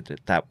argue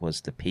that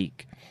was the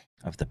peak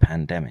of the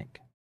pandemic,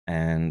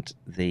 and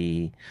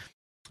the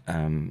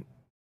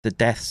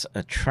deaths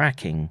are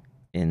tracking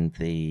in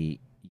the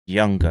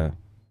younger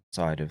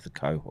side of the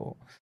cohort.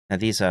 Now,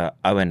 these are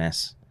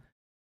ONS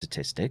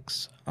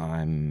statistics.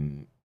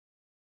 I'm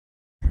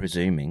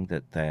presuming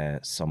that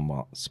they're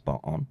somewhat spot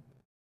on,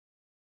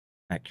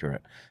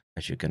 accurate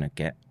as you're going to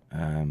get.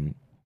 I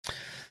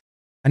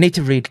need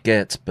to read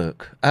Geert's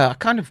book. I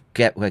kind of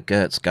get where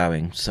Geert's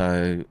going,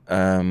 so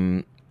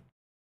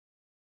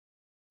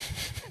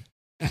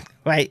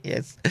Wait,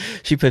 yes.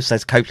 Shupov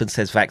says Copeland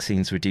says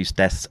vaccines reduce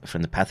deaths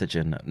from the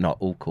pathogen, not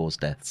all cause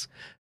deaths.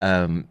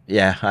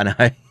 Yeah, I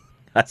know.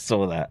 I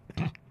saw that.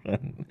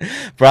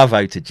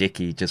 Bravo to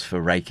Jicky just for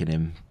raking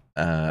him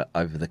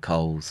over the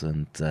coals.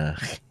 And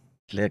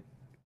look,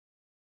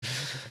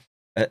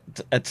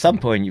 at some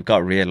point you've got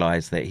to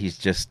realise that he's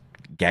just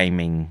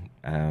gaming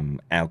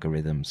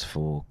algorithms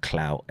for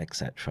clout,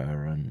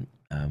 etc. And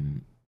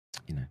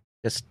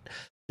just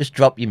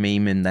drop your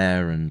meme in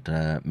there and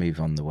move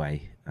on the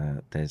way.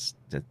 There's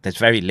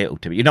very little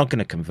to it. You're not going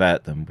to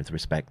convert them with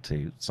respect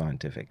to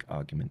scientific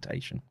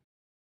argumentation.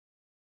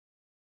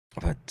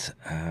 But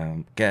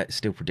Gert is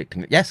still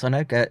predicting. Yes, I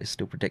know Gert is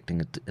still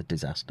predicting a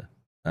disaster,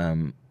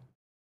 and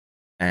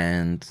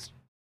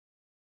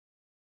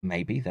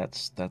maybe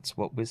that's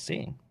what we're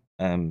seeing.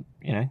 They've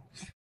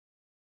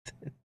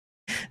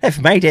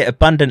made it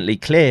abundantly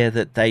clear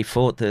that they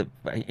thought that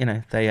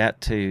they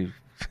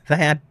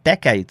had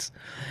decades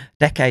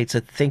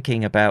of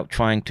thinking about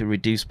trying to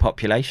reduce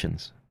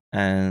populations,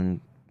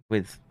 and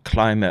with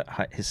climate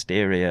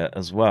hysteria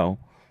as well.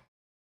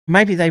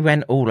 Maybe they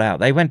went all out.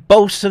 They went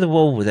balls to the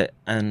wall with it,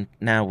 and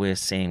now we're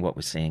seeing what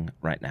we're seeing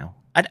right now.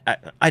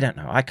 I don't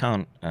know. I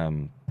can't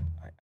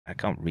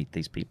read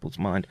these people's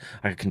mind.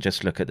 I can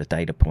just look at the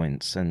data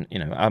points, and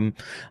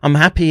I'm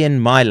happy in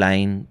my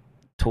lane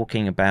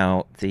talking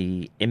about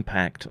the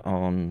impact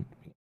on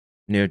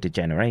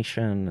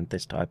neurodegeneration and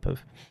this type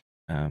of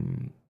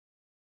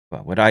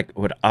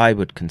what I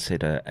would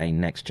consider a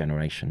next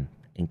generation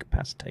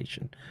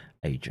incapacitation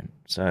agent.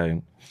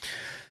 So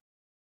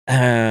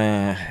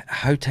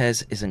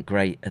Hotez isn't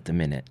great at the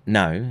minute.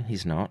 No,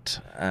 he's not.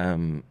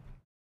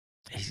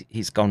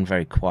 He's gone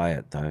very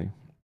quiet though.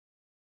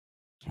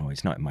 Oh,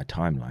 he's not in my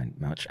timeline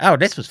much. Oh,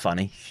 this was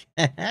funny.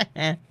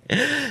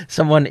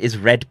 Someone is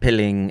red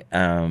pilling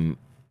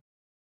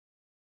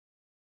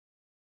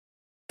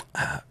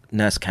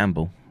Nurse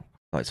Campbell.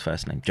 Got his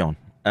first name, John.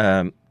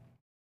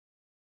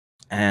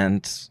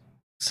 And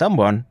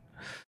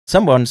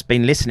someone's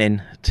been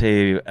listening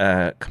to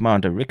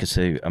Commander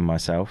Rikasu and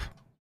myself.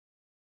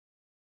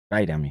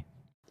 Right, damn you.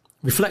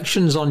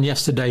 Reflections on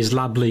yesterday's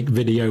lab leak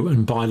video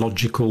and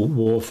biological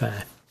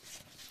warfare.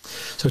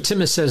 So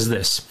Timmer says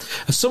this: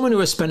 as someone who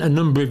has spent a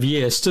number of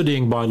years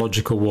studying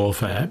biological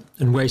warfare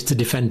and ways to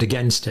defend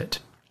against it,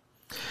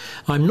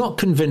 I'm not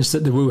convinced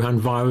that the Wuhan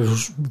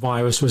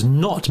virus was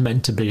not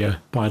meant to be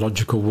a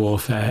biological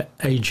warfare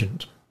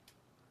agent.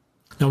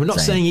 Now, we're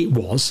not saying it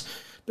was,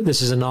 but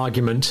this is an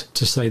argument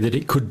to say that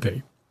it could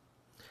be.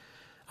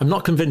 I'm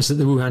not convinced that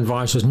the Wuhan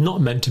virus was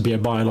not meant to be a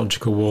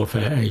biological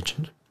warfare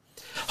agent.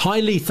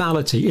 High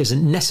lethality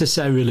isn't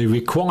necessarily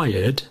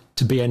required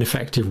to be an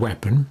effective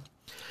weapon.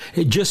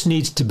 It just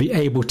needs to be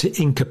able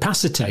to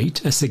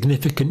incapacitate a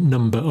significant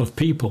number of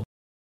people.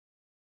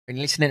 Been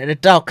listening to the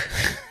dog.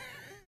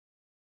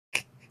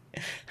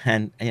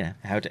 And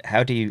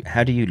how do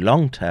you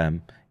long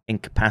term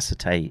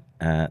incapacitate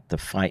the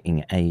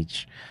fighting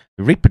age,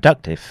 the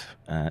reproductive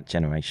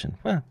generation?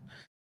 Well,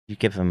 you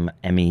give them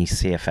ME,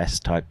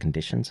 CFS type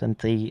conditions and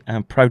the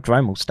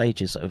prodromal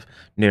stages of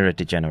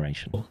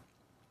neurodegeneration.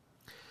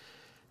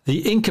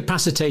 The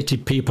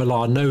incapacitated people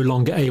are no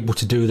longer able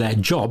to do their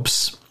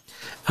jobs,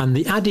 and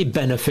the added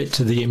benefit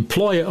to the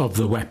employer of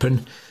the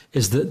weapon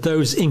is that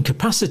those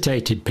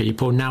incapacitated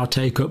people now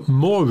take up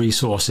more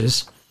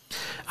resources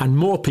and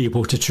more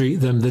people to treat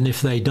them than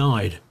if they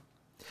died.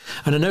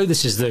 And I know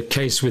this is the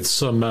case with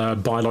some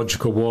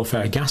biological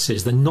warfare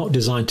gases. They're not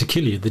designed to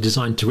kill you, they're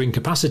designed to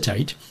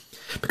incapacitate,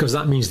 because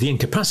that means the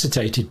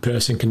incapacitated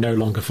person can no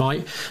longer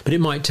fight, but it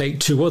might take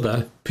two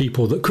other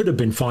people that could have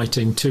been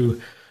fighting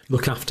to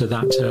look after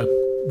that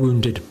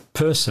wounded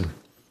person.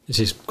 This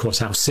is, of course,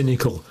 how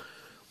cynical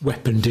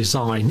weapon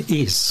design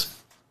is.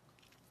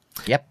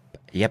 Yep.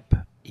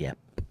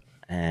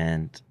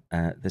 And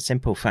the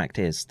simple fact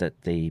is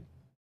that the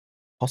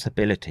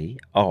possibility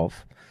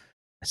of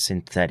a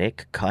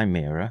synthetic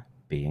chimera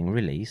being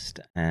released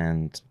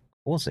and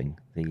causing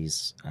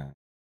these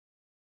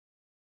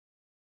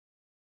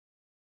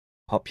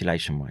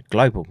population-wide,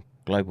 global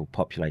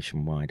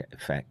population-wide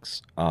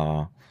effects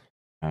are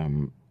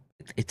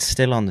it's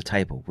still on the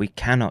table. We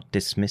cannot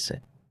dismiss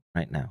it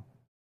right now.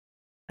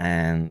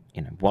 And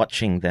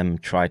watching them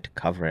try to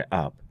cover it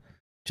up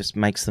just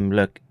makes them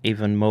look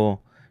even more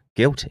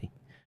guilty.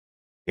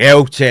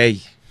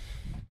 Guilty.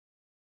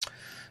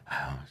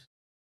 Oh,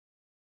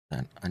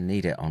 I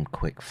need it on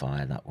quick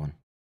fire. That one,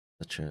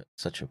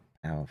 such a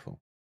powerful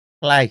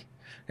play.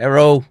 They're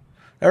all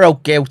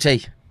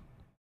guilty.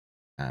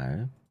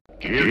 Oh,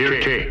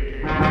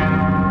 guilty.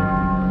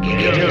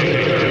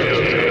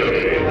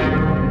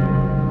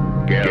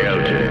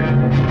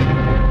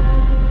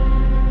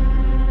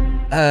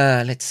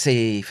 Let's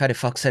see. Freddy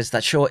Fox says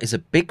that Shaw is a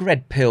big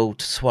red pill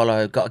to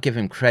swallow. Got to give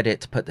him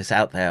credit to put this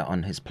out there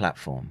on his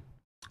platform.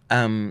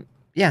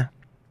 Yeah.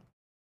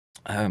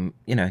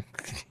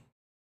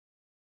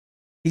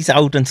 He's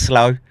old and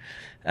slow,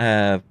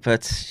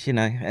 but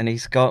and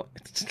he's got.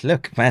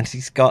 Look, man,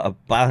 he's got a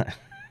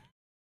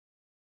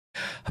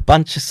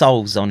bunch of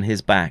souls on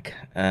his back.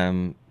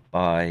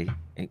 By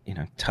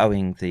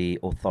towing the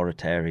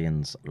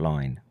authoritarians'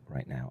 line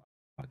right now,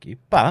 I argue.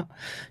 But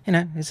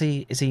is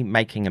he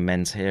making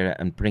amends here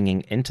and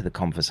bringing into the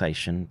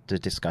conversation the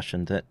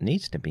discussion that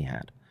needs to be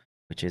had,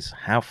 which is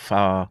how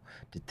far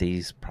did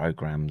these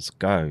programs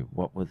go?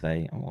 What were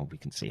they? Well, we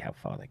can see how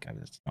far they go.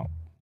 It's not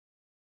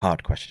a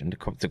hard question.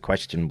 The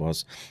question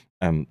was,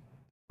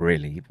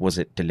 really, was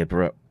it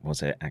deliberate?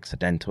 Was it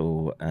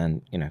accidental?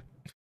 And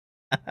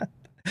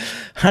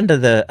under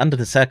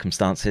the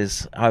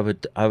circumstances, I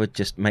would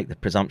just make the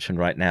presumption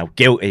right now: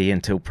 guilty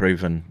until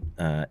proven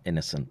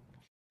innocent.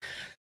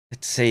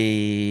 Let's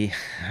see.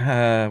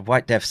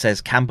 White Dev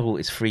says Campbell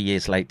is 3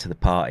 years late to the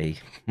party.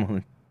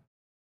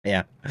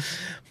 Yeah,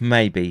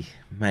 maybe.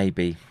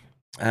 Let's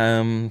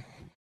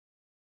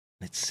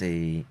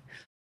see.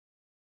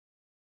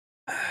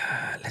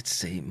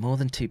 More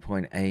than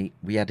 2.8.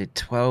 We added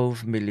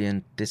 12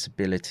 million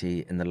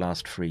disability in the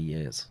last 3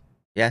 years.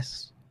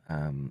 Yes.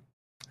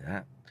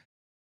 That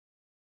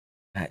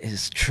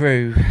is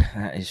true.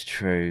 That is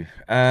true.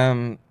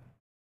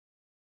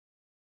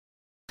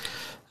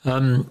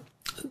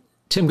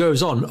 Tim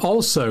goes on.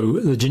 Also,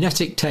 the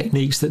genetic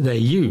techniques that they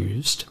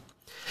used,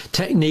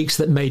 techniques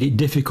that made it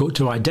difficult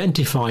to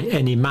identify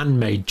any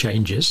man-made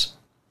changes.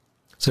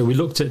 So we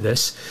looked at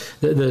this.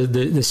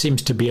 There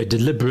seems to be a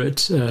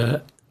deliberate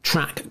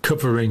track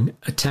covering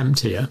attempt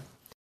here.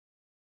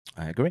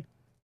 I agree.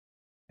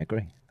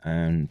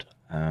 And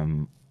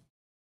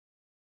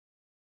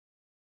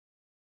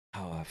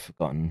I've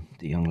forgotten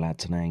the young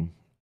lad's name.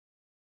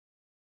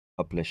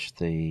 Published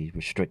the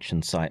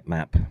restriction site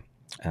map,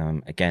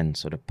 again,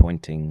 sort of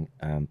pointing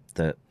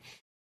that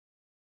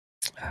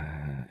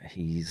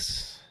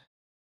he's.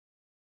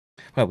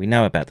 Well, we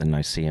know about the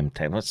no-CM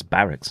technology. It's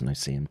Barrack's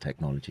no-CM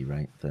technology,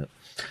 right? That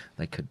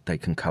they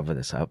can cover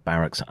this up.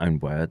 Barrack's own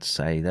words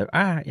say that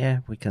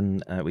we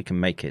can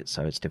make it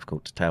so it's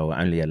difficult to tell.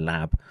 Only a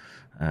lab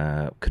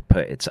could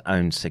put its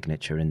own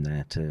signature in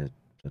there to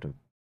sort of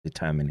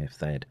determine if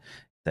they'd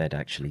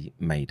actually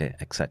made it,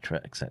 etc.,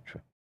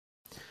 etc.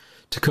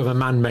 To cover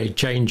man-made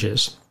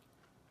changes.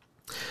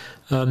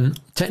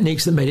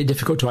 Techniques that made it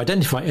difficult to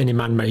identify any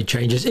man-made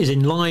changes is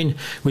in line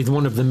with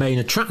one of the main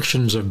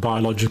attractions of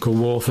biological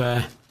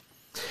warfare.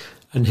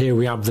 And here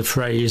we have the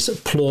phrase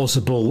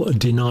plausible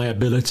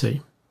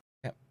deniability.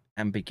 Yep.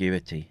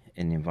 Ambiguity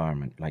in the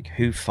environment, like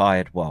who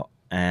fired what.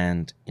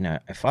 And,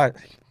 if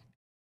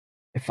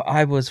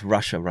I was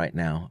Russia right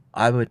now,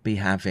 I would be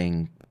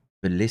having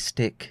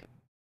ballistic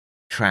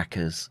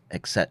trackers,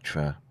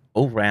 etc.,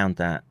 all around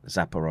that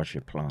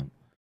Zaporizhzhia plant,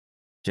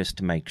 just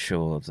to make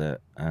sure that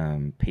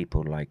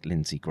people like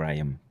Lindsey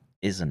Graham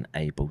isn't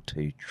able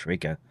to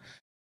trigger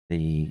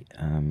the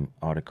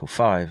Article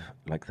 5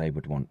 like they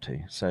would want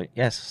to. So,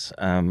 yes,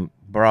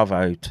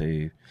 bravo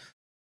to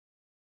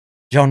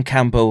John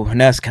Campbell,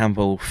 Nurse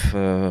Campbell,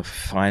 for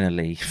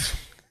finally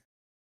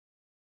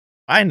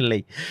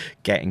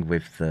getting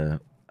with the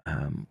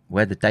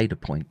where the data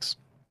points.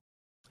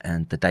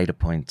 And the data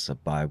points are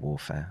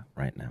biowarfare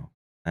right now.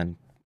 And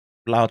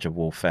larger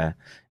warfare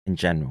in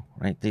general,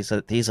 right? These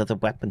are the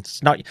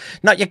weapons. Not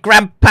your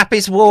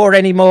grandpappy's war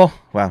anymore.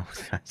 Well,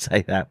 I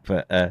say that,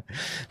 but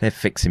they're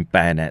fixing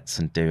bayonets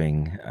and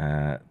doing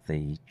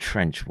the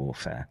trench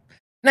warfare.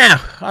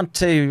 Now, on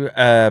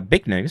to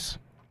big news.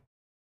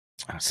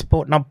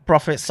 Support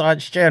non-profit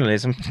science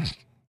journalism.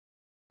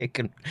 You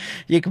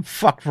can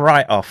fuck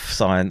right off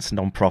science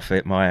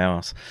non-profit, my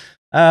ass.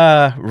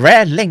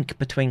 Rare link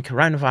between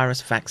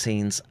coronavirus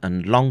vaccines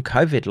and long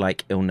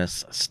COVID-like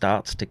illness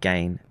starts to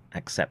gain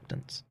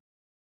acceptance.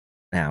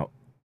 Now,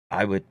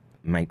 I would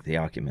make the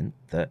argument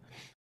that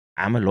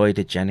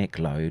amyloidogenic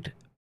load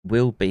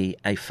will be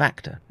a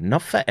factor,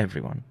 not for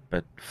everyone,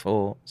 but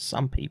for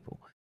some people.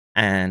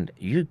 And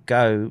you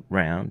go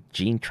round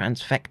gene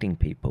transfecting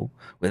people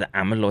with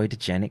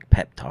amyloidogenic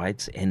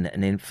peptides in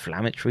an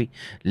inflammatory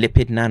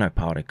lipid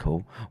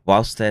nanoparticle,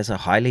 whilst there's a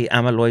highly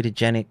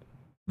amyloidogenic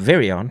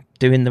virion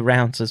doing the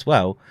rounds as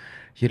well,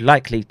 you're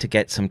likely to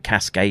get some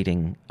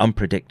cascading,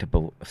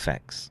 unpredictable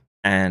effects.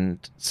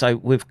 And so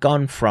we've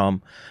gone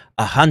from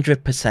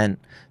 100%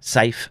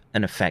 safe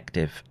and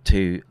effective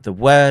to the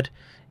word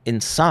in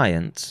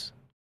science,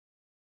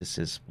 this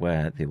is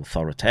where the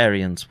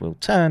authoritarians will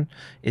turn,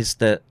 is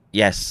that,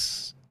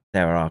 yes,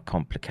 there are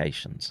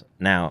complications.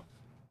 Now,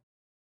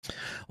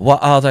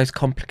 what are those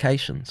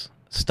complications?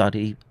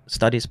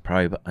 Studies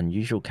probe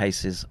unusual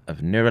cases of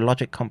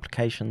neurologic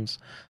complications,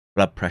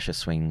 blood pressure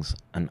swings,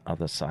 and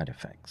other side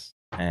effects.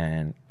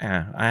 And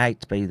I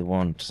hate to be the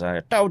one to say,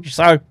 I told you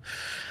so.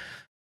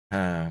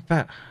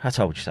 But I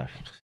told you so.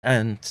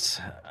 And,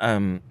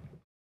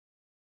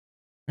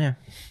 yeah.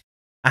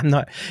 I'm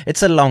not...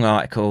 It's a long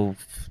article.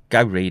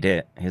 Go read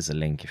it. Here's a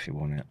link if you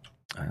want it.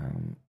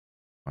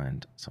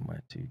 Find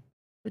somewhere to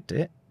put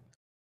it.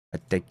 I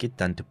take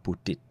it and to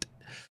put it.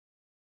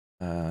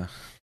 There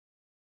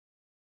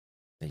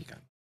you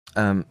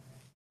go.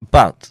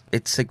 But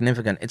it's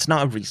significant. It's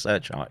not a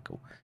research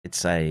article.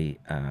 It's a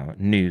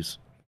news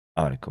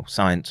article,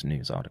 science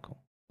news article.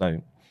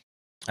 So,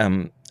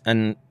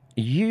 and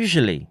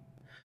usually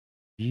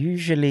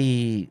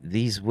usually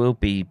these will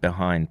be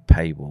behind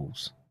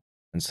paywalls,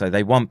 and so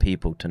they want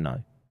people to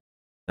know.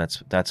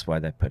 That's why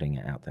they're putting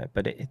it out there.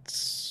 But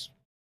it's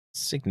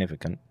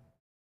significant.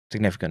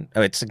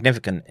 Oh, it's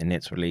significant in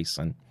its release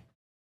and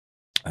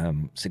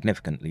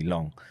significantly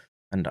long.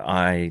 And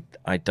I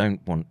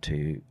don't want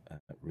to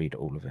read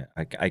all of it.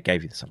 I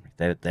gave you the summary.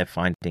 They're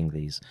finding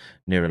these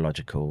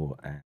neurological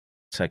and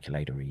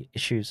circulatory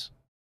issues,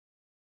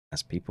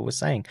 as people were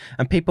saying,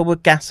 and people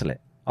would gaslight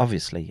it,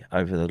 obviously,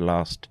 over the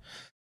last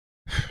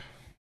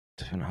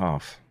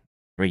 2.5,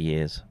 3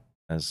 years,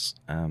 as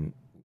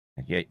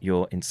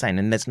you're insane.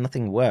 And there's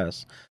nothing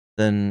worse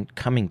than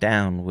coming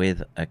down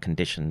with a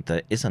condition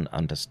that isn't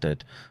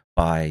understood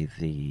by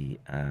the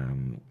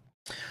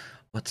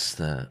what's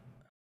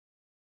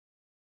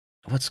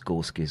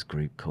Gorski's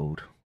group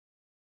called?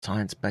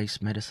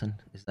 Science-based medicine?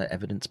 Is that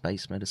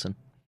evidence-based medicine?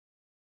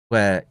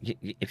 Where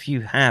if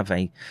you have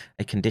a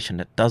condition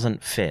that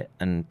doesn't fit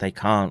and they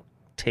can't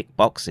tick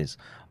boxes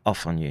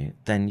off on you,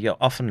 then you're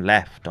often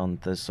left on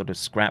the sort of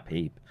scrap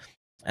heap,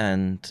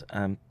 and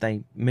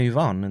they move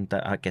on, and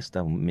I guess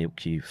they'll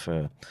milk you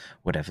for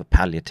whatever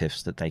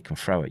palliatives that they can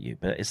throw at you.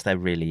 But is there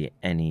really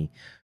any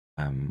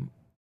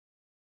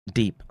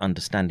deep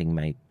understanding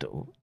made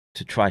to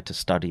try to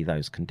study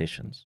those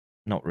conditions?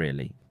 Not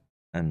really.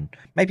 And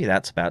maybe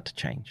that's about to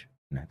change.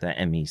 The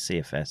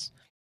ME/CFS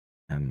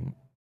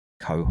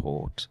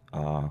cohort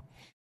are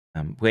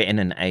we're in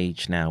an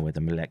age now where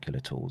the molecular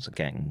tools are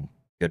getting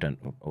good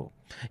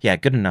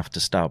enough to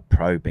start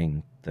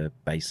probing the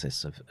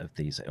basis of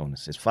these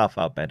illnesses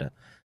far better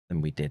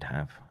than we did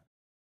have.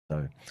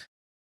 So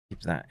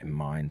keep that in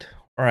mind.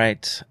 All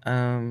right.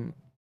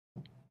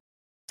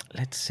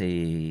 Let's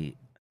see.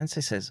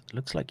 Nancy says,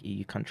 looks like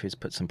EU countries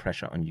put some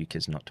pressure on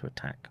UKIS not to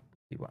attack.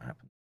 See what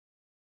happens.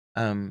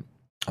 I'm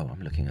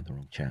looking at the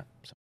wrong chat.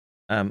 So,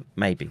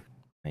 maybe.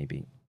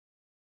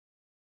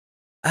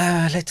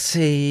 Let's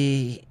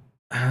see.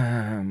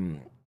 Oh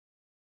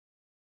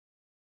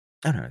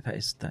no, that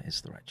is the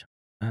right chat.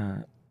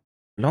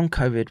 Long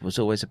COVID was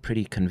always a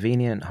pretty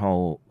convenient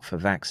hole for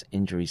vax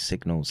injury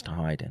signals to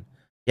hide in.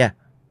 Yeah,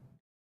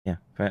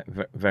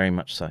 very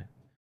much so.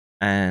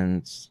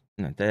 And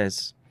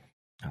there's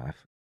I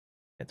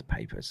forget the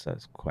papers.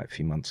 That's quite a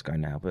few months ago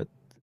now, but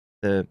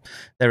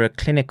there are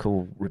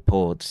clinical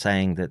reports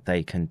saying that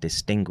they can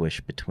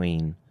distinguish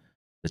between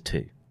the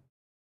two,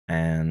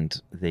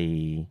 and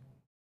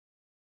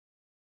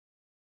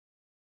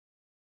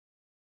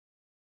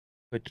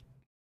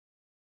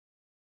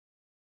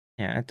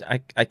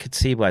I could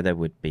see why there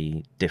would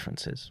be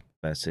differences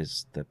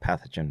versus the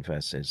pathogen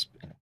versus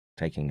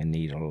taking a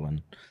needle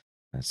and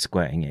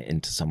squirting it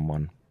into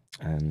someone,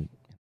 and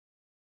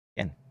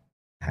again,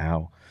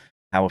 how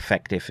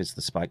effective is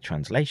the spike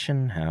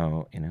translation?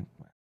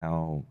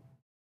 How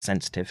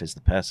sensitive is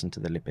the person to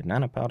the lipid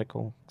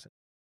nanoparticle?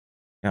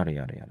 Yada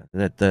yada yada.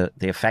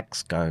 The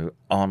effects go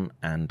on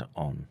and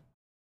on.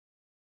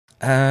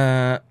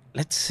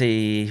 Let's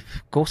see.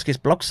 Gorski's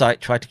blog site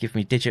tried to give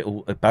me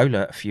digital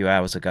Ebola a few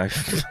hours ago.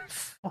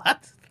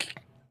 What?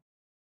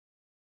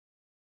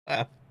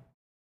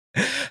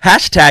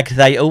 Hashtag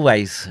they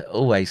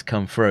always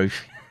come through.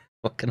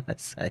 What can I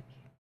say?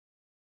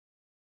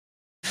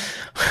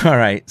 All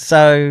right.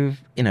 So,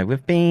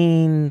 we've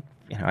been,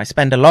 I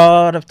spend a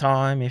lot of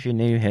time, if you're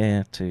new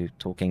here, to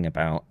talking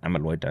about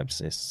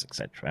amyloidosis,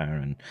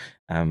 etc.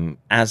 And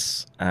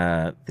as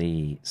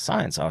the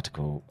Science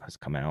article has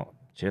come out,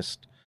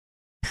 just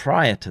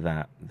prior to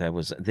that, there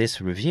was this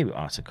review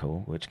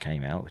article which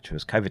came out, which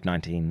was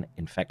COVID-19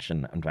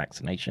 infection and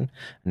vaccination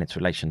and its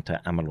relation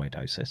to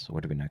amyloidosis.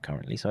 What do we know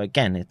currently? So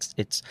again,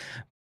 it's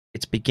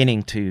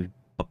beginning to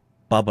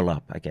bubble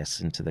up, I guess,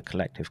 into the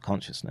collective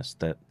consciousness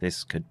that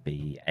this could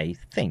be a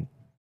thing.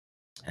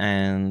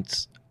 And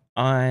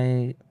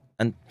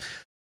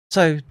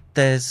so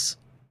there's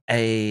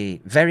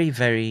a very,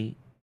 very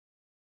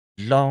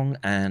long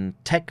and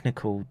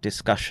technical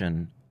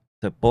discussion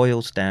that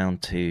boils down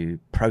to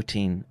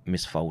protein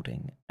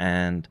misfolding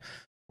and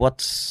what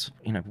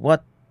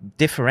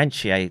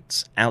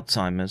differentiates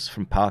Alzheimer's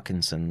from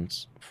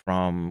Parkinson's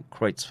from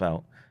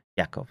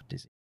Creutzfeldt-Jakob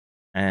disease.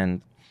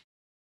 And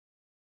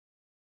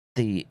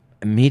the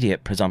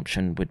immediate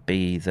presumption would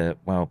be that,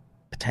 well,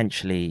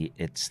 potentially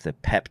it's the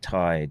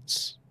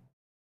peptides,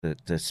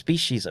 the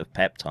species of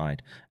peptide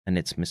and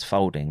its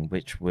misfolding,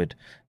 which would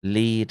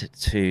lead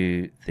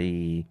to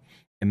the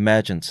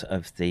emergence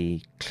of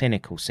the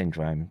clinical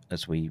syndrome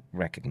as we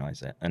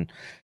recognize it. And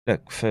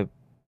look, for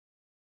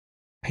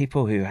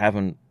people who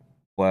haven't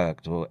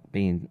worked or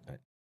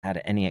had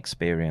any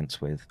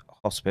experience with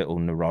hospital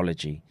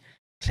neurology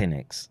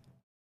clinics,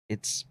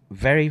 it's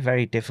very,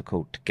 very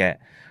difficult to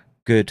get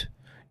good,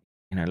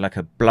 like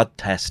a blood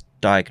test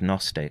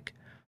diagnostic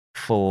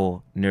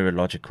for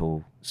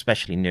neurological,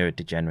 especially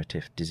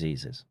neurodegenerative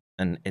diseases.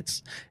 And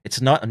it's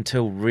not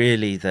until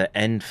really the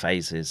end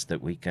phases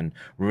that we can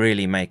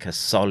really make a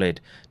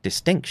solid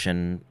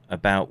distinction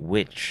about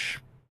which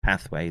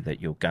pathway that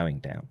you're going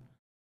down.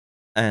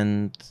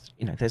 And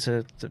there's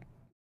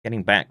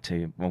getting back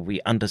to, well,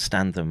 we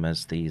understand them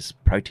as these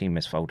protein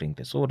misfolding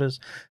disorders.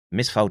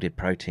 Misfolded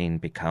protein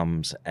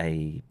becomes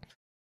a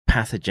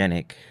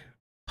pathogenic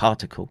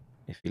particle,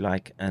 if you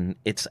like, and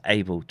it's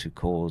able to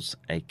cause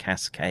a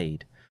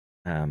cascade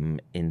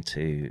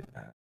into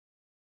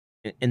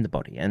in the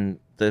body. And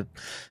the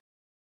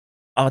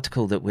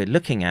article that we're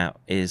looking at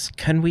is,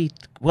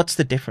 what's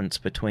the difference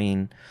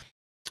between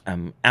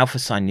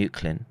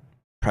alpha-synuclein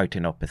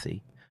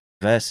proteinopathy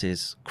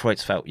versus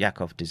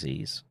Creutzfeldt-Jakob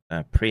disease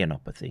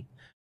preinopathy,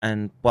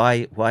 and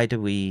how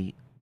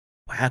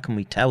can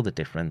we tell the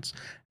difference,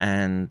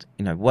 and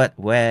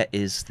where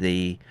is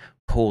the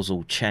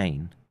causal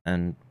chain?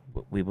 And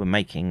we were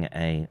making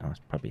I'll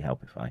probably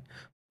help if I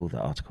pull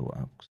the article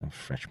up because I'll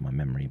refresh my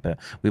memory, but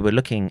we were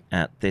looking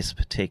at this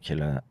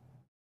particular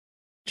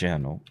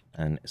journal,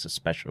 and it's a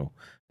special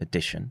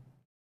edition,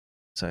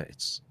 so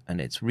it's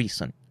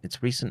recent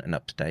and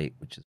up to date,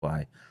 which is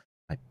why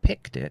I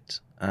picked it.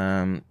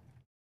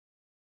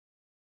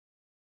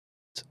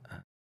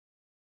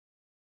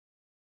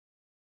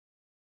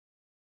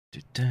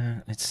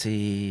 Let's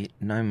see.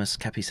 Nomus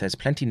Cappy says,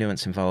 plenty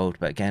nuance involved,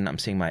 but again, I'm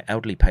seeing my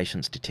elderly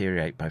patients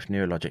deteriorate both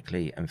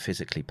neurologically and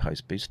physically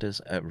post boosters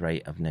at a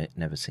rate I've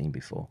never seen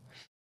before.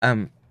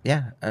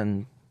 Yeah,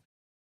 and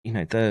you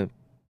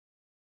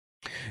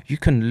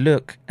can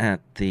look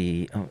at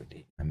the. Oh,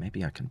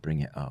 maybe I can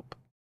bring it up.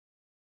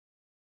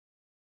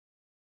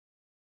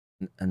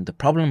 And the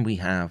problem we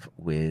have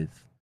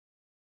with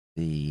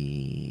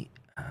the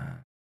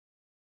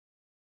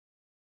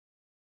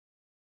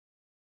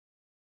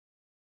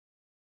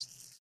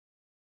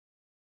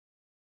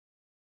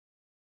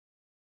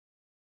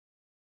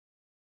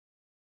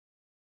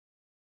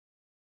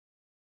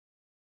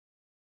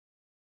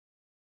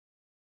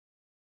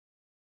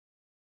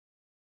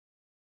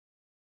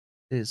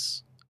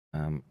is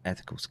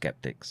ethical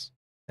skeptics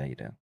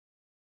data,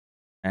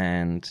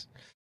 and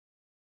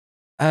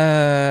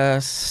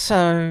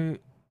so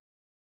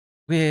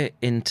we're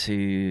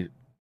into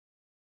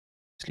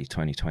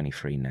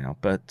 2023 now,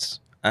 but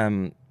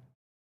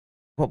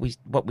what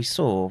we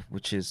saw,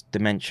 which is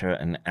dementia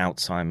and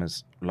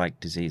Alzheimer's like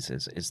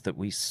diseases, is that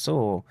we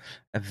saw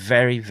a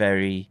very,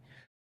 very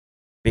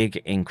big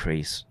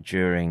increase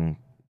during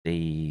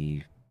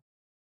the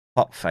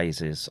hot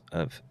phases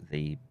of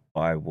the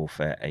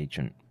biowarfare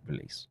agent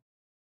release,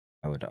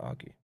 I would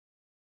argue.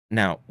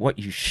 Now, what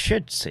you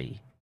should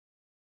see,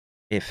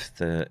 if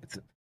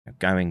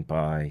going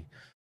by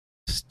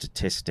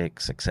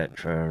statistics,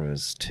 etc.,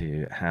 as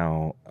to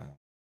how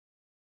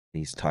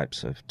these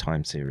types of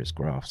time series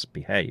graphs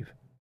behave,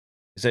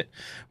 is that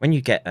when you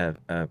get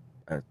a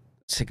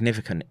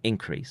significant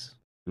increase,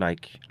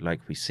 like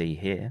we see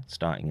here,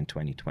 starting in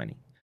 2020,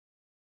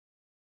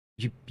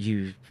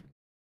 you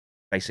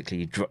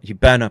basically you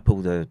burn up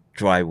all the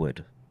dry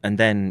wood, and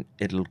then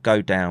it'll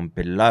go down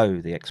below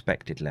the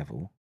expected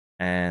level,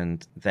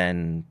 and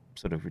then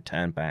sort of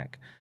return back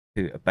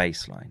to a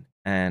baseline.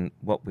 And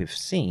what we've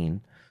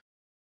seen,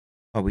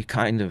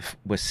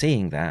 we're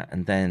seeing that,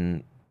 and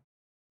then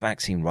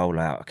vaccine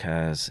rollout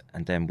occurs,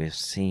 and then we've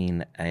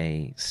seen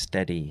a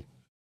steady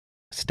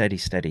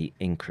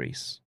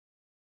increase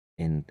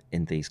in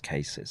these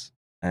cases.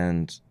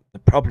 And the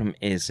problem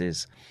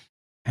is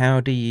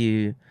how do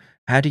you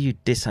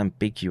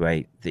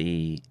disambiguate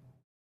the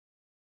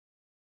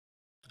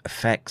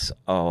effects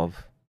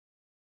of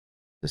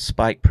the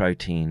spike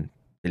protein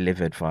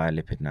delivered via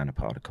lipid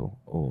nanoparticle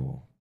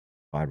or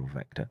viral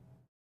vector,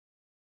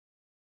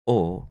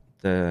 or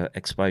the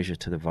exposure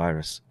to the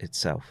virus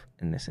itself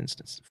in this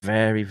instance?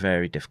 Very,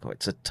 very difficult.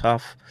 It's a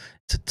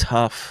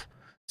tough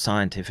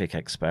scientific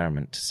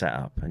experiment to set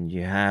up, and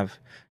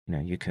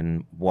you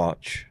can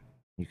watch,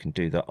 you can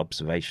do the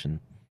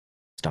observation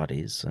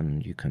studies,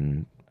 and you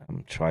can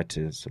try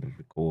to sort of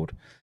record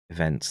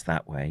events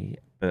that way.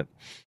 But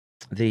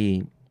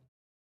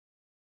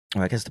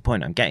I guess the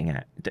point I'm getting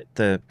at,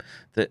 the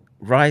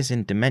rise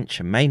in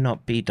dementia may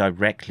not be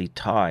directly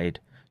tied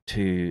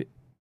to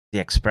the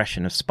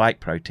expression of spike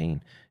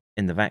protein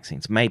in the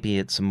vaccines. Maybe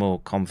it's a more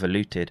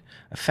convoluted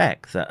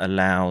effect that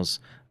allows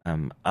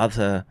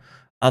other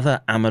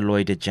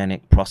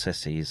amyloidogenic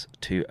processes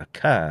to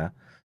occur,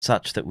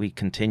 such that we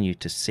continue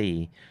to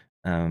see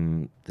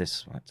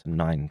this. It's a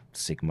 9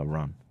 sigma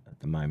run at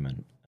the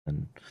moment,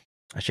 and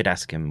I should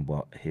ask him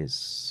what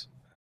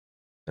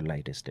the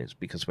latest is,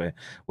 because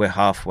we're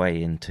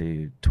halfway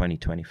into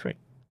 2023,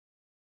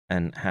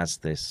 and has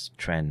this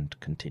trend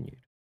continued?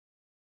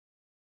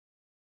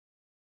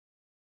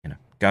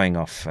 Going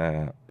off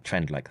a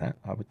trend like that,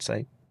 I would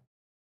say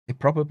it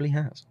probably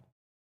has.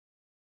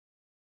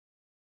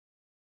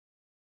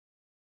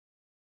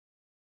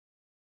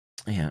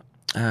 Yeah.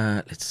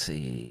 Let's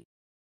see.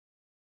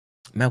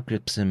 Mel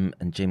Gibson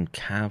and Jim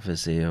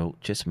Caviezel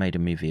just made a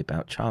movie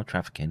about child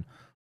trafficking,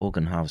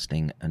 organ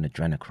harvesting, and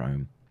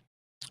adrenochrome.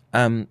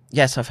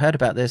 Yes, I've heard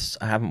about this.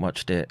 I haven't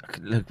watched it.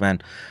 Look,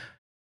 man,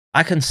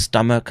 I can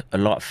stomach a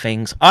lot of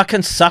things. I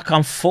can suck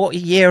on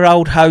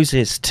 40-year-old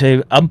hoses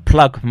to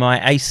unplug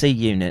my AC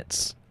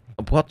units.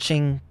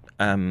 Watching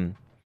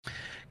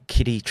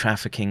kiddie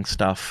trafficking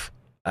stuff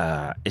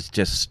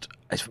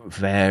it's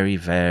very,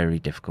 very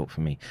difficult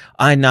for me.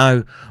 I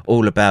know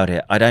all about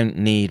it. I don't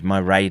need my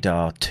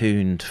radar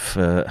tuned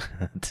for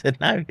to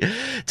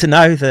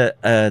know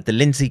that the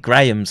Lindsey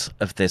Grahams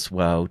of this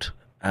world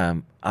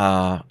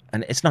are,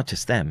 and it's not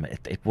just them.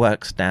 It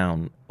works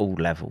down all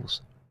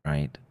levels,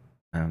 right?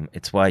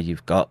 It's why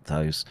you've got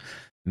those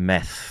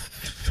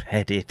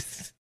meth-headed,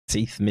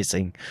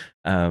 teeth-missing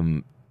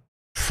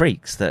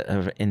freaks that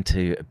are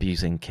into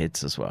abusing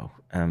kids as well.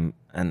 And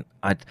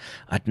I'm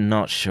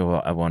not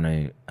sure I want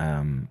to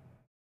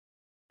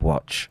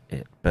watch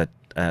it, but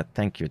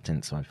thank you,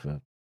 Tinsai, for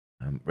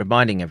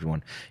reminding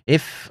everyone.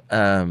 If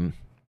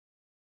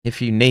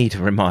you need a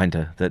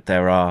reminder that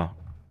there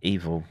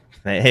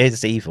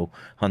is evil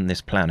on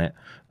this planet,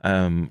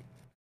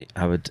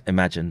 I would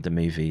imagine the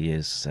movie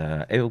is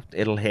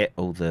it'll hit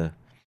all the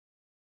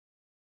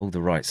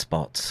right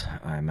spots,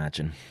 I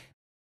imagine.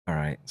 All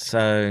right,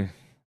 so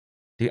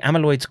do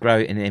amyloids grow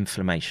in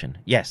inflammation?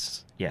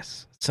 Yes.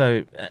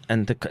 So,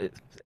 and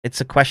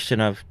it's a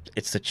question of,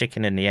 it's the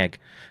chicken and the egg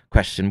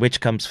question. Which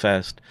comes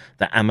first,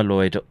 the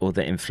amyloid or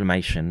the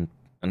inflammation?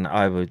 And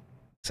I would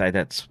say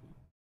that's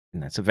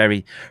a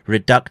very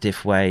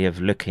reductive way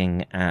of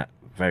looking at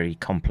very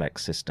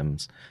complex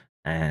systems.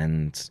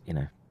 And,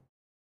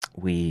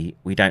 we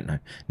don't know.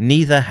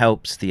 Neither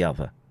helps the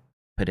other,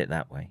 put it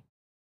that way.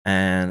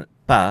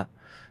 But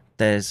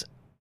there's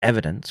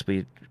evidence.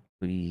 We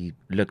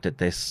looked at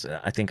this.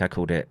 I think I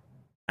called it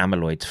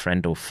amyloid's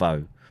friend or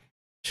foe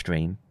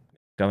stream.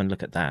 Go and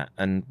look at that,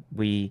 and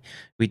we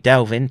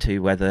delve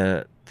into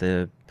whether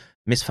the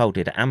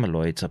misfolded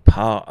amyloids are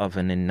part of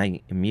an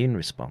innate immune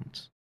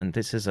response. And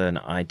this is an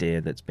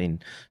idea that's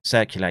been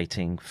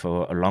circulating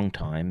for a long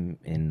time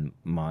in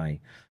my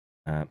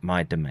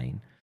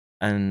domain.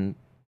 And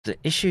the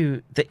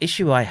issue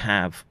I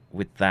have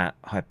with that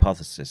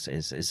hypothesis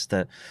is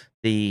that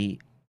the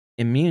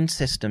immune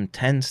system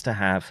tends to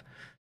have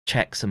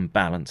checks and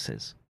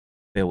balances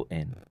built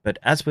in. But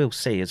as we'll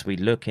see as we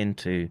look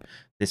into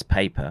this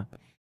paper,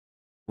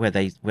 where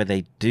they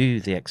do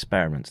the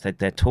experiments,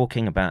 they're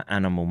talking about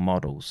animal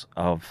models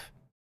of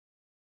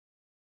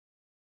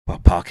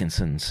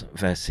Parkinson's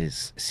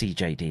versus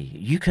CJD.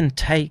 You can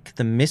take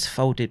the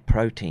misfolded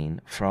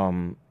protein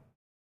from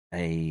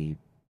a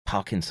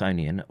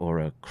Parkinsonian or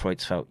a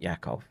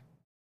Creutzfeldt-Jakob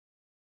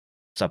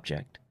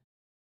subject,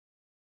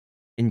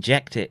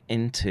 inject it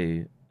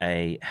into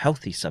a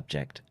healthy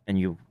subject, and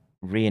you'll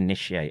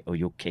reinitiate, or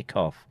you'll kick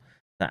off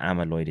the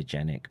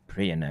amyloidogenic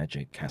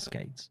preenergic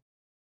cascades.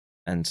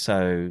 And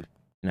so,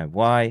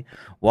 why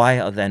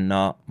are there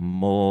not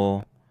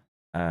more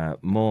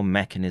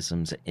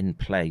mechanisms in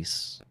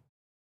place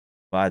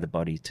by the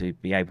body to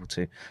be able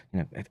to,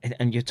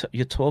 and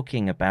you're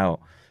talking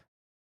about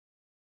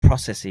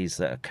processes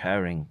that are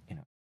occurring,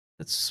 at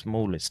the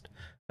smallest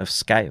of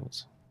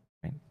scales,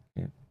 right?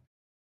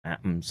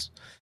 Atoms,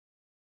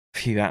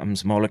 few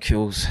atoms,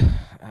 molecules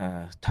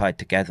tied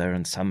together,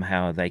 and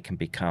somehow they can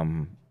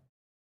become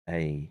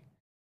a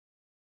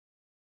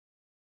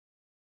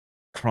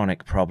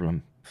chronic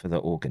problem for the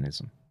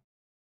organism.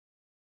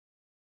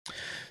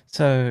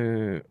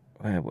 So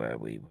where were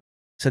we?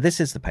 So this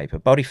is the paper.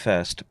 Body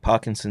first,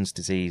 Parkinson's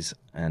disease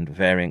and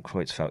variant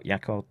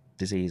Creutzfeldt-Jakob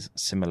disease,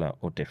 similar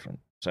or different?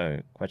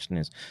 So question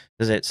is,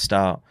 does it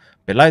start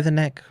below the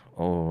neck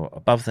or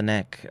above the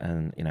neck?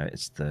 And,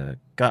 is the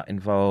gut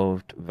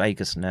involved,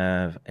 vagus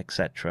nerve,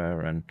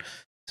 etc.? And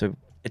so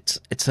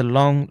it's a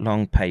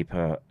long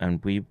paper,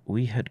 and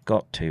we had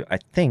got to, I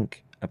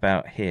think,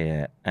 about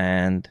here.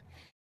 And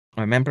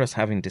I remember us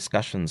having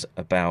discussions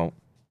about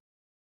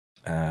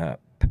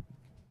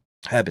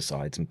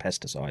herbicides and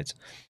pesticides,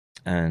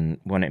 and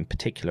one in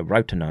particular,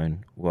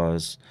 rotenone,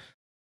 was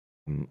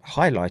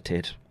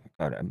highlighted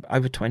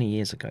over 20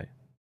 years ago.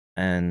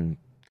 And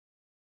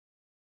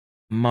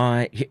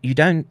you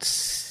don't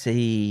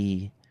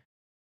see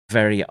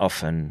very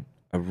often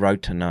a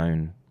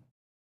rotenone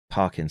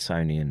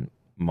Parkinsonian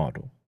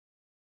model,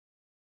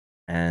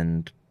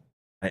 and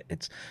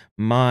it's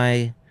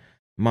my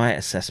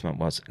assessment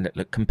was,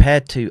 look,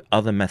 compared to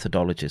other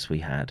methodologies we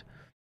had,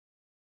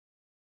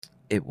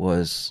 it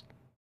was,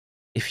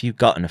 if you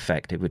got an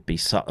effect, it would be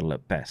subtle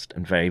at best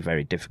and very,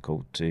 very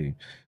difficult to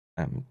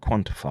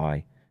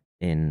quantify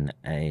in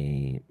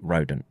a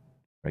rodent,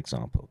 for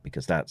example,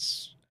 because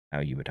that's how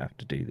you would have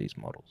to do these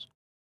models.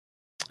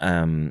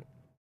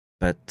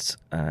 But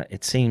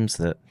it seems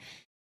that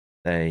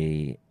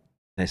they're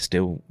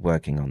still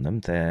working on them.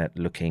 They're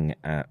looking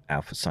at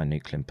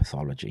alpha-synuclein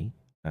pathology,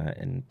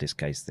 in this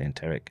case, the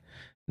enteric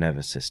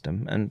nervous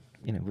system. And,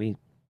 we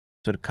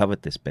sort of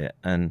covered this bit.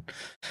 And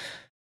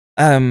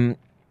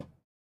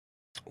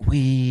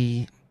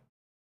we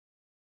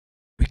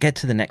get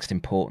to the next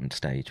important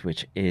stage,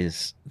 which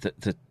is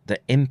the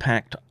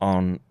impact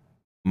on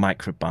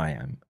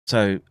microbiome.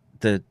 So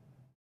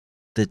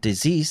the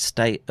disease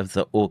state of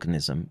the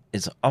organism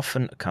is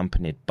often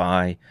accompanied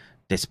by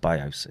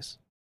dysbiosis.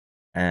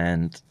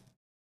 And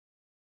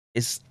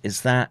is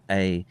that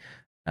a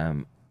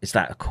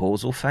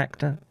causal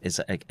factor?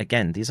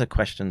 Again, these are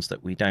questions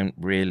that we don't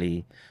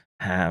really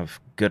have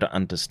good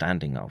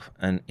understanding of.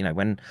 And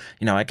when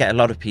I get a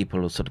lot of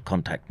people who sort of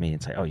contact me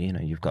and say, oh,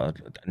 you've got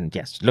to, and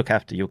yes, look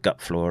after your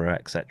gut flora,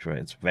 etc.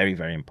 It's very,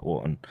 very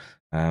important.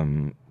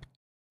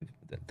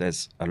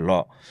 There's a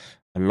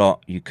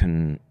lot you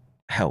can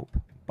help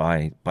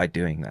by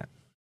doing that.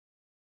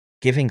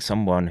 Giving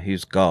someone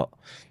who's got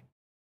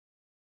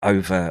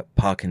over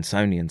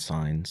Parkinsonian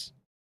signs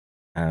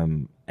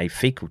a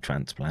fecal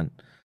transplant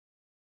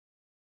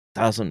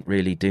doesn't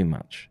really do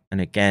much.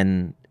 And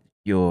again,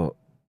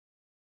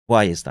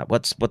 why is that?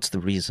 What's the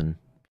reason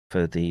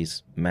for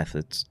these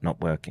methods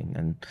not working?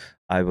 And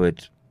I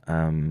would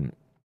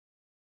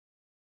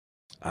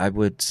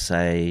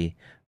say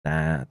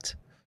that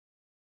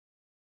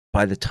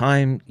by the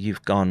time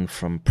you've gone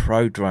from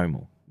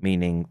prodromal,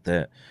 meaning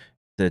that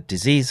the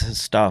disease has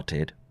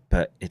started,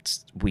 but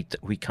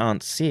we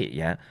can't see it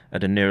yet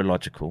at a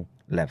neurological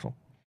level,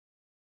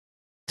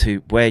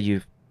 to where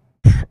you've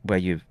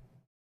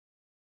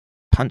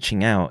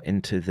punching out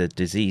into the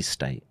disease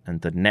state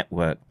and the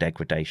network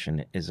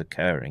degradation is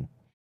occurring.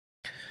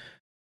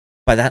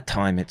 By that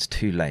time, it's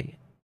too late.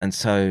 And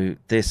so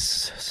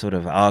this sort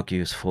of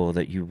argues for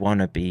that you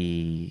want to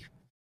be,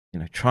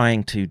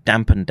 trying to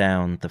dampen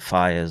down the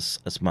fires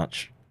as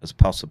much as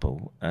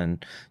possible.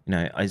 And,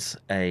 as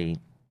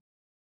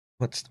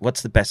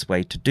what's the best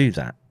way to do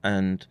that?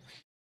 And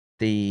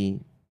the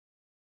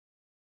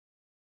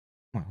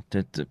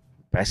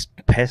best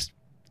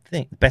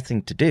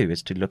thing to do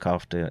is to look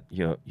after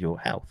your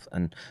health,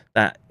 and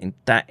that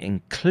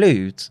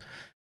includes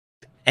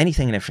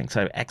anything and everything.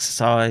 So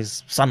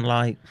exercise,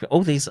 sunlight,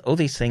 all these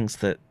things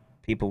that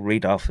people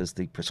read off as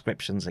the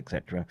prescriptions,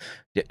 etc.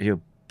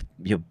 Your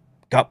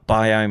gut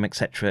biome,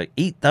 etc.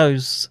 Eat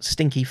those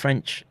stinky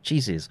French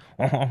cheeses,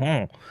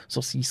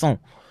 saucisson,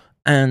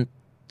 and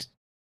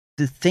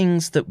the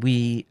things that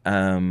we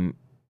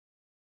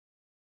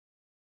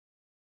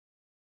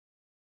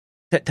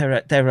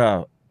there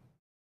are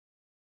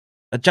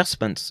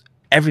adjustments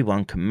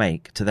everyone can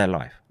make to their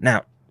life.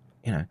 Now,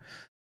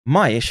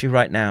 my issue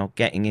right now,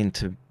 getting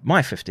into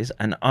my 50s,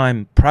 and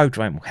I'm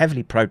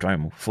heavily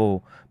prodromal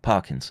for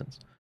Parkinson's.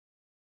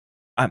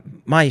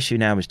 My issue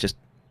now is just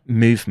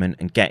movement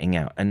and getting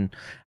out. And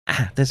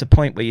there's a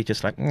point where you're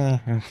just like,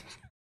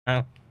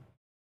 I'm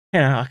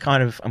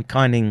kind of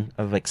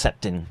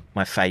accepting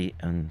my fate,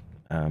 and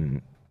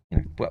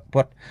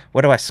what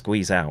do I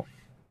squeeze out?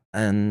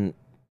 And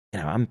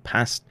I'm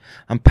past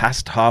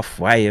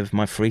halfway of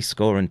my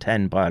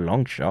 70 by a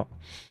long shot.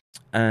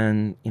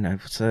 And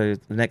so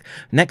the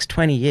next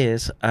 20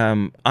 years,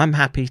 I'm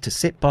happy to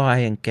sit by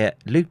and get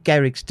Lou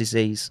Gehrig's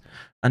disease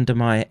under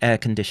my air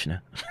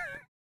conditioner.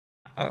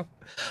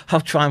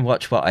 I'll try and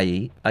watch what I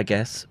eat, I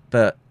guess,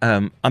 but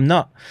I'm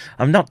not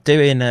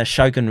doing a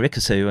Shogun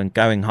Rikusu and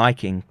going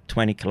hiking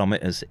 20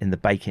 kilometers in the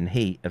baking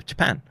heat of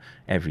Japan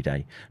every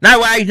day. No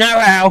way, no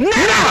how.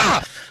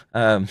 No!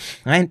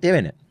 I ain't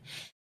doing it.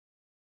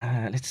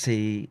 Let's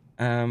see.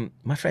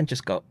 My friend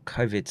just got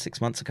COVID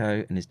 6 months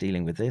ago and is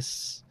dealing with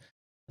this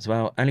as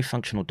well. Only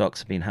functional docs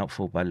have been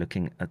helpful by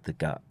looking at the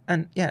gut.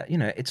 And yeah,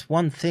 it's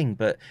one thing,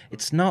 but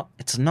it's not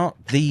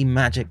the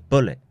magic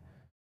bullet.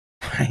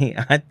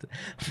 Right?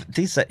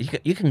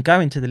 You can go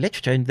into the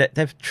literature, and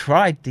they've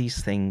tried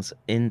these things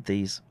in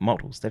these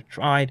models. They've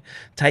tried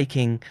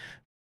taking,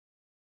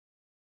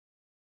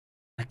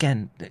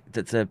 again,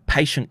 the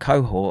patient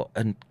cohort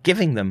and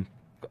giving them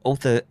all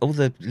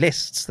the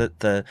lists that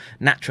the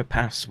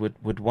naturopaths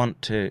would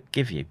want to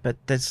give you. But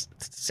the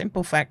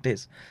simple fact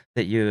is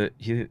that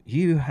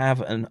you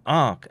have an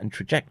arc and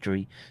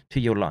trajectory to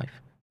your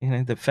life.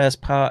 The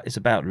first part is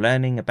about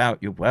learning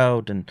about your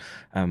world and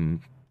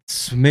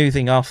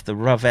smoothing off the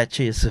rough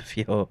edges of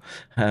your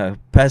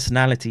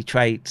personality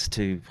traits,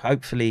 to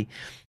hopefully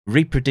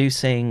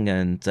reproducing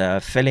and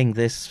filling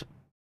this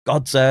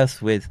God's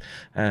earth with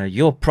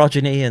your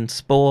progeny and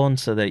spawn,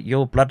 so that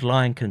your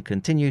bloodline can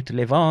continue to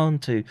live on,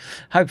 to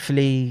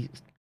hopefully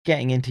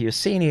getting into your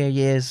senior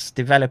years,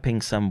 developing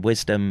some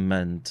wisdom,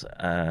 and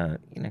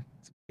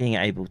being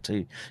able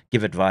to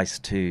give advice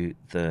to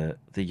the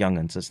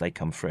young'uns as they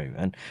come through.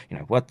 And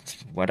what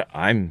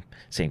I'm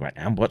seeing right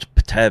now, and what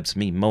perturbs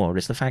me more,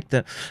 is the fact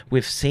that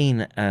we've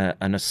seen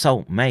an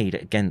assault made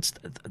against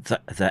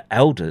the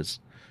elders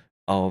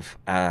of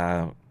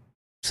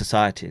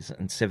societies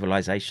and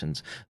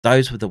civilizations.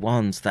 Those were the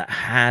ones that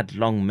had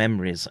long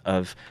memories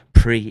of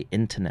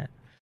pre-internet,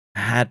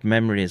 had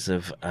memories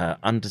of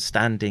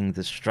understanding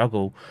the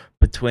struggle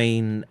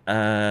between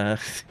hello.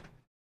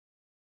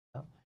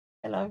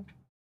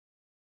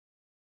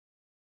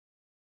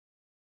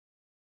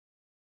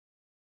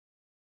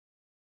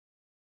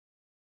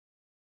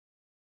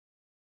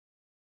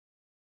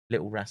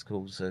 Little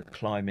rascals are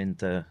climbing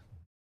the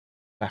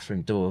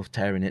bathroom door,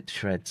 tearing it to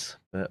shreds.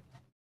 But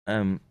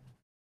could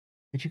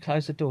you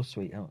close the door,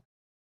 sweetheart?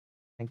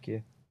 Thank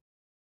you.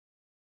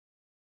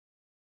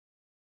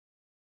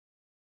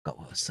 Got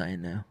what I was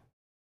saying now.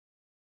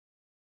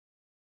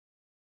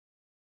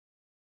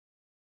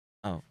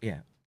 Oh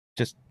yeah,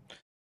 just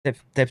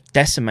they've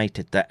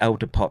decimated the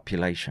elder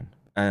population,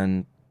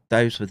 and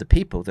those were the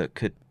people that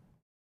could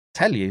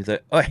tell you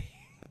that, oi,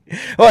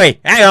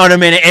 hang on a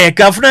minute here,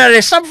 Governor,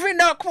 there's something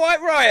not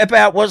quite right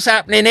about what's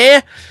happening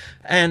here.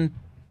 And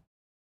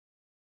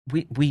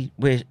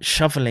we're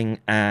shoveling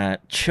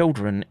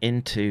children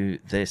into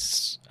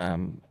this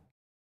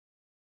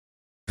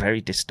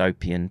very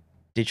dystopian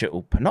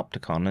digital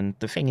panopticon. And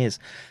the thing is,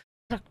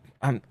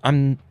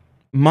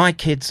 my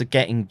kids are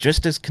getting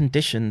just as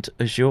conditioned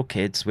as your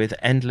kids with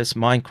endless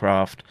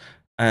Minecraft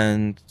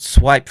and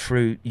swipe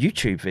through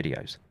YouTube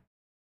videos.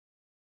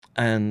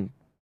 And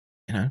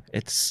I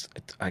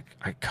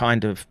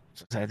kind of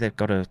say they've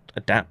got to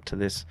adapt to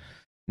this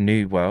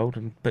new world,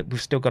 but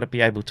we've still got to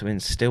be able to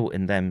instill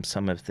in them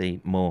some of the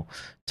more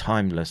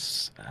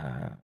timeless,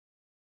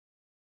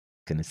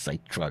 gonna say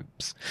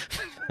tropes.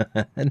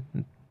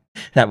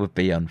 That would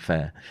be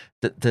unfair.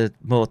 The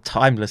more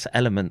timeless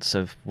elements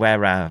of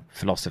where our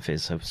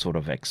philosophies have sort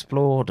of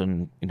explored,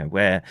 and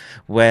where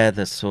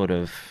the sort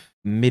of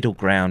middle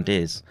ground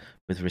is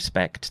with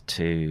respect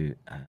to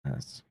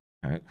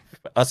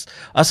us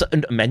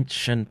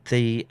mention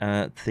the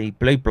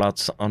blue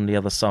bloods on the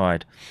other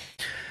side.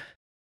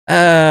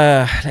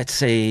 Let's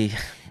see.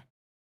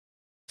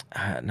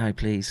 No,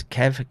 please,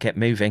 Kev, get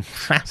moving.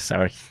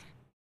 Sorry.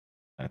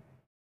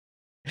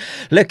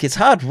 Look, it's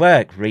hard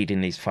work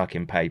reading these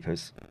fucking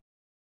papers.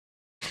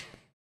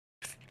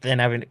 Then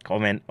having to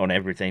comment on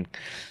everything.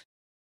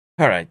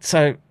 All right,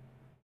 so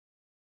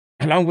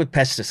along with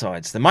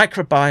pesticides, the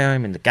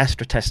microbiome in the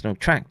gastrointestinal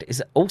tract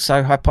is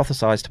also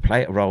hypothesized to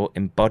play a role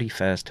in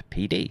body-first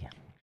PD.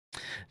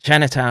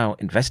 Chan et al.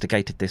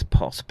 Investigated this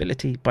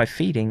possibility by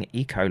feeding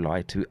E.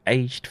 coli to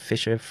aged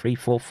Fisher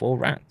 344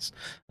 rats,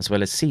 as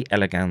well as C.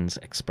 elegans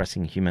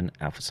expressing human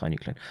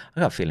alpha-synuclein. I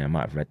got a feeling I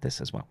might have read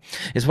this as well.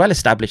 It's well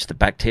established that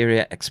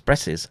bacteria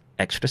expresses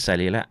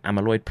extracellular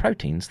amyloid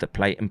proteins that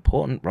play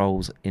important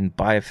roles in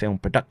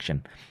biofilm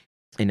production,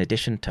 in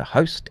addition to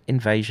host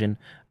invasion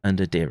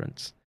and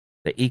adherence.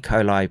 The E.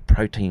 coli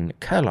protein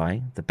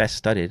curli, the best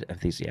studied of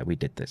these. Yeah, we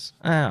did this.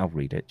 I'll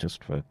read it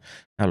just for.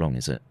 How long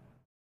is it?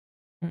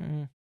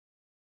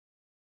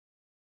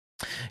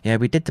 Yeah,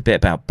 we did the bit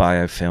about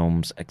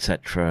biofilms,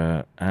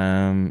 etc.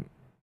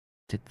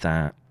 Did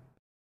that.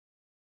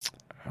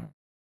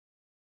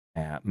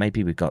 Yeah,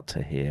 maybe we got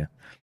to here.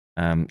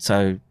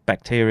 So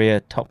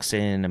bacteria,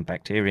 toxin, and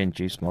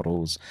bacteria-induced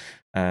models.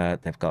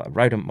 They've got a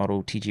rodent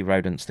model, TG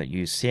rodents, that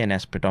use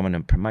CNS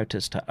predominant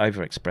promoters to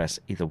overexpress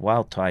either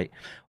wild-type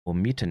or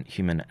mutant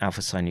human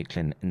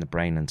alpha-synuclein in the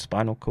brain and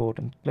spinal cord.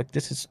 And look,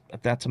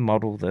 that's a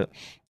model that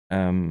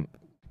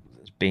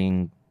is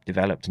being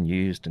developed and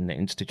used in the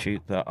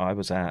institute that I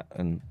was at.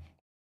 And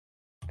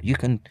you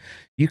can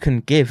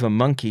give a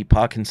monkey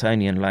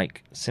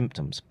Parkinsonian-like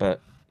symptoms, but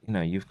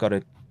you've got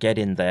to get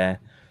in there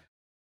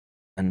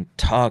and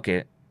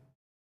target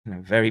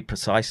very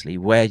precisely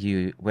where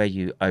you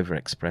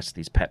overexpress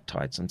these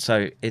peptides. And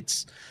so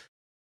its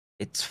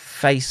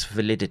face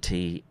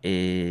validity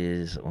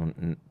is, or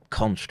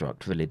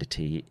construct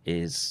validity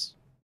is,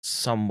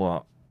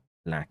 somewhat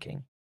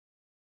lacking.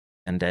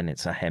 And then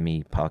it's a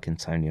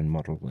hemi-Parkinsonian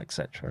model,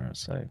 etc.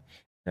 So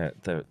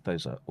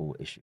those are all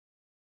issues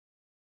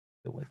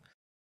to deal with.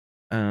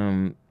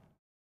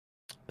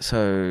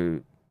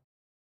 So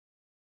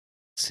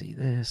see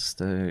this,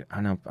 though.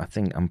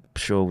 I'm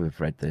sure we've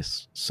read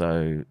this.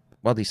 So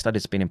while these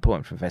studies have been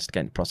important for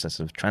investigating the process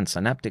of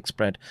transsynaptic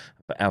spread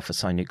of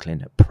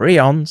alpha-synuclein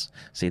prions,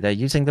 see, they're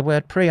using the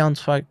word prions,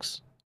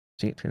 folks.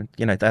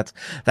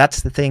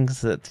 That's the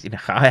things that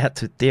I had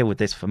to deal with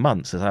this for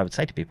months. As I would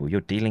say to people,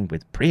 you're dealing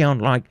with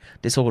prion-like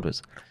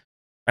disorders.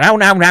 No,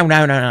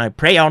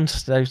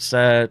 prions. Those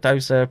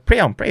are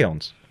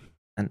prions.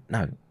 And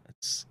no,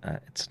 it's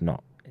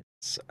not.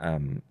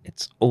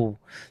 It's all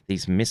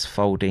these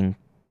misfolding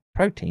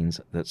proteins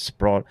that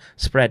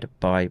spread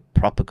by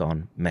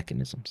propagon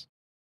mechanisms.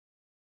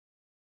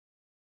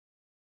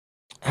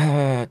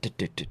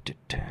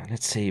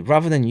 Let's see.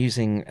 Rather than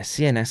using a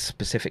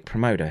CNS-specific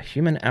promoter,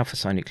 human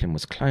alpha-synuclein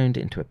was cloned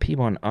into a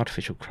P1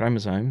 artificial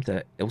chromosome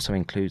that also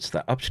includes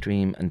the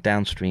upstream and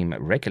downstream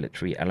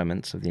regulatory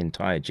elements of the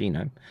entire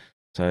genome.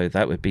 So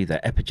that would be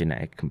the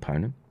epigenetic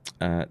component.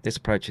 This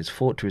approach is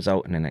thought to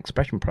result in an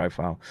expression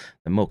profile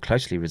that more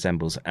closely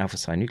resembles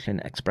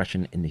alpha-synuclein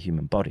expression in the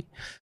human body.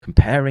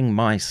 Comparing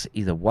mice,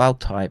 either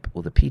wild-type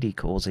or the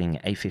PD-causing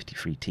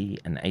A53T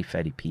and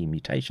A30P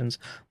mutations,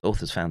 the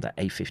authors found that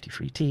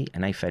A53T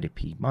and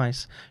A30P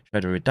mice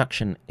showed a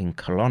reduction in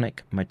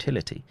colonic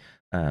motility,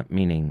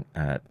 meaning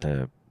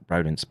the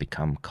rodents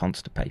become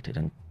constipated.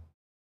 And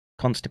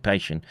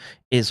constipation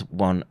is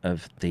one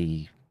of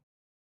the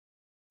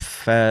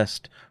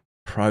first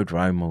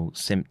prodromal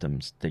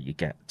symptoms that you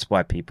get. It's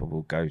why people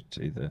will go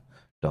to the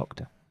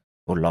doctor,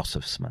 or loss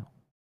of smell.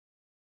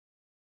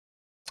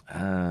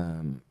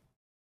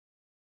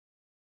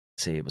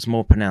 See, it was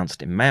more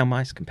pronounced in male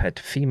mice compared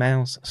to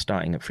females,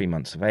 starting at 3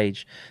 months of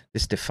age.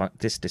 This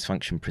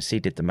dysfunction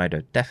preceded the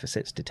motor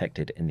deficits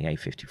detected in the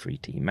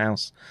A53T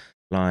mouse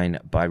line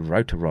by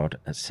rotarod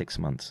at 6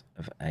 months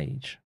of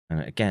age.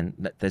 And again,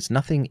 there's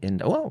nothing in.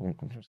 Oh,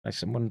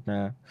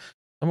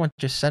 someone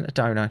just sent a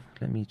dono.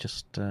 Let me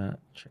just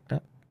check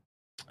that.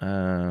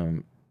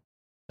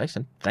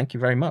 Jason, thank you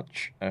very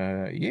much.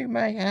 You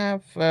may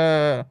have.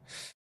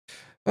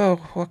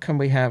 What can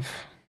we have?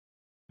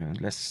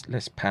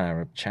 Less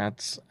power of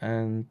chads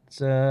and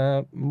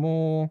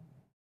more.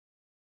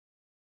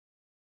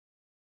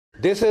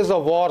 This is a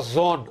war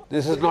zone.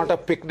 This is not a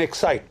picnic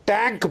site.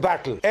 Tank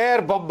battle,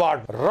 air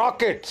bombardment,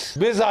 rockets,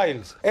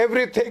 missiles,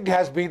 everything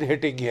has been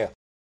hitting here.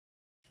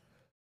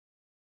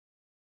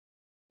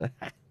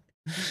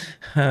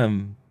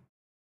 Can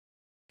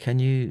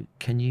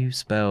you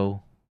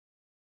spell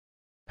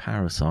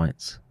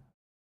parasites?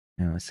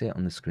 Now I see it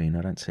on the screen.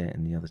 I don't see it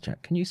in the other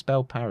chat. Can you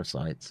spell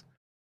parasites?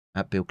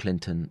 At Bill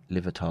Clinton,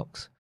 liver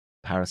tox.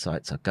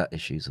 Parasites are gut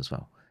issues as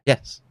well.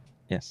 Yes,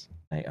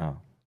 they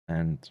are.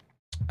 And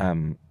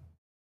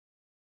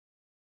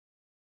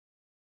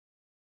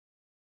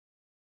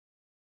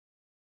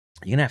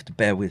you're gonna have to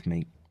bear with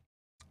me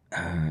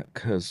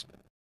because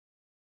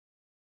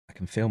I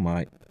can feel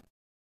my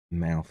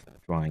mouth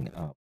drying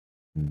up,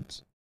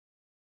 and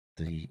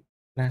the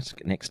flask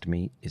next to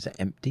me is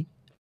empty,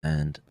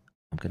 and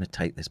I'm going to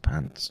take this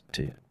chance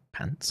to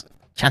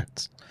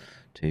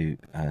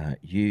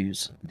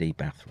use the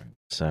bathroom.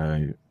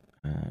 So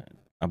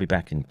I'll be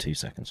back in 2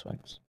 seconds,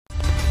 folks.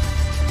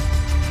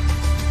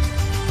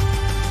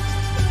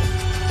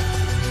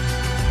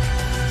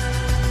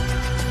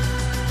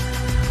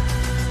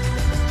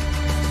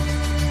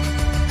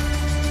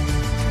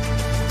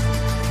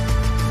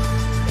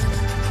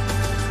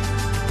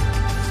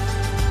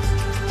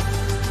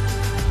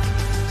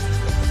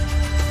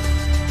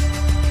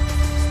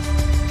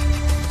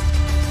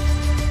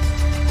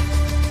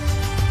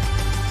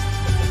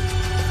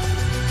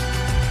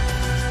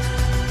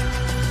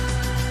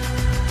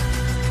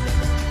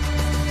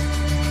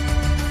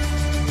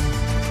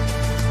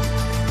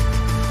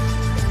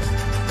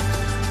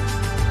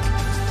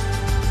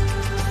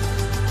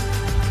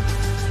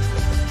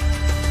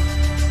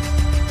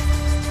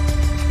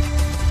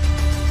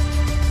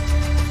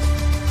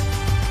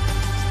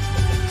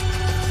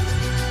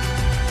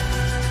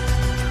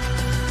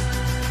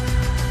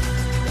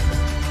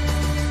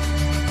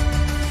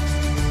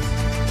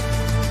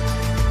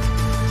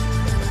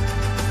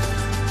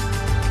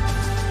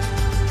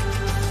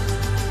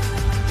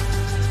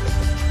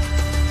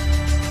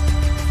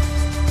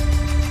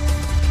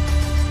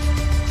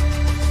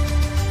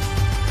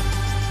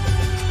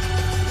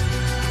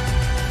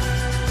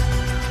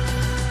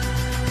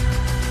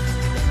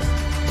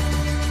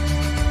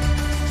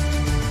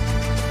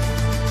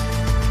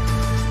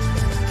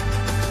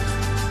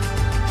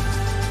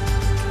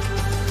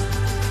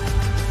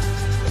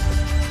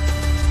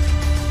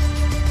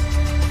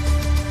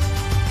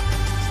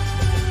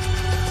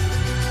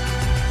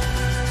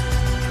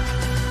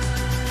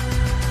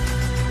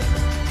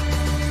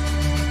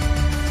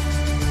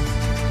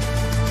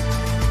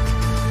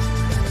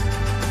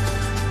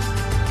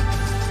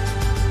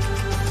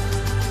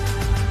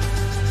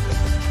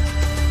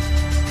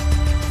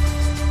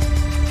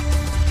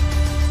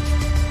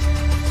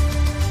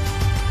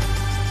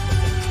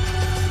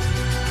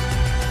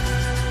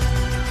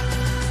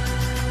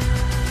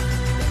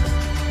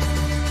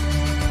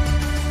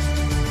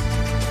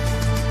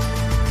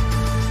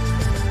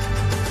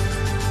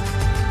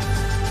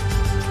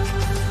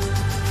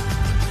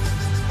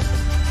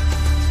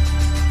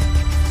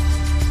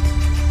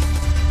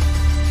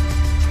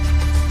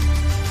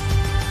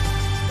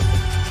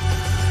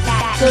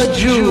 The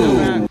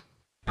Jew.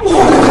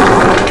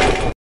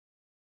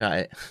 Got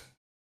it.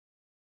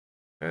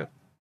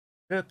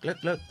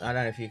 Look. I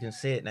don't know if you can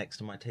see it next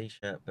to my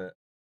t-shirt, but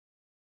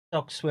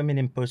dog swimming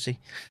in pussy.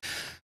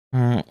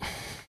 No.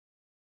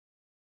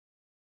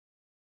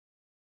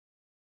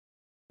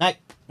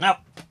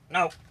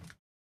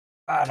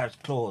 Ah, those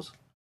claws.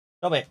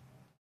 Stop it.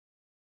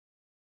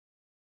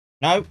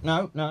 No.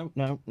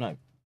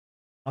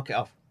 Knock it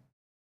off.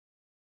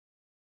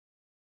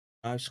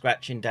 No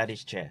scratching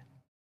Daddy's chair.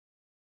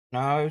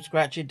 No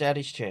scratching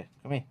Daddy's chair.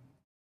 Come here.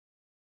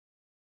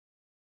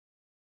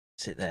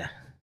 Sit there.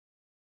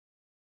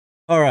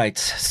 All right.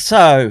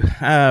 So,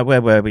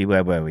 where were we?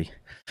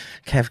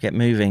 Kev, get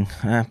moving.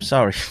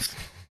 Sorry.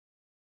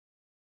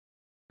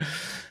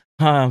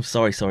 I'm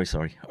sorry.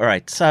 All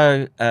right.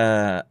 So,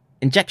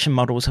 injection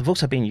models have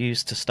also been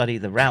used to study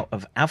the route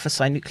of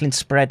alpha-synuclein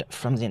spread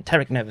from the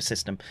enteric nervous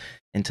system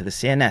into the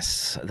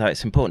CNS, though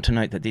it's important to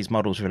note that these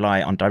models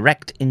rely on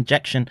direct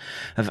injection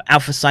of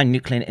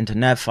alpha-synuclein into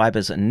nerve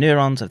fibers and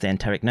neurons of the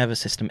enteric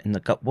nervous system in the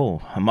gut wall,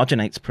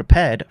 homogenates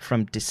prepared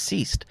from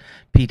deceased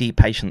PD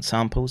patient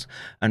samples,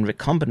 and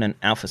recombinant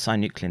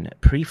alpha-synuclein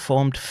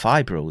preformed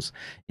fibrils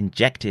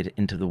injected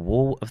into the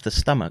wall of the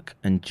stomach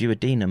and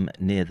duodenum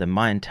near the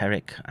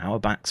myenteric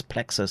Auerbach's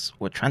plexus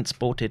were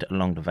transported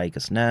along the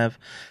vagus nerve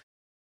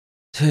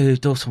to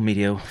dorsal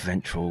medial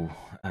ventral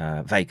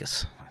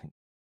vagus.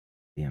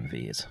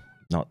 DMV is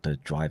not the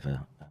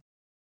driver.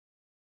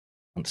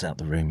 Once out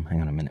the room.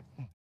 Hang on a minute.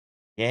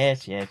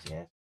 Yes.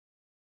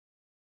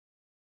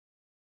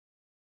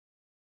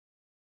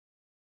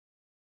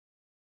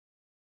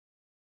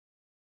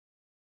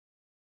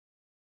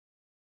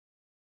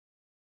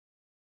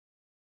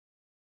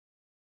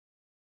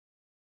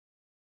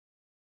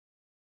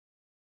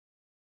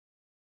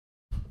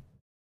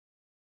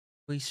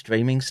 we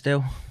streaming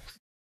still?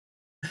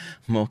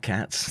 More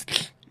cats.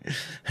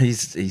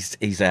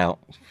 He's out.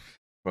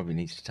 Probably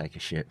needs to take a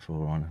shit for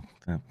one.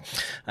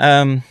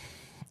 All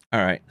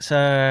right.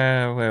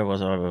 So where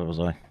was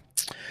I?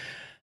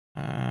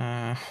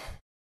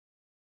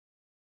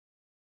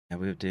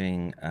 We were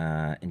doing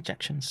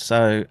injections.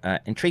 So,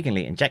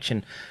 intriguingly,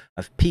 injection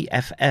of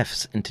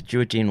PFFs into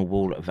duodenal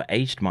wall of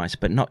aged mice,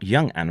 but not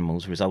young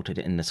animals, resulted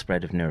in the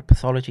spread of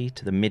neuropathology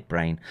to the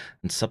midbrain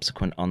and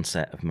subsequent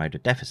onset of motor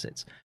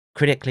deficits.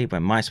 Critically,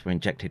 when mice were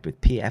injected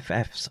with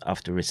PFFs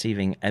after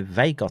receiving a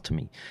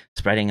vagotomy,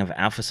 spreading of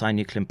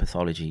alpha-synuclein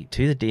pathology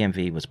to the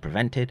DMV was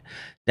prevented,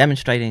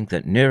 demonstrating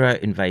that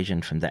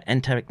neuroinvasion from the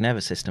enteric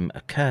nervous system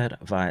occurred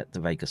via the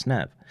vagus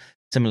nerve.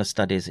 Similar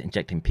studies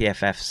injecting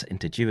PFFs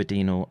into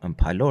duodenal and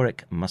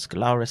pyloric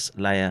muscularis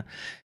layer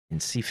in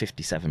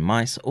C57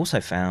 mice also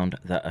found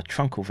that a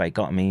truncal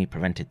vagotomy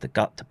prevented the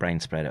gut-to-brain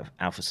spread of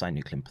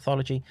alpha-synuclein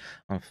pathology.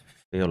 I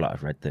feel like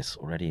I've read this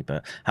already,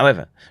 but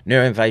however,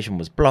 neuroinvasion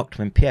was blocked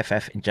when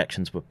PFF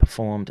injections were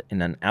performed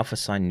in an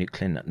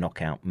alpha-synuclein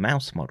knockout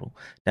mouse model,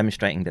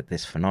 demonstrating that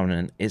this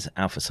phenomenon is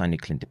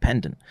alpha-synuclein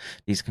dependent.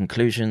 These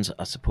conclusions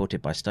are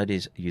supported by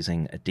studies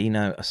using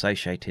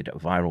adeno-associated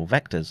viral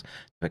vectors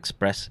to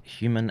express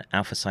human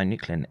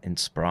alpha-synuclein in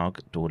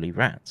Sprague-Dawley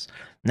rats.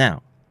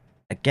 Now,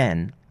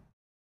 again,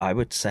 I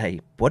would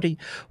say,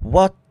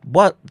 what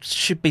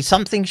should be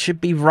something should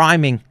be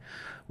rhyming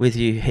with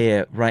you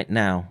here right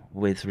now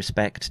with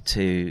respect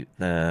to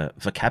the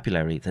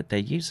vocabulary that they're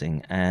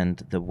using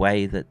and the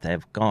way that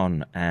they've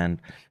gone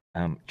and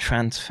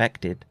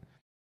transfected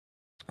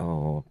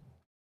or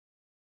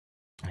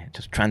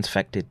just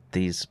transfected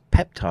these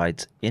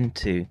peptides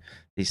into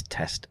these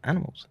test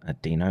animals,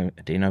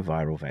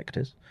 adenoviral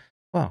vectors.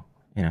 Well,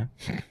 you know,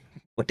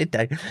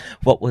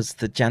 what was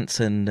the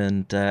Janssen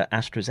and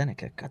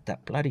AstraZeneca? God,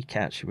 that bloody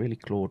cat, she really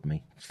clawed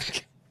me.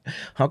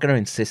 I'm going to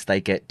insist they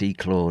get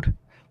declawed.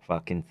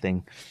 Fucking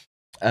thing.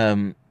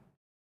 Hang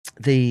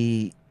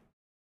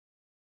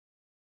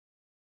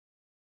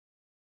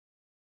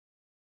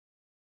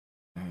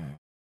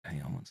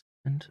on one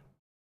second.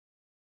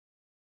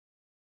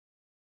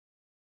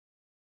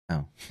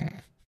 Oh.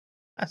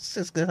 I was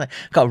just gonna say,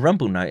 got a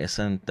Rumble notice,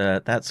 and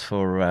that's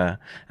for a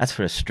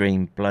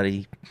stream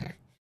bloody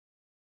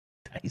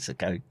days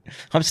ago.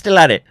 I'm still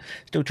at it,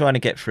 still trying to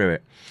get through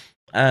it.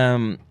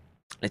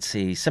 Let's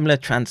see. Similar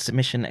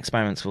transmission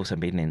experiments have also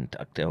been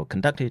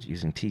conducted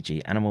using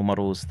TG animal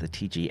models. The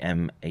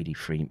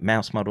TGM83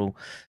 mouse model,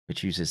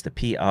 which uses the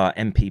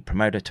PRMP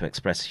promoter to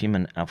express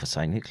human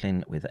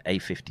alpha-synuclein with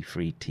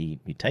A53T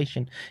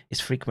mutation, is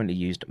frequently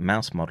used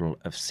mouse model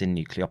of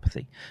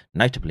synucleopathy.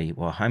 Notably,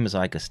 while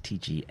homozygous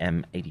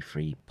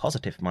TGM83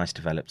 positive mice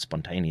develop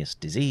spontaneous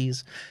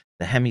disease,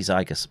 the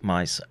hemizygous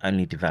mice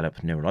only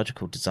develop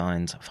neurological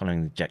designs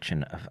following the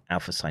injection of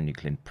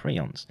alpha-synuclein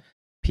prions.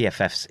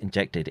 PFFs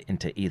injected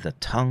into either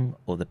tongue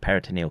or the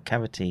peritoneal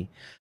cavity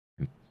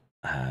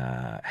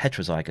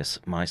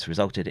heterozygous mice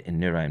resulted in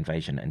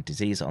neuroinvasion and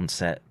disease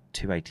onset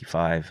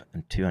 285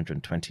 and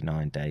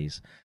 229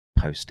 days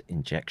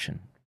post-injection.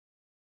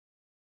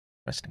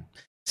 Interesting.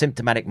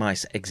 Symptomatic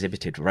mice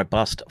exhibited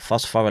robust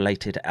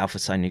phosphorylated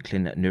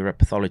alpha-synuclein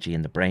neuropathology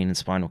in the brain and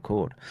spinal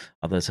cord.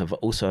 Others have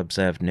also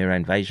observed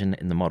neuroinvasion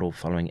in the model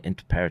following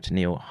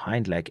interperitoneal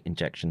hind leg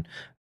injection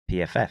of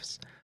PFFs.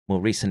 More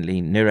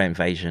recently,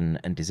 neuroinvasion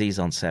and disease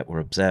onset were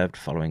observed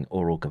following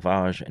oral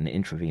gavage and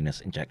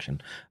intravenous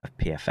injection of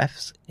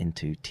PFFs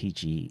into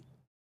TGM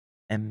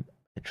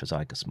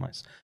heterozygous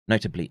mice.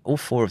 Notably, all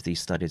 4 of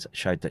these studies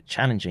showed that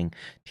challenging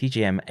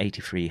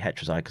TGM83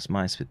 heterozygous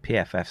mice with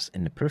PFFs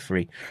in the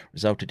periphery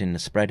resulted in the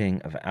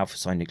spreading of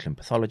alpha-synuclein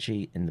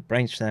pathology in the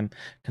brainstem,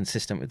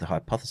 consistent with the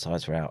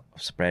hypothesized route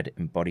of spread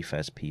in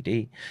body-first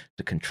PD,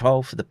 to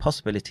control for the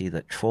possibility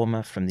that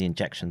trauma from the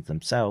injections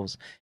themselves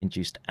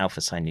induced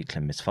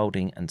alpha-synuclein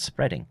misfolding and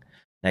spreading.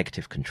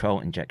 Negative control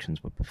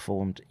injections were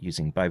performed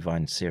using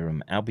bovine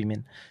serum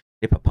albumin,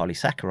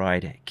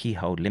 lipopolysaccharide,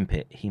 keyhole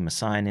limpet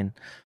hemocyanin,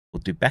 or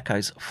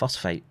Dubeco's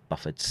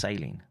phosphate-buffered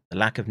saline. The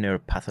lack of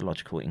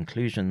neuropathological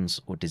inclusions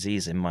or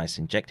disease in mice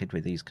injected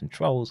with these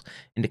controls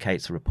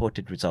indicates the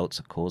reported results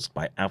are caused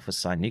by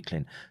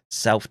alpha-synuclein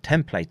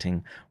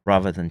self-templating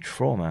rather than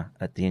trauma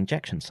at the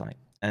injection site.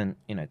 And,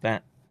 you know,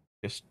 that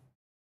just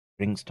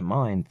brings to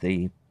mind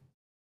the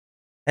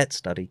PET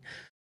study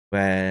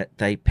where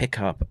they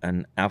pick up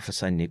an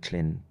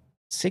alpha-synuclein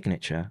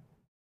signature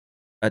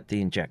at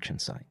the injection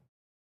site.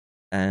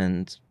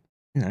 And,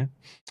 you know,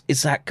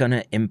 is that going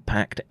to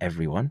impact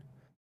everyone?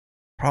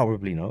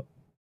 Probably not.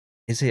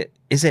 Is it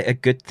a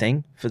good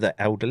thing for the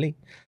elderly?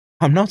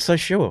 I'm not so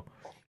sure.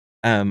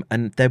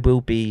 And there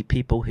will be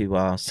people who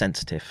are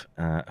sensitive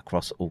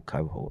across all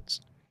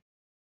cohorts.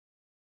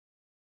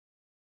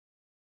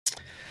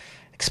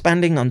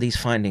 Expanding on these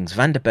findings,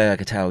 Vanderberg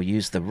et al.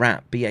 Used the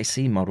rat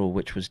BAC model,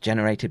 which was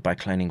generated by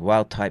cloning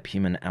wild-type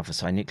human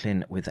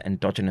alpha-synuclein with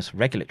endogenous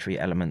regulatory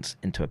elements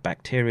into a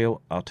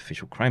bacterial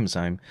artificial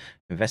chromosome,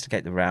 to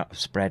investigate the route of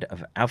spread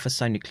of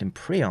alpha-synuclein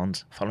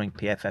prions following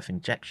PFF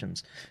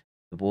injections to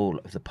the wall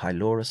of the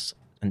pylorus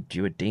and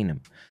duodenum.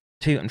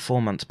 2 and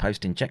 4 months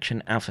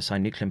post-injection,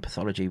 alpha-synuclein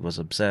pathology was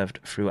observed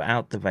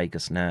throughout the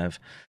vagus nerve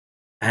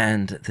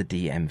and the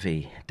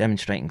DMV,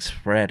 demonstrating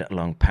spread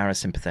along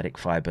parasympathetic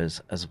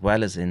fibers as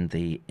well as in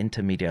the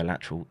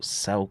intermediolateral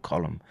cell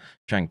column,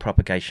 showing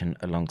propagation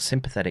along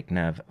sympathetic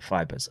nerve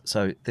fibers.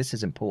 So this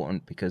is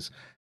important because,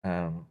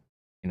 I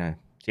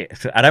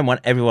don't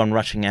want everyone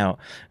rushing out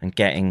and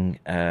getting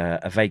a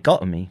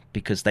vagotomy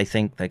because they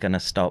think they're going to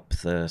stop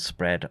the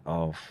spread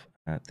of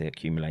the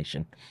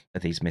accumulation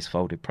of these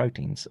misfolded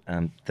proteins.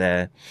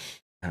 They're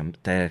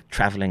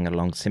traveling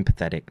along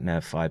sympathetic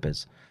nerve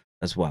fibers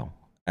as well.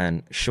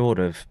 And short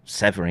of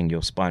severing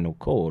your spinal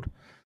cord,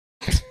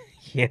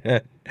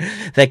 they're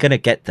going to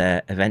get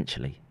there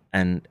eventually.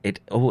 And it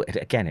all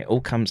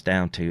comes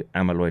down to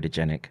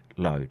amyloidogenic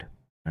load.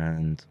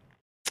 And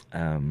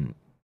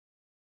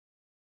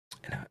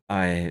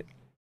I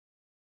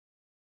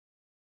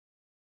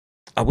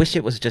wish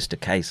it was just a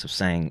case of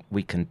saying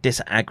we can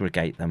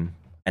disaggregate them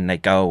and they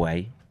go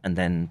away, and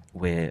then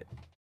the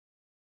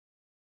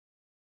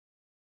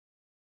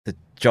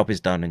job is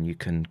done and you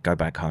can go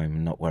back home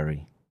and not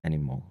worry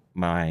anymore.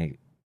 My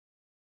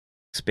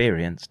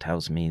experience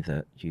tells me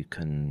that you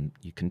can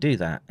do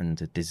that and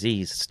the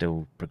disease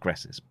still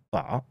progresses,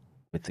 but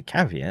with the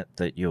caveat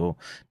that you're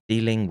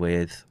dealing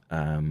with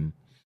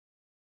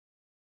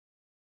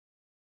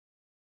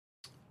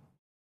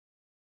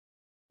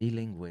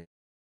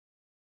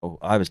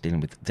I was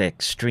dealing with the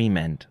extreme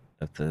end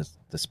of the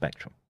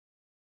spectrum.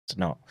 It's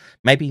not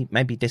maybe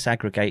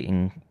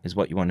disaggregating is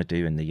what you want to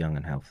do in the young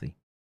and healthy.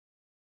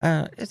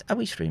 Are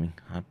we streaming?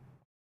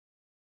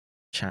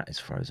 Chat is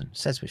frozen. It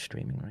says we're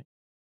streaming, right?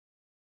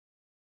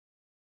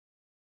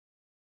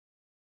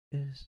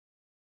 Is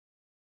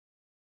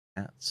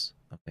that's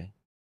okay.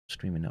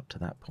 Streaming up to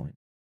that point.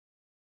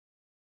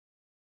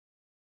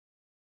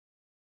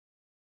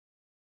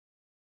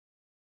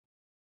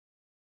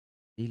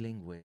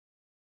 Dealing with,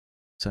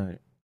 so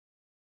it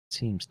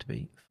seems to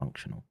be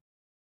functional.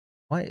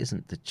 Why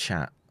isn't the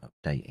chat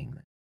updating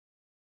then?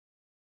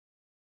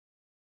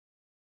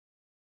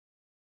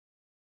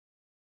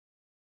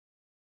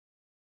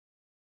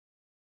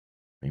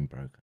 Screen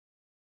broken.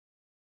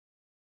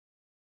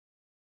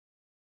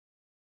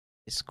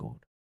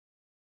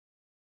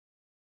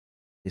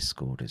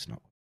 Discord is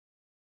not.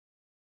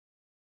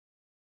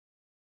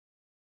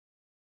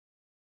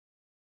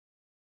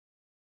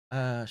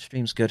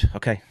 Stream's good.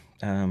 Okay.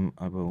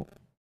 I will.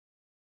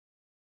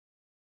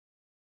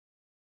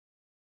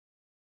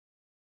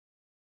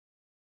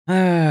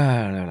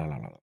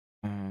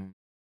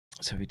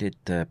 So we did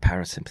the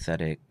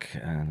parasympathetic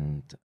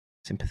and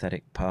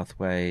sympathetic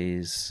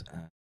pathways.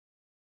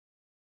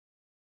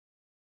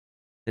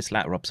 This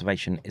latter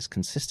observation is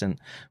consistent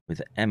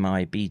with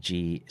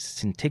MIBG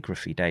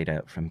scintigraphy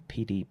data from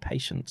PD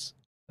patients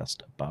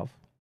just above.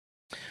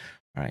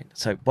 All right,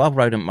 so while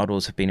rodent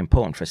models have been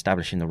important for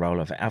establishing the role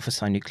of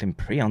alpha-synuclein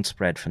prion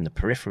spread from the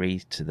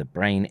periphery to the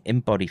brain in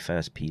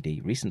body-first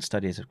PD, recent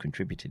studies have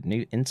contributed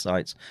new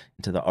insights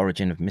into the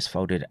origin of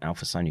misfolded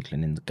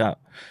alpha-synuclein in the gut.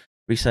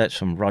 Research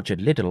from Roger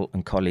Liddell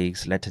and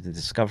colleagues led to the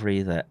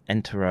discovery that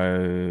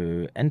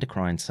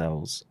enteroendocrine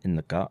cells in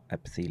the gut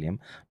epithelium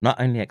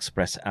not only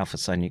express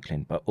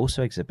alpha-synuclein, but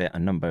also exhibit a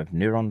number of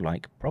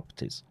neuron-like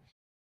properties.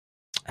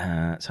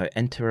 So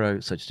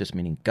it's just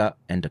meaning gut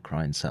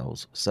endocrine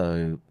cells.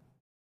 So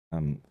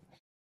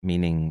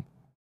meaning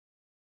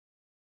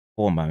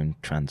hormone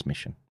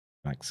transmission,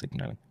 like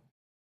signaling.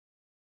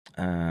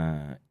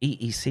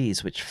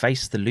 EECs, which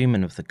face the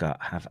lumen of the gut,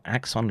 have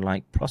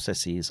axon-like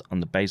processes on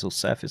the basal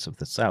surface of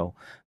the cell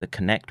that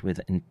connect with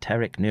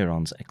enteric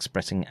neurons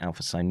expressing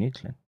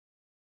alpha-synuclein.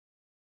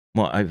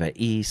 Moreover,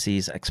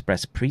 EECs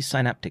express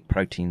presynaptic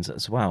proteins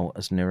as well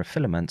as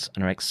neurofilaments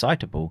and are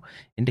excitable,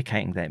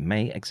 indicating that it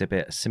may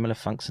exhibit a similar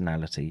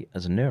functionality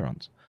as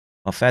neurons.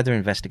 While further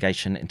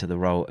investigation into the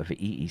role of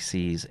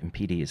EECs in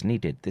PD is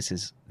needed,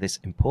 this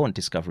important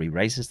discovery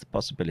raises the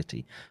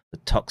possibility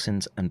that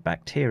toxins and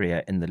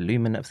bacteria in the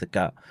lumen of the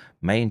gut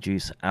may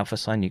induce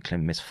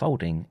alpha-synuclein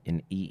misfolding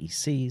in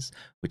EECs,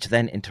 which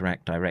then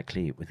interact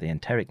directly with the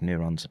enteric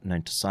neurons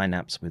known to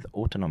synapse with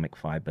autonomic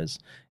fibers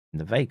in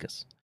the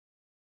vagus.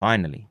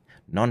 Finally,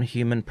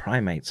 non-human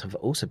primates have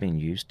also been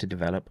used to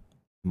develop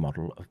a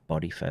model of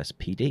body-first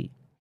PD.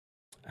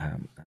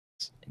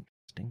 That's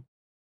interesting.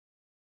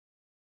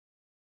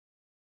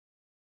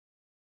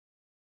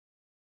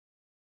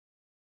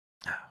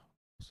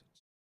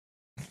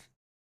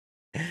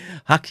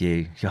 Huck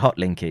you hot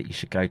link it. You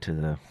should go to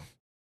the.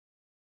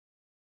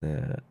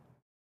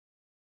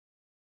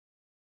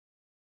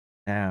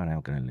 Now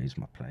I'm going to lose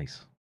my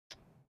place.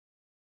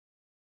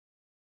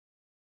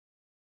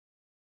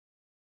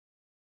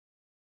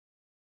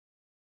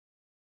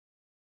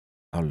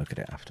 I'll look at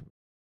it after.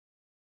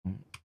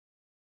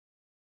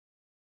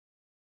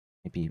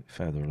 Maybe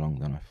further along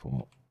than I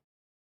thought.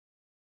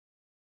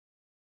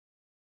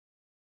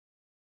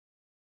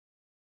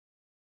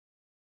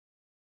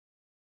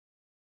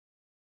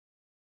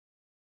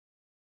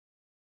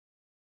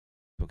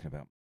 Talking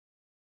about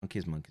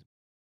monkeys.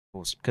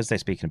 course, because they're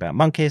speaking about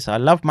monkeys. I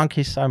love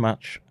monkeys so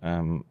much.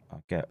 I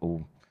get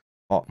all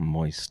hot and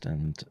moist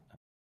and...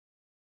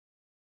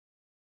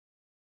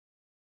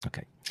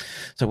 Okay.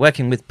 So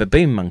working with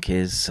baboon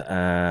monkeys,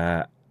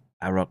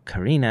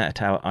 Arokarina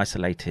et al.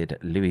 Isolated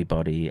Lewy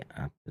body,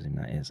 I presume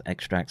that is,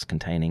 extracts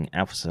containing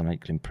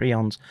alpha-synuclein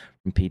prions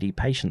from PD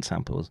patient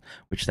samples,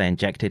 which they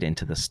injected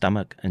into the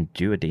stomach and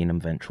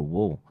duodenum ventral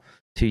wall.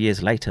 2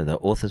 years later, the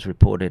authors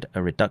reported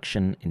a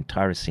reduction in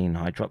tyrosine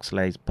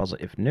hydroxylase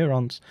positive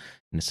neurons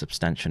in the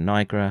substantia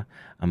nigra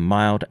and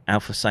mild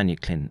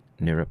alpha-synuclein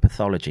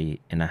neuropathology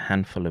in a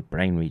handful of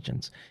brain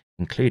regions,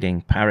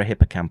 including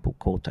parahippocampal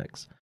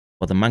cortex.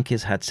 While the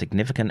monkeys had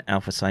significant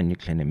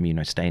alpha-synuclein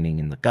immunostaining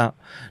in the gut,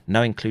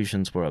 no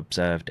inclusions were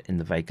observed in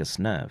the vagus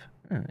nerve.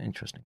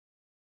 Interesting.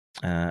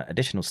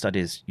 Additional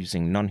studies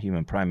using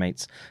non-human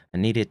primates are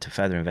needed to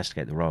further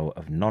investigate the role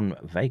of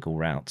non-vagal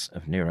routes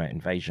of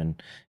neuroinvasion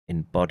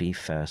in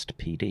body-first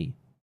PD.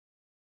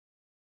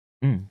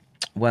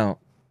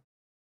 Well,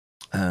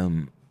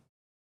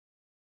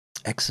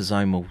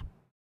 exosomal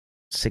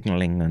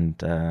signaling and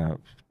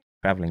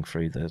traveling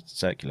through the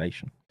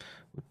circulation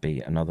would be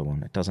another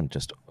one. It doesn't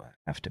just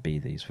have to be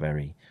these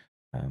very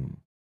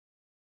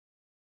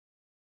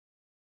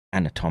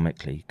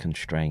anatomically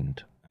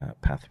constrained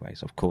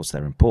pathways. Of course,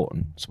 they're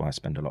important. That's why I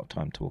spend a lot of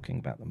time talking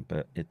about them.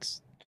 But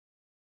it's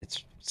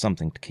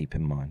something to keep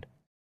in mind.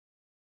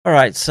 All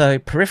right. So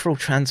peripheral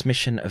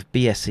transmission of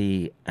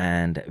BSE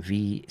and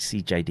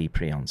VCJD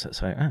prions.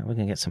 So we're going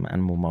to get some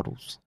animal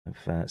models of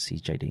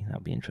CJD.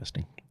 That'll be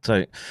interesting.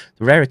 So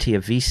the rarity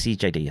of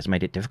VCJD has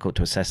made it difficult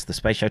to assess the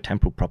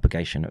spatiotemporal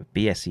propagation of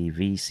BSE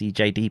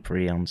VCJD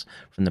prions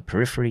from the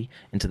periphery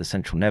into the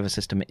central nervous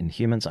system in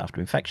humans after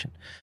infection.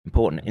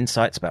 Important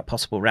insights about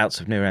possible routes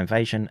of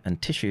neuroinvasion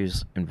and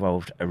tissues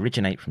involved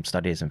originate from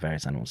studies in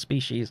various animal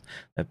species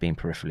that have been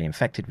peripherally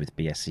infected with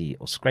BSE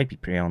or scrapie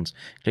prions,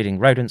 including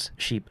rodents,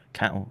 sheep,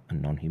 cattle,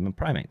 and non-human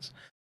primates.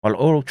 While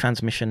oral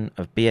transmission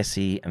of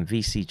BSE and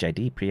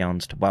VCJD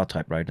prions to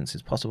wild-type rodents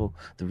is possible,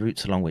 the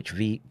routes along which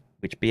BSE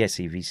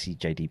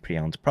VCJD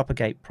prions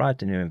propagate prior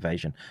to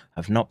neuroinvasion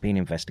have not been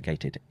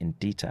investigated in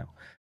detail.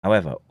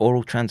 However,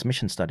 oral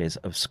transmission studies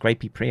of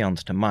scrapie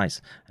prions to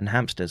mice and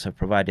hamsters have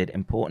provided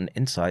important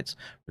insights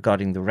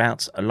regarding the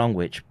routes along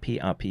which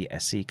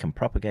PRP-SC can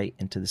propagate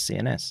into the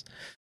CNS.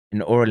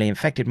 In orally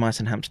infected mice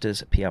and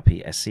hamsters,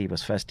 PRP-SC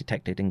was first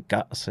detected in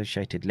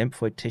gut-associated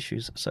lymphoid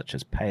tissues such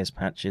as Peyer's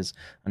patches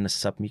and the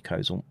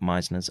submucosal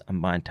Meissner's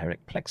and myenteric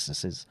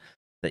plexuses,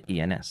 the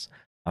ENS.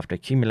 After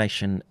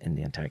accumulation in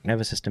the enteric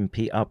nervous system,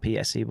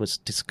 PRP-SC was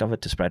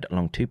discovered to spread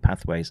along two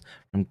pathways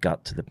from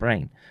gut to the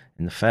brain.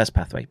 In the first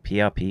pathway,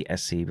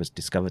 PRP-SC was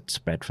discovered to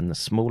spread from the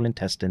small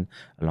intestine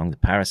along the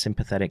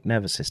parasympathetic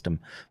nervous system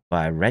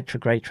via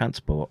retrograde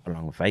transport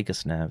along the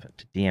vagus nerve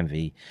to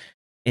DMV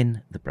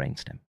in the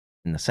brainstem.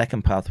 In the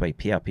second pathway,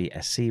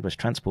 PRP-SC was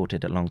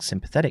transported along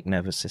sympathetic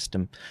nervous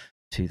system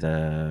to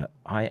the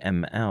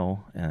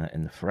IML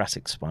in the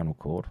thoracic spinal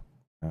cord.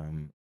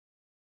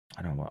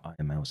 I don't know what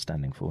IML is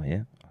standing for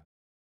here. I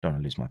don't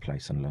want to lose my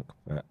place and look,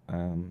 but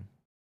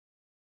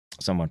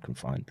someone can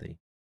find the...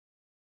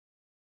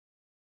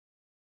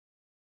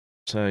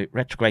 So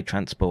retrograde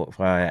transport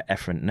via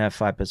efferent nerve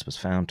fibers was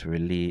found to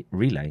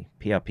relay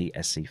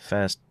PRP-SC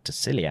first to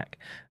celiac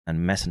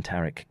and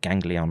mesenteric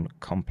ganglion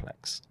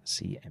complex,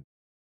 CM.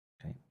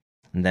 Okay.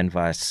 And then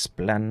via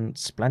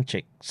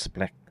splanchnic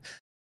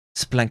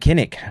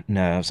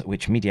nerves,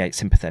 which mediate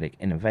sympathetic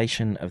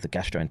innervation of the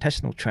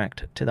gastrointestinal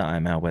tract to the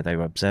IML, where they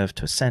were observed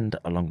to ascend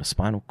along the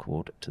spinal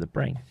cord to the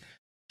brain.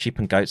 Sheep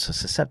and goats are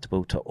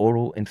susceptible to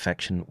oral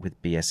infection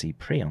with BSE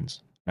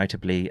prions.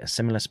 Notably, a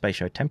similar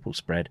spatiotemporal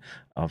spread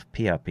of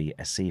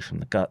PRP-SC from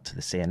the gut to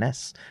the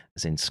CNS,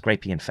 as in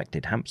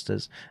scrapie-infected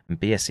hamsters and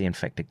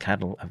BSE-infected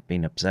cattle, have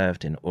been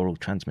observed in oral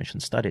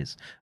transmission studies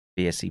of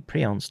BSE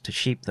prions to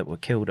sheep that were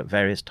killed at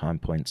various time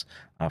points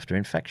after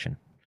infection.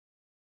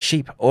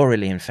 Sheep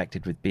orally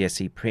infected with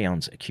BSE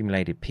prions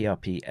accumulated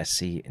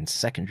PRP-SC in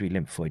secondary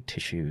lymphoid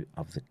tissue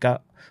of the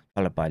gut,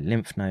 followed by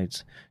lymph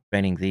nodes,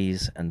 draining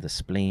these and the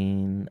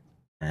spleen,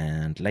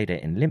 and later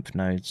in lymph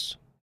nodes,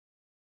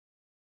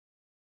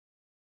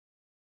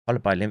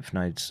 followed by lymph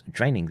nodes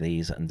draining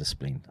these and the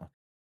spleen,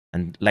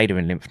 and later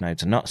in lymph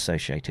nodes are not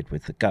associated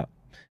with the gut.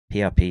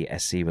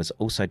 PRP-SC was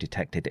also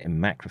detected in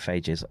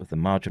macrophages of the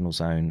marginal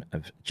zone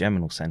of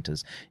germinal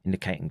centers,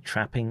 indicating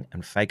trapping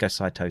and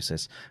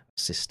phagocytosis of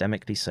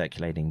systemically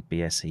circulating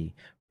BSE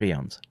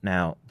prions.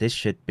 Now, this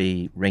should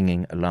be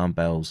ringing alarm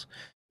bells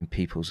in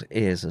people's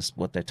ears, as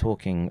what they're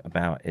talking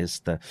about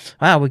is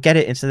we get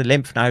it into the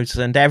lymph nodes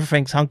and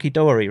everything's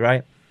hunky-dory,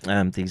 right?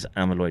 These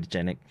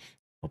amyloidogenic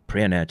or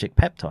prenergic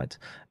peptides.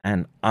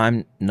 And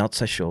I'm not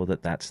so sure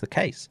that that's the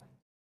case.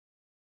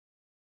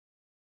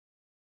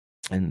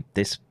 And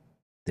this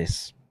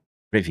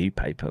review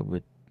paper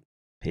would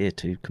appear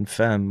to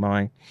confirm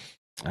my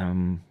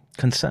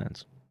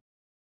concerns.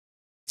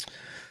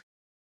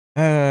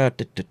 In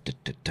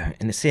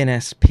the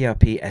CNS,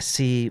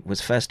 PRP-SC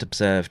was first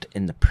observed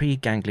in the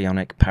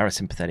preganglionic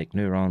parasympathetic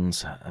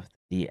neurons of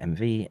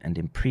DMV, and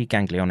in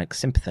preganglionic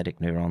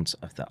sympathetic neurons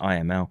of the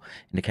IML,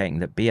 indicating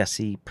that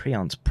BSE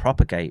prions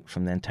propagate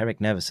from the enteric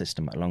nervous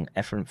system along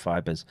efferent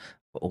fibers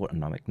of the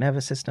autonomic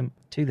nervous system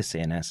to the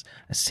CNS,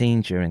 as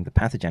seen during the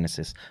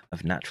pathogenesis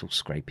of natural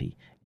scrapie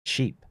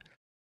sheep.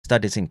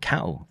 Studies in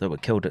cattle that were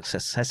killed at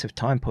successive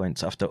time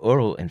points after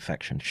oral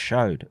infection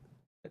showed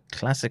that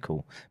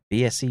classical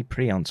BSE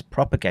prions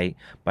propagate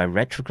by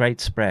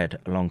retrograde spread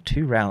along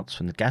 2 routes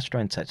from the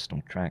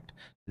gastrointestinal tract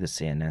to the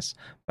CNS,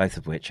 both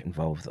of which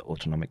involve the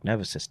autonomic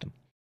nervous system.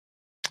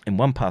 In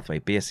one pathway,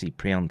 BSE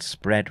prions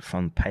spread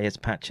from Peyer's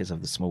patches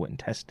of the small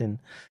intestine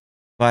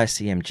via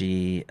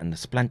CMG and the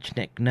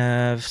splanchnic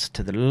nerves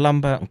to the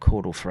lumbar and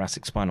caudal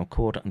thoracic spinal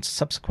cord, and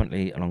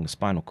subsequently along the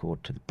spinal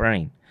cord to the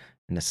brain.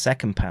 In the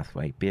second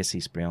pathway,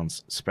 BSE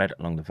prions spread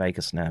along the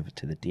vagus nerve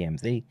to the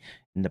DMV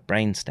in the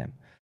brainstem.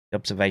 The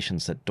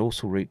observations that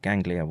dorsal root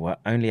ganglia were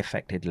only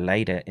affected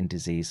later in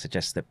disease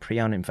suggest that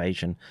prion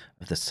invasion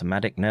of the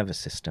somatic nervous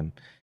system,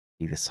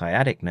 the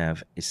sciatic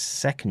nerve, is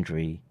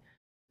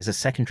a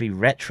secondary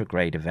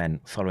retrograde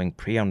event following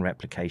prion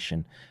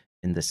replication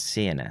in the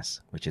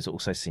CNS, which is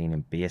also seen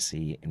in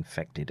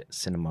BSE-infected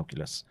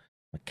cynomolgus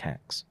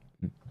macaques.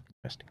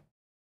 Interesting.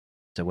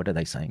 So what are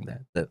they saying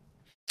there? That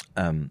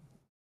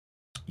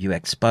you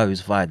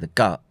expose via the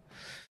gut,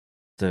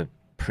 the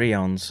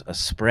prions are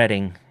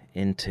spreading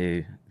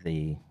into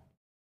the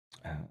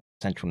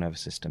central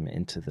nervous system,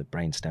 into the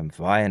brainstem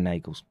via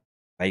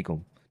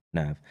vagal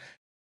nerve.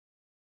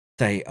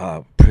 They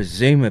are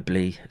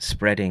presumably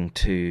spreading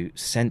to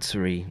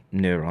sensory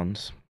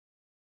neurons,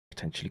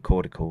 potentially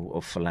cortical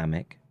or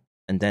thalamic,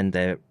 and then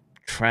they're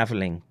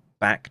traveling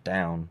back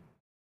down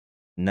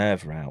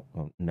nerve route,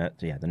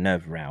 the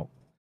nerve route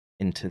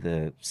into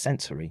the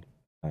sensory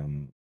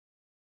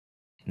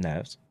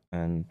nerves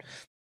and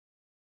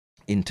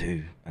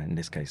into, in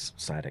this case,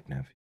 sciatic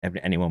nerve.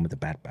 Anyone with a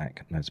bad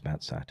back knows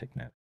about sciatic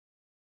nerve.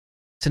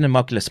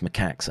 Cynomolgus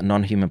macaques, a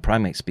non-human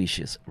primate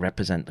species,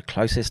 represent the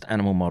closest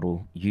animal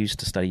model used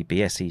to study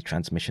BSE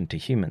transmission to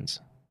humans.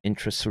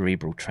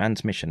 Intracerebral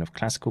transmission of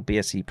classical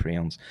BSE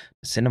prions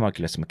to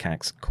cynomolgus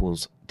macaques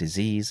cause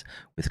disease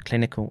with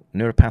clinical,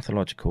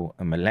 neuropathological,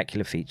 and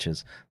molecular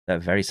features that are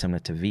very similar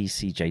to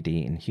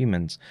VCJD in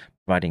humans,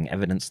 providing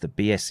evidence that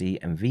BSE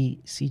and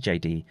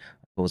VCJD are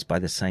caused by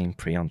the same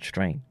prion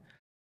strain.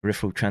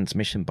 Peripheral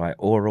transmission by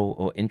oral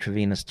or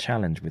intravenous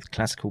challenge with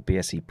classical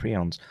BSE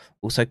prions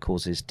also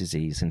causes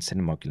disease in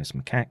cynomolgus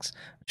macaques,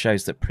 and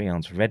shows that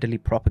prions readily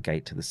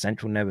propagate to the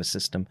central nervous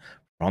system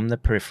from the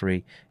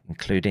periphery,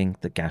 including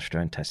the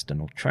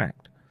gastrointestinal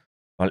tract.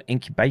 While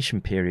incubation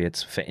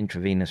periods for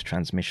intravenous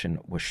transmission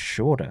were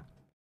shorter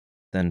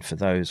than for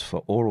those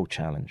for oral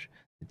challenge,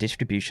 the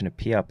distribution of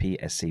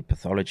PRP-SC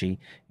pathology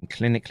in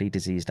clinically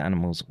diseased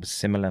animals was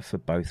similar for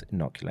both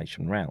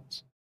inoculation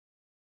routes.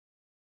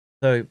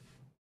 So,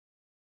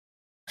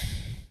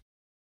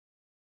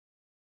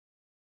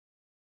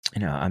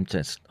 I'm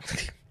just,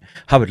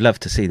 I would love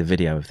to see the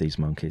video of these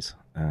monkeys.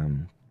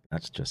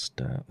 That's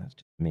just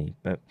me.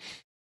 But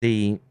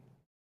and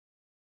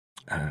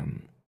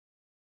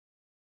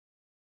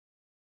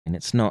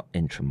it's not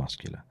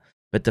intramuscular.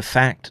 But the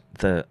fact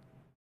that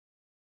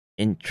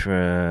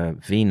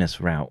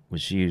intravenous route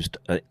was used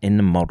in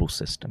the model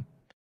system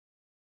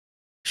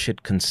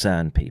should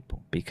concern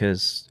people,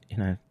 because,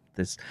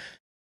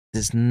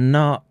 there's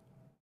not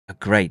a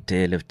great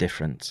deal of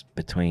difference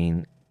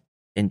between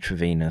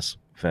intravenous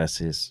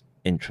versus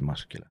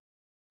intramuscular,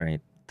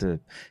 right?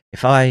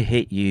 If I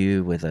hit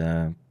you with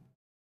a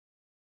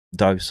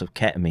dose of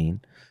ketamine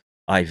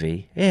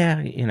IV,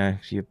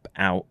 you're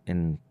out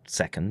in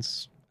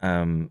seconds.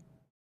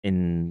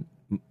 In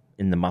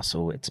the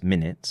muscle, it's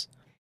minutes,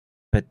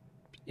 but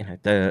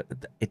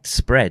it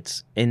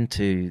spreads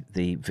into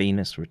the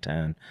venous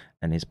return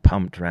and is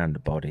pumped around the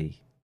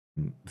body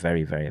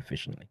very, very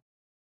efficiently.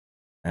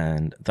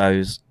 And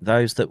those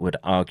that would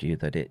argue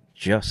that it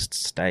just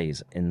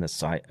stays in the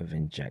site of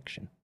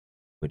injection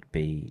would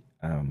be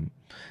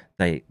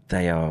they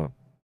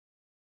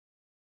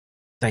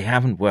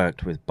haven't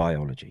worked with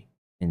biology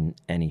in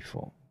any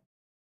form.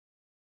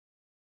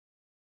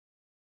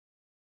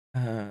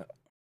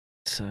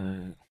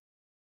 So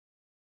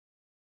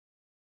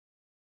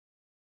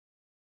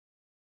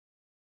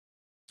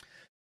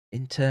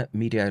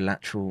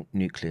intermediolateral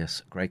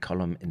nucleus, grey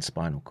column in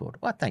spinal cord.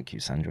 Well, thank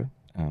you, Sandra.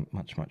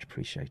 Much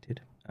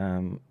appreciated.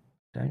 Don't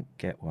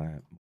get why my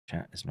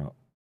chat is not.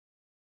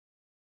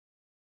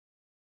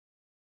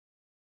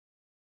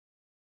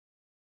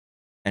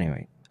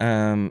 Anyway,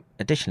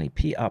 additionally,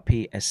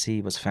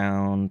 PRP-SC was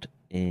found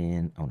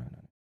in.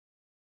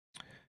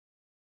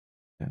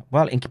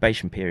 While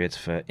incubation periods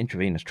for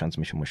intravenous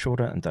transmission were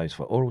shorter and those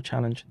for oral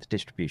challenge, the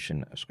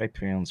distribution of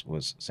scopions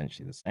was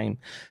essentially the same.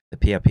 The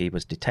PRP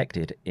was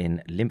detected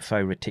in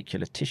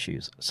lymphoreticular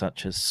tissues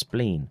such as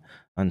spleen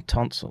and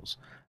tonsils.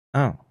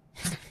 Oh,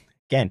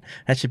 again,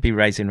 that should be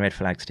raising red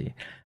flags to you.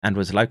 And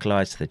was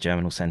localized to the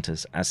germinal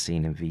centers as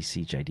seen in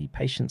VCJD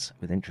patients,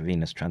 with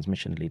intravenous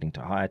transmission leading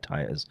to higher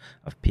titers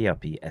of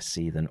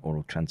PRP-SC than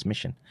oral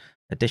transmission.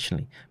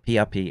 Additionally,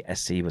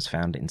 PRP-SC was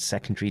found in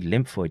secondary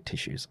lymphoid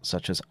tissues,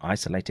 such as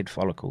isolated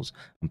follicles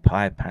and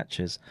Peyer's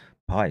patches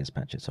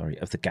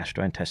of the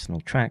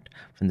gastrointestinal tract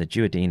from the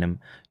duodenum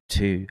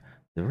to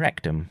the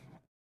rectum.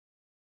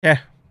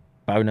 Yeah,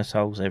 bonus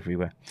holes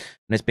everywhere.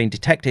 And has been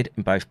detected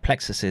in both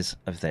plexuses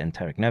of the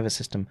enteric nervous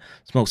system,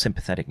 small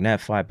sympathetic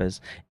nerve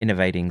fibers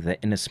innervating the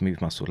inner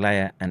smooth muscle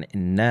layer, and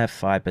in nerve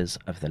fibers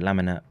of the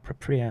lamina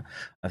propria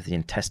of the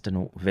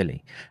intestinal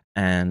villi.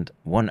 And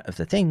one of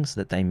the things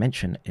that they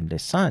mention in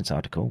this science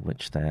article,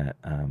 which they're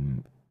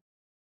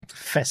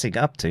fessing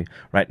up to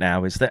right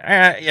now, is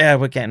that, yeah,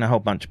 we're getting a whole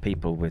bunch of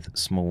people with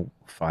small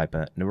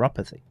fiber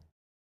neuropathy.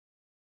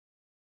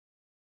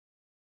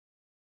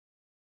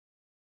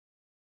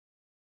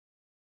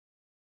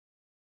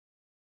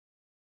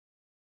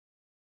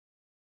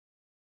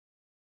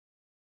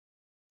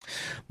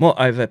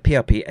 Moreover,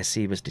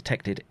 PRP-SC was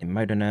detected in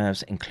motor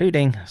nerves,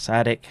 including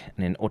sciatic,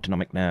 and in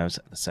autonomic nerves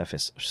at the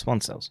surface of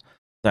swan cells.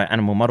 Though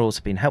animal models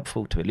have been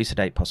helpful to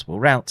elucidate possible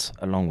routes,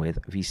 along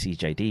with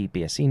VCJD,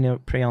 BSE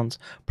prions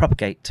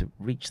propagate to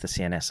reach the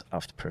CNS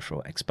after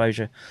peripheral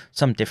exposure,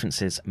 some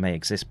differences may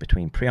exist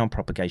between prion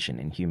propagation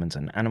in humans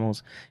and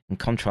animals. In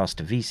contrast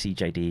to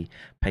VCJD,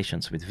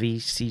 patients with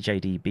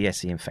VCJD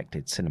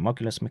BSE-infected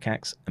cynomolgus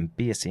macaques and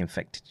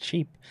BSE-infected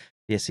sheep,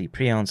 BSE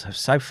prions have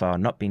so far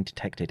not been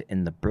detected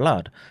in the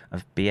blood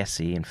of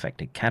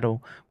BSE-infected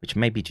cattle, which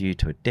may be due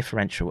to a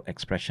differential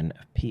expression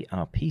of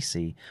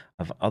PRPC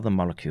of other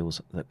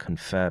molecules that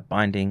confer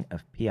binding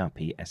of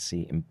PRP-SC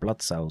in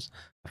blood cells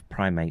of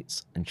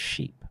primates and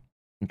sheep.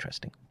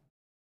 Interesting.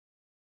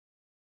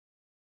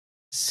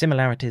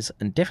 Similarities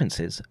and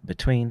differences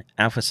between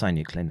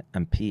alpha-synuclein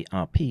and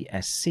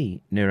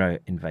PRP-SC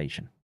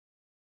neuroinvasion.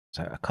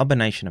 So a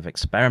combination of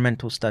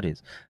experimental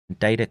studies and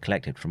data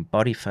collected from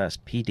Body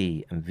First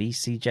PD and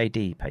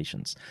VCJD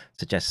patients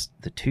suggests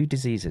the two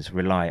diseases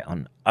rely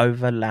on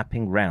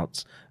overlapping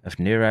routes of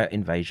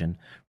neuroinvasion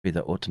through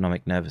the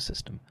autonomic nervous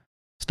system.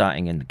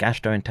 Starting in the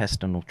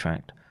gastrointestinal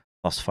tract,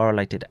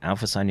 phosphorylated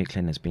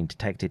alpha-synuclein has been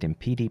detected in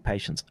PD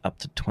patients up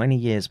to 20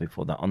 years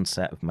before the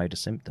onset of motor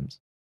symptoms.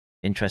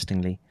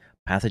 Interestingly,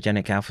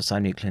 pathogenic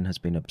alpha-synuclein has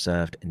been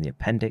observed in the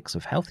appendix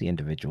of healthy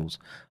individuals,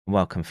 and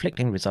while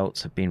conflicting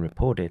results have been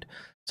reported,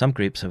 some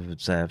groups have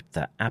observed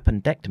that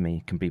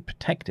appendectomy can be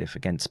protective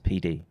against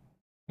PD.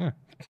 There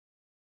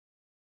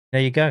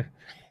you go.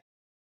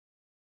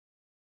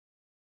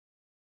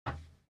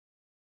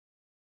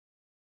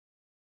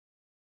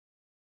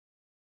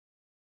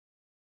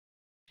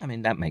 I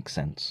mean, that makes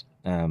sense.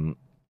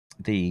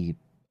 The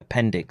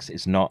appendix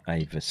is not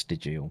a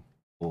vestigial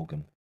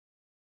organ.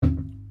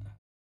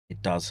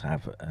 It does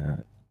have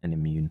an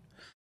immune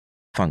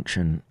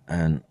function,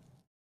 and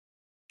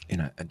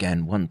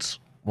again, once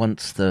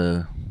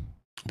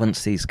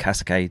these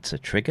cascades are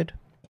triggered,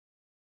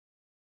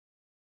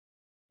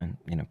 and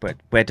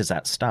where does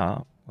that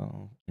start?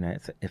 Well,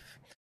 if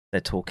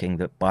they're talking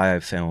that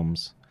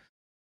biofilms,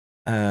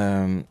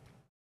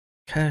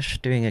 Kirsch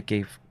doing a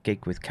gig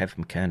with Kev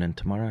McKernan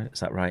tomorrow,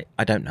 is that right?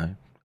 I don't know.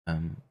 I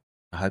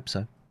hope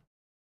so.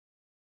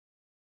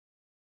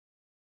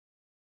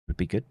 Would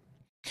be good.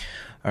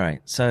 All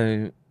right,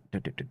 so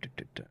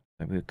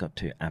we've got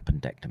to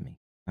appendectomy.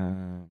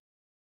 The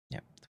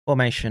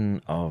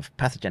formation of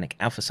pathogenic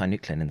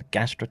alpha-synuclein in the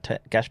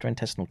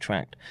gastrointestinal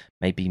tract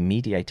may be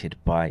mediated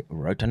by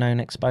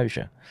rotenone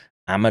exposure,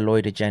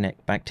 amyloidogenic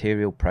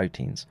bacterial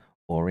proteins,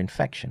 or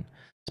infection,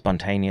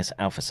 spontaneous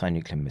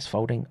alpha-synuclein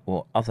misfolding,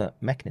 or other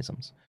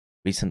mechanisms.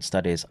 Recent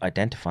studies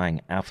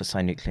identifying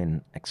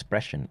alpha-synuclein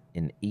expression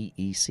in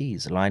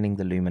EECs lining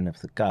the lumen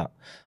of the gut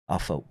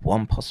offer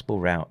one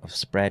possible route of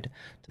spread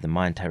to the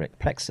myenteric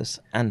plexus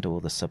and or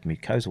the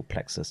submucosal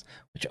plexus,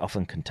 which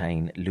often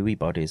contain Lewy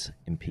bodies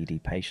in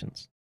PD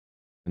patients.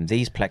 From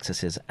these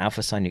plexuses,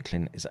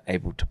 alpha-synuclein is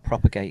able to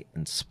propagate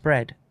and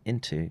spread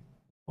into the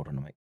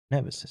autonomic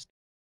nervous system.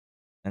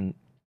 And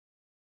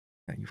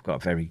you've got a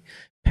very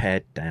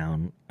pared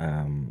down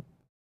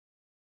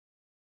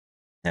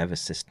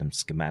nervous system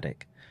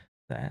schematic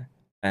there,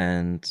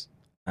 and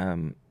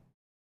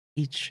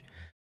each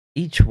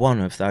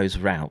one of those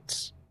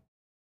routes,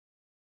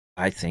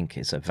 I think,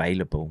 is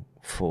available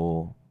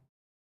for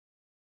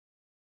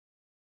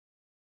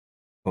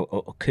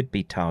or could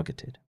be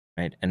targeted,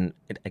 right? And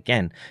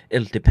again,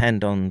 it'll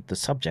depend on the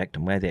subject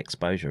and where the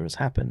exposure has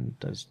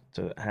happened as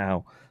to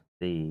how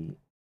the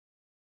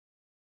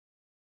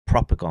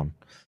propagon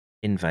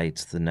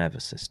invades the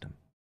nervous system.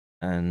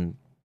 And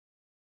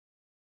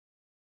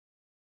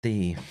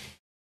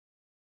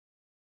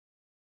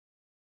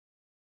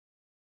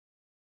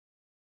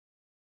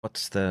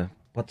what's the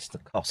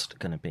cost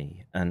going to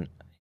be, and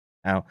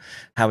how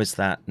is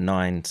that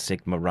 9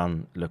 sigma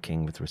run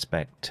looking with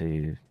respect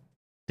to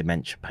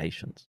dementia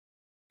patients?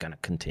 Going to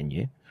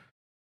continue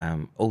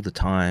all the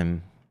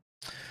time?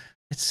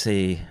 Let's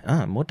see.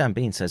 Mordan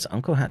Bean says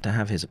Uncle had to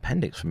have his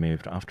appendix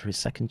removed after his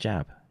second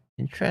jab.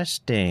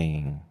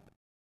 Interesting.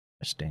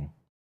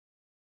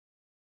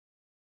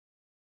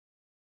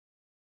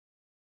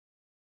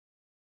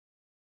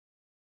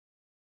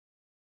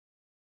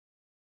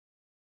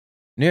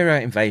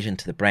 Neuroinvasion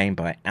to the brain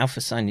by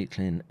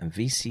alpha-synuclein and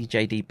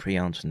VCJD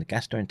prions from the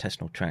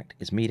gastrointestinal tract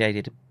is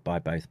mediated by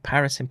both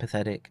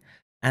parasympathetic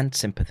and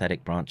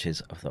sympathetic branches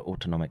of the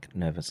autonomic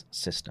nervous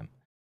system.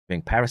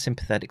 During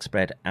parasympathetic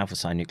spread,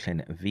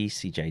 alpha-synuclein and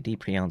VCJD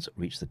prions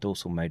reach the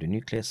dorsal motor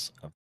nucleus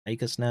of the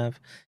vagus nerve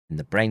in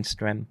the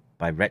brainstem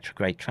by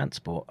retrograde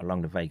transport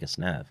along the vagus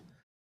nerve.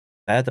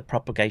 Further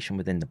propagation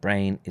within the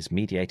brain is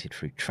mediated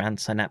through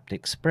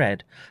transsynaptic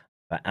spread,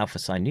 but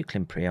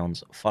alpha-synuclein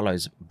prions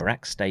follows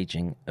Braak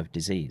staging of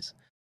disease.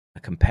 A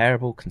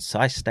comparable,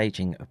 concise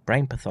staging of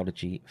brain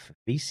pathology for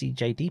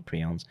VCJD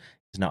prions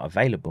is not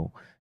available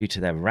due to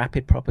their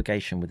rapid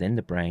propagation within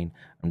the brain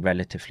and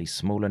relatively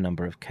smaller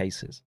number of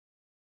cases.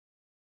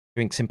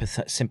 During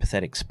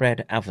sympathetic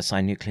spread,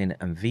 alpha-synuclein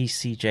and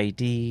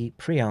VCJD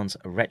prions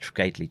are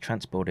retrogradely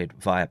transported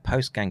via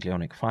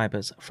postganglionic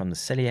fibers from the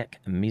celiac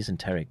and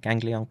mesenteric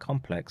ganglion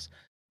complex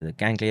to the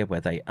ganglia, where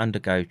they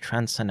undergo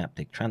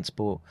transsynaptic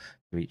transport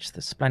to reach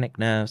the splenic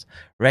nerves.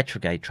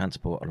 Retrograde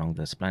transport along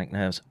the splenic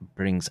nerves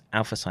brings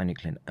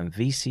alpha-synuclein and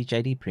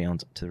VCJD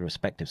prions to the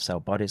respective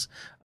cell bodies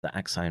of the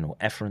axonal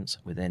efferents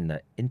within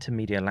the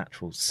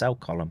intermediolateral cell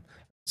column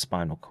of the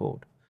spinal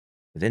cord.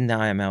 Within the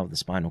IML of the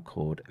spinal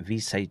cord,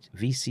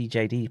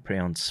 VCJD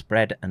prions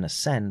spread and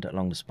ascend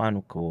along the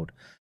spinal cord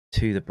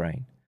to the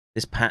brain.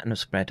 This pattern of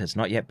spread has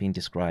not yet been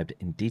described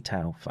in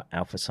detail for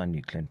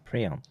alpha-synuclein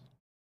prions.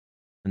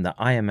 From the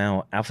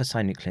IML,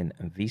 alpha-synuclein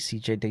and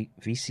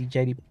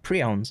VCJD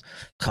prions,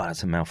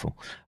 that's a mouthful,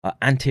 are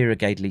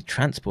anterogradally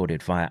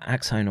transported via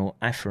axonal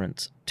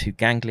afferents to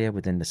ganglia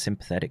within the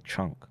sympathetic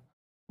trunk.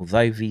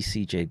 Although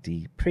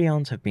VCJD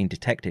prions have been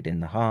detected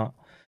in the heart,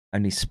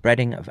 only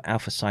spreading of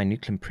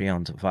alpha-synuclein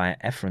prions via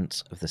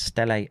efferents of the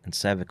stellae and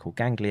cervical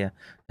ganglia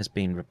has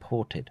been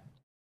reported.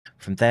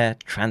 From there,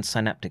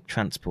 transsynaptic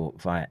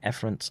transport via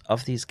efferents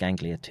of these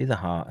ganglia to the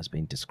heart has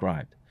been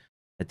described.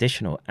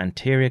 Additional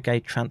anterior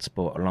gate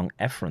transport along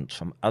efferents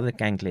from other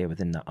ganglia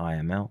within the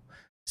IML,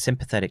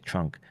 sympathetic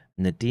trunk,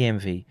 and the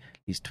DMV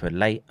leads to a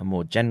late and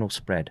more general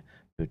spread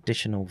to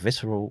additional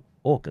visceral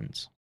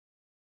organs.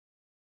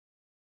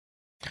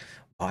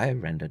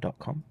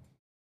 Biorender.com.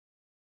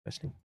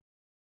 Interesting.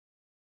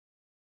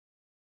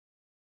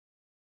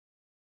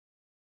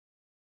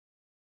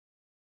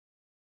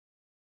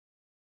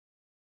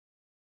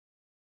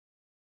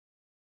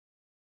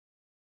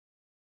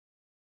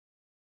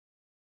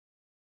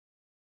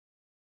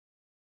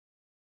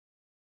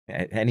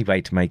 Any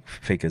way to make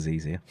figures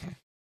easier.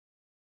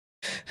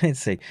 Let's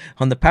see.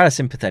 On the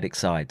parasympathetic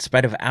side,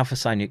 spread of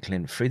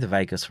alpha-synuclein through the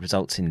vagus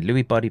results in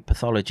Lewy body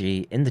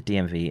pathology in the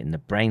DMV in the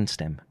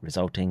brainstem,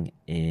 resulting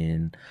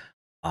in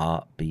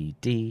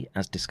RBD,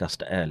 as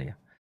discussed earlier.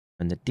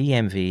 When the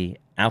DMV,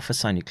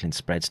 alpha-synuclein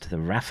spreads to the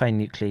raphe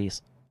nuclei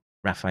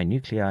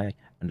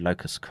and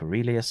locus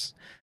coeruleus,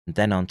 and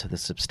then on to the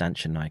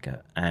substantia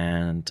nigra.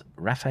 And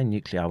raphe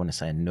nuclei, I want to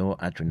say,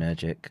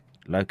 noradrenergic.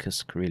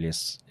 Locus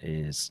coeruleus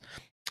is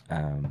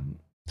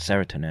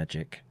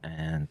serotonergic,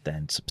 and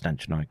then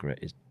substantia nigra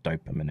is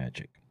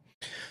dopaminergic.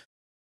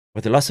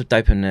 With the loss of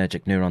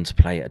dopaminergic neurons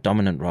play a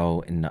dominant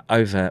role in the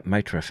overt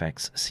motor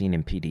effects seen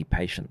in PD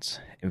patients.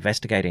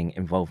 Investigating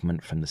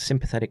involvement from the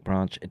sympathetic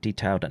branch, a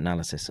detailed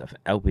analysis of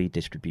LB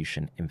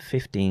distribution in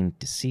 15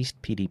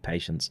 deceased PD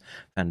patients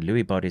found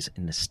Lewy bodies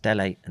in the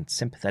stellate and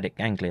sympathetic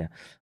ganglia,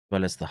 as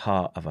well as the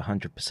heart of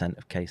 100%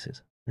 of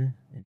cases.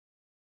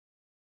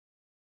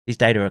 These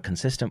data are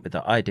consistent with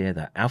the idea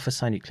that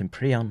alpha-synuclein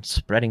prion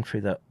spreading through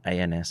the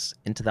ANS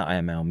into the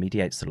IML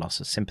mediates the loss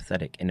of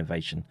sympathetic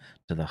innervation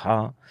to the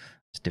heart,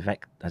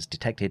 as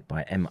detected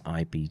by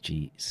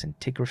MIBG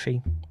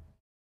scintigraphy.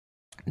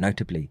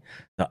 Notably,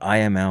 the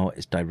IML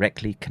is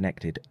directly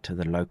connected to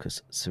the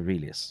locus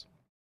coeruleus.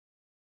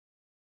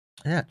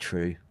 Is that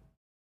true?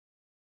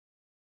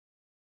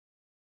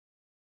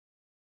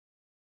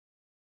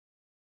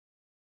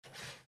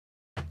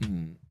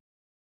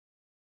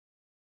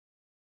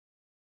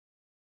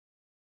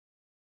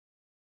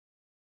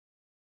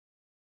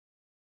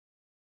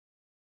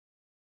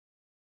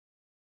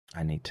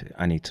 I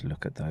need to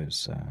look at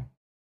those,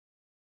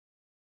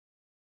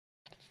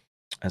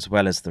 as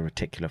well as the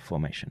reticular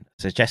formation,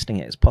 suggesting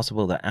it is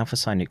possible that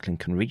alpha-synuclein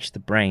can reach the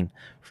brain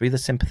through the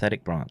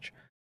sympathetic branch.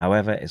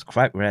 However, it is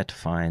quite rare to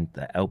find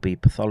the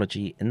LB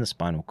pathology in the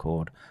spinal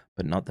cord,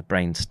 but not the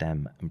brain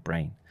stem and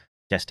brain,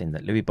 suggesting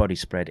that Lewy body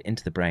spread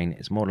into the brain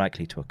is more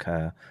likely to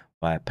occur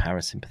by a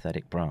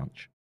parasympathetic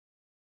branch.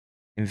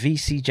 In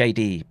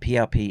VCJD,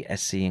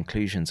 PRP-SC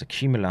inclusions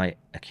accumulate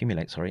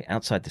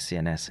outside the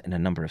CNS in a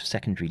number of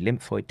secondary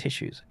lymphoid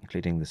tissues,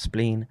 including the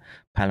spleen,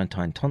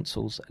 palatine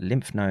tonsils,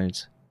 lymph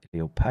nodes,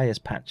 ileal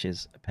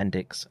patches,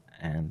 appendix,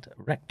 and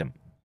rectum.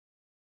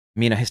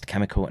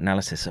 Immunohistochemical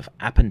analysis of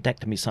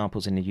appendectomy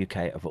samples in the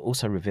UK have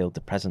also revealed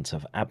the presence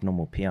of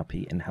abnormal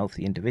PRP in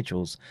healthy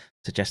individuals,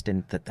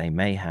 suggesting that they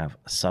may have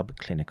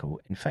subclinical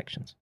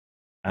infections.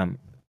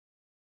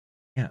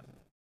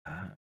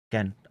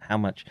 Again, how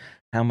much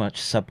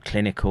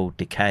subclinical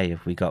decay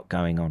have we got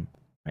going on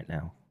right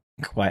now?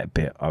 Quite a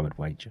bit, I would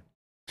wager.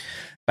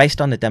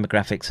 Based on the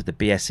demographics of the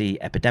BSE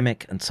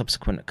epidemic and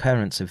subsequent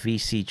occurrence of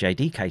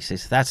VCJD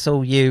cases, that's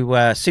all you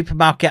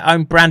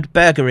supermarket-owned brand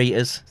burger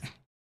eaters.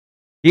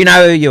 You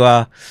know who you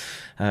are.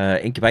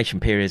 Incubation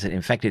periods in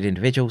infected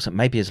individuals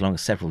may be as long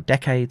as several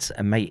decades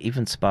and may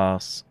even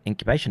surpass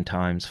incubation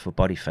times for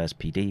body first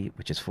PD,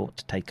 which is thought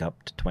to take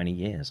up to 20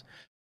 years.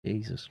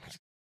 Jesus.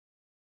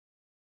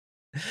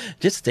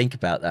 Just think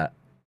about that.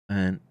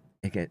 And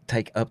it could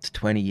take up to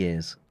 20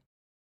 years.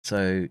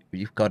 So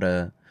you've got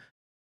a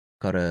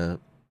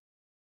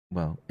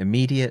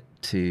immediate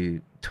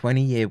to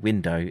 20-year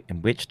window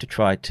in which to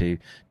try to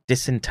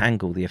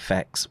disentangle the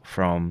effects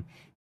from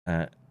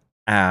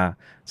our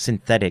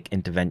synthetic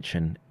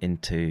intervention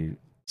into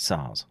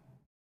SARS,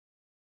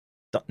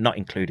 not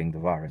including the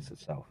virus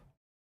itself.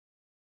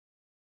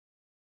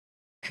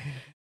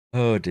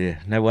 Oh dear,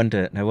 no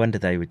wonder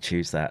they would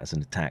choose that as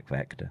an attack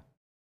vector.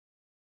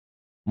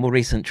 More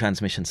recent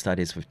transmission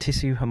studies with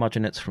tissue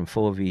homogenates from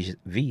 4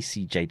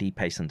 VCJD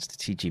patients to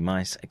TG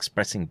mice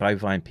expressing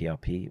bovine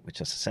PRP, which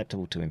are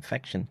susceptible to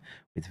infection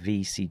with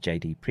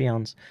VCJD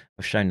prions,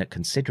 have shown that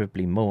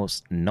considerably more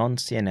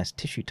non-CNS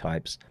tissue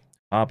types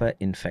harbor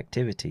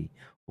infectivity,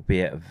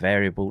 albeit at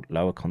variable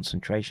lower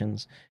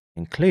concentrations,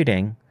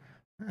 including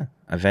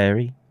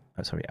ovary,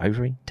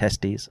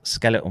 testes,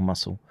 skeletal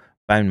muscle,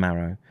 bone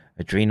marrow,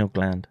 adrenal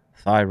gland,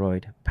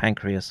 thyroid,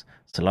 pancreas,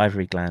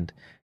 salivary gland,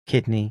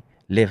 kidney,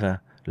 liver,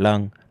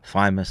 lung,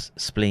 thymus,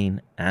 spleen,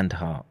 and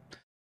heart.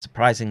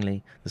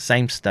 Surprisingly, the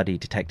same study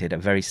detected a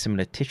very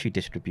similar tissue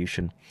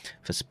distribution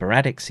for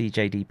sporadic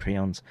CJD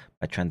prions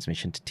by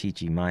transmission to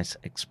TG mice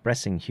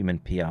expressing human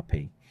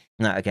PRP.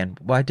 Now, again,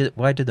 why do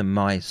the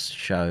mice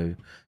show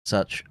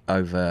such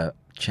overt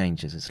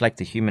changes? It's like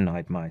the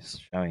humanoid mice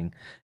showing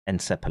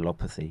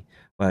encephalopathy.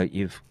 Well,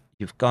 you've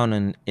gone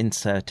and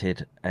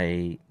inserted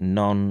a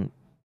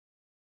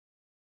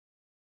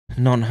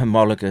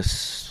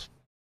non-homologous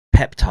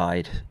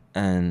peptide,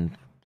 and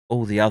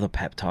all the other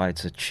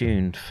peptides are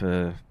tuned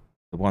for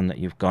the one that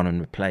you've gone and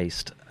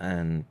replaced,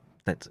 and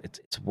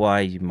it's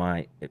why it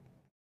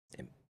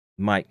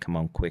might come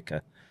on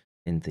quicker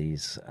in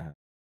these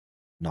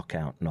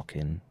knockout,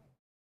 knock-in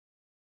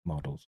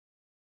models.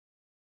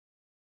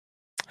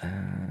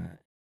 Anyway,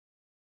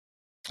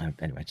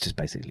 it's just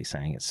basically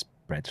saying it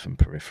spreads from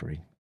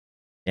periphery.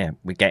 Yeah,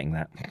 we're getting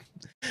that.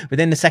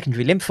 Within the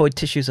secondary lymphoid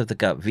tissues of the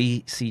gut,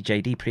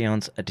 VCJD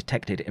prions are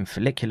detected in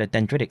follicular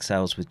dendritic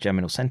cells with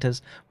germinal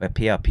centers, where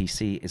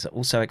PRPC is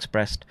also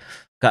expressed.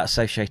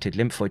 Gut-associated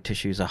lymphoid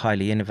tissues are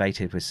highly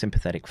innervated with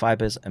sympathetic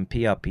fibers, and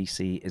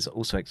PRPC is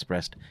also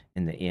expressed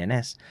in the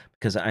ENS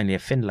because only a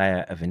thin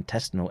layer of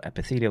intestinal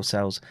epithelial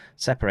cells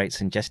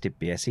separates ingested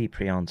BSE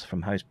prions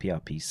from host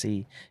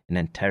PRPC in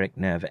enteric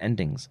nerve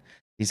endings.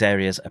 These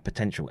areas are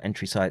potential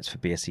entry sites for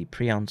BSE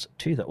prions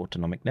to the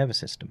autonomic nervous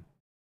system.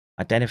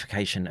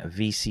 Identification of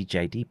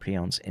VCJD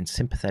prions in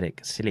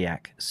sympathetic,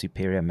 celiac,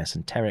 superior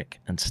mesenteric,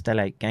 and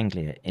stellate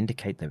ganglia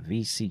indicate that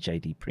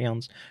VCJD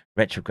prions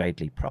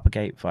retrogradely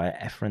propagate via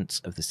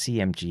efferents of the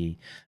CMG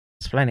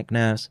splenic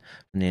nerves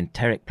from the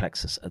enteric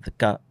plexus of the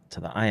gut to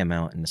the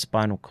IML in the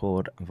spinal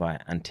cord via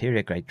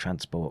anterior grade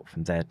transport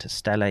from there to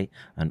stellate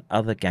and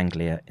other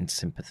ganglia in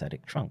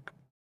sympathetic trunk.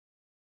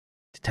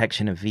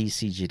 Detection of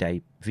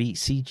VCGD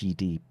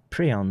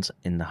prions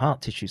in the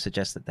heart tissue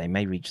suggests that they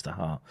may reach the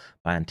heart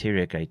by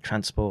anterior grade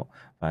transport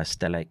via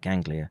stellate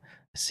ganglia,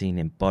 as seen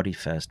in body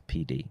first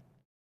PD.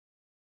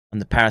 On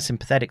the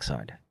parasympathetic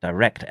side,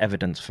 direct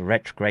evidence for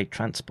retrograde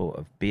transport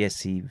of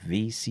BSE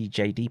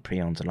VCJD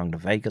prions along the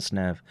vagus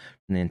nerve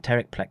from the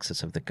enteric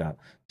plexus of the gut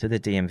to the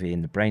DMV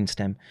in the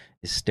brainstem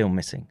is still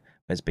missing,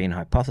 but has been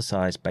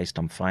hypothesized based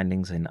on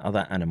findings in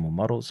other animal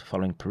models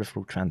following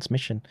peripheral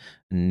transmission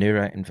and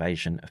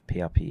neuroinvasion of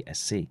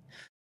PRP-SC.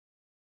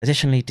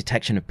 Additionally,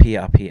 detection of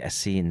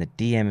PRP-SC in the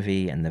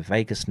DMV and the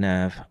vagus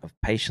nerve of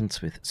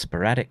patients with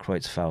sporadic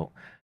Creutzfeldt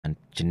and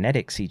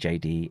genetic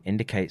CJD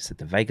indicates that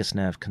the vagus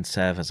nerve can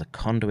serve as a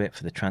conduit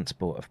for the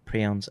transport of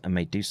prions and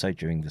may do so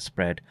during the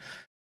spread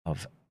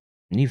of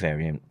new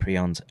variant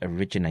prions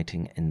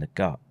originating in the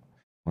gut.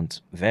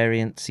 Once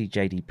variant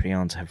CJD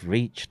prions have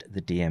reached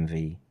the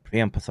DMV,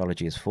 prion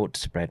pathology is thought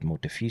to spread more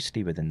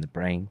diffusely within the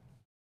brain,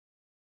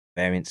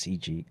 variant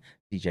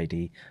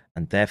CJD,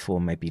 and therefore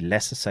may be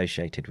less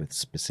associated with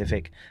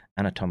specific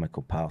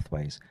anatomical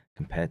pathways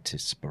compared to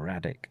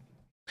sporadic.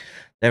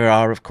 There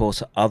are, of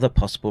course, other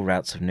possible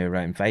routes of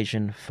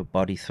neuroinvasion for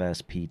body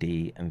first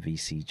PD and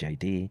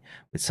VCJD,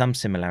 with some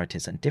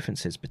similarities and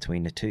differences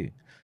between the two.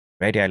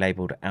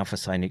 Radio-labeled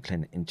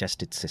alpha-synuclein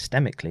ingested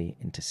systemically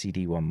into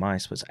CD1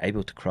 mice was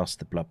able to cross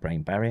the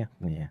blood-brain barrier.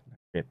 Yeah,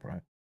 shit,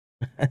 bro.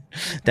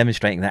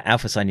 Demonstrating that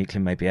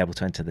alpha-synuclein may be able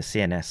to enter the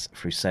CNS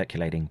through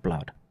circulating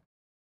blood.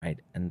 Right,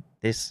 and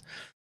this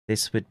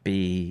would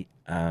be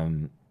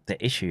the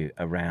issue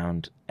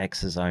around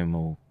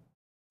exosomal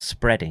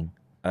spreading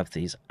of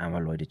these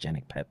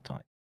amyloidogenic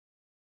peptides.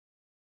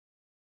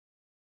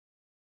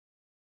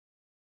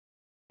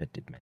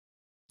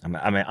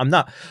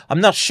 I'm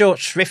not short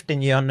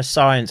shrifting you on the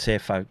science here,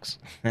 folks.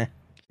 Let's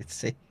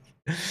see.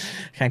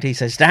 Kanti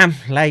says, damn,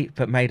 late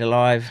but made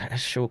alive.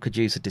 Sure could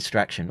use a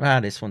distraction.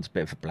 Well, this one's a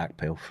bit of a black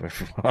pill for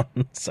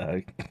everyone.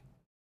 So,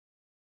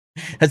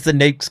 has the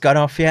nukes gone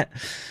off yet?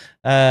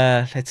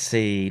 Let's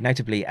see.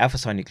 Notably,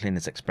 alpha-synuclein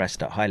is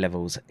expressed at high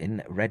levels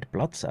in red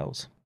blood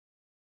cells.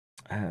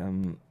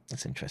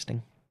 That's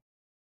interesting.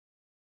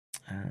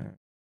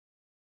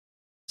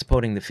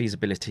 Supporting the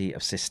feasibility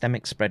of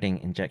systemic spreading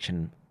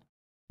injection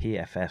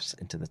PFFs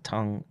into the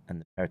tongue and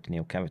the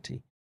peritoneal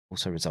cavity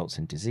also results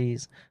in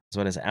disease, as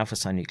well as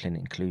alpha-synuclein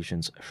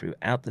inclusions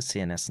throughout the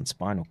CNS and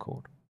spinal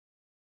cord.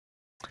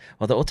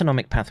 While the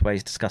autonomic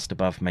pathways discussed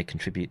above may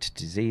contribute to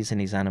disease in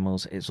these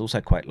animals, it's also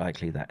quite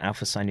likely that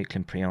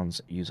alpha-synuclein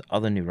prions use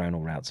other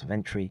neuronal routes of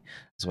entry,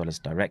 as well as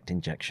direct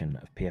injection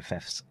of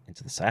PFFs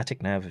into the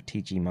sciatic nerve of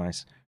TG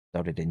mice,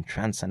 resulted in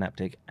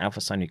transsynaptic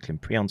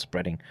alpha-synuclein prion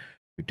spreading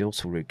through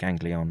dorsal root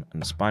ganglion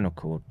and the spinal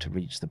cord to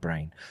reach the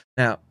brain.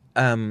 Now,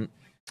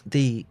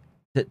 the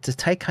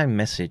take-home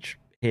message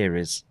here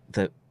is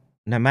that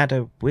no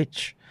matter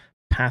which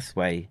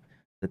pathway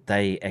that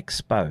they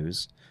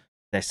expose,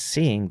 they're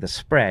seeing the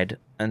spread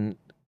and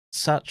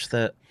such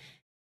that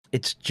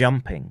it's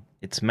jumping.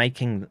 It's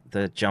making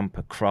the jump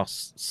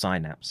across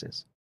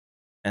synapses,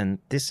 and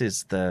this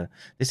is the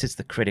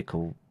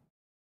critical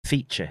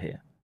feature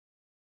here.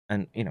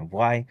 And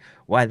why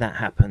that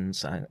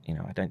happens, I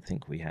don't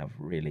think we have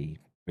really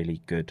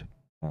good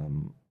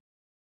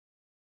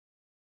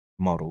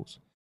models,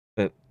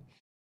 but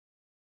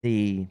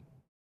the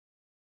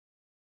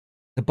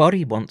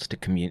body wants to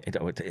communicate.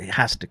 It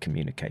has to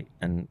communicate,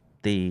 and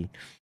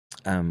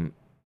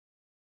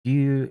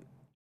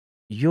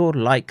you're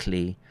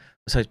likely.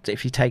 So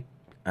if you take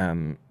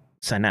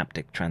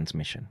synaptic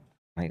transmission,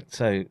 right?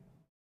 So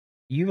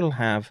you will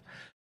have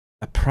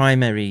a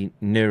primary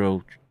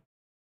neural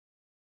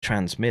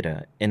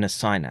transmitter in a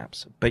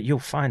synapse, but you'll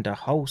find a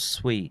whole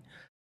suite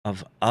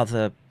of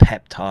other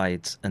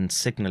peptides and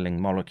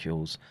signaling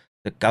molecules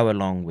that go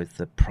along with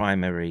the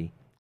primary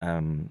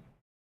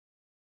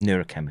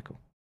neurochemical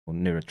or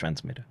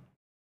neurotransmitter.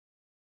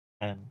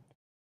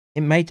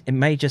 It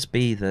may just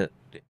be that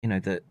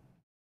that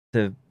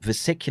the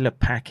vesicular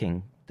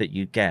packing that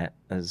you get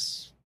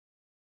as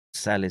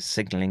cell is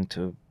signaling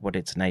to what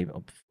its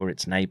neighbor or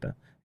its neighbor,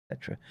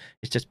 etc.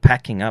 It's just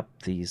packing up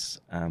these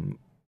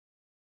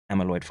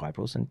amyloid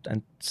fibrils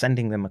and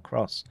sending them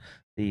across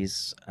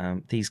these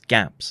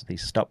gaps,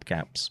 these stop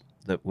gaps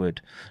that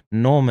would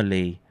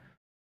normally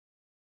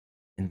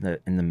in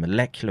the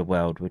molecular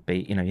world would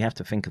be, you have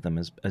to think of them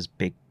as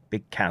big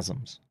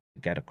chasms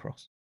to get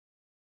across.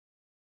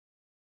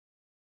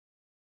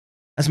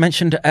 As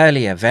mentioned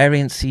earlier,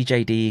 variant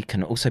CJD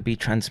can also be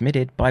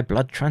transmitted by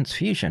blood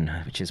transfusion,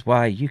 which is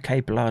why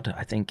UK blood,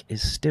 I think,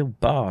 is still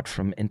barred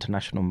from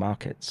international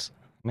markets.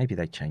 Maybe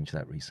they changed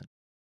that recently.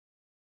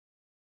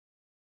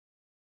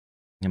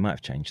 They might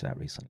have changed that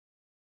recently.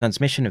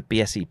 Transmission of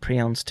BSE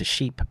prions to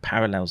sheep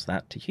parallels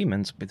that to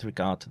humans with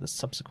regard to the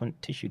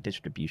subsequent tissue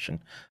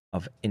distribution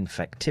of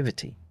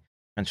infectivity.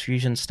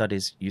 Transfusion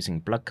studies using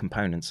blood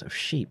components of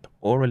sheep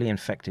orally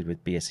infected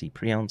with BSE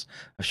prions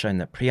have shown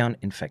that prion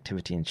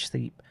infectivity in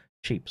sheep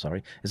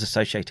is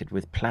associated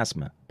with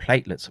plasma,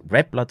 platelets,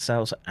 red blood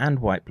cells, and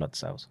white blood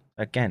cells.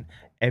 Again,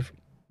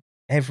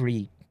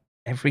 every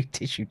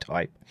tissue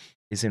type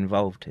is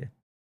involved here.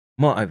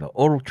 Moreover,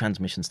 oral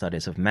transmission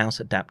studies of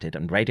mouse-adapted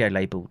and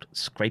radio-labeled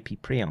scrapie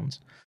prions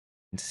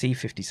in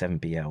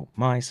C57BL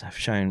mice have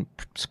shown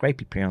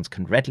scrapie prions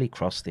can readily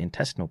cross the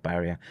intestinal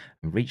barrier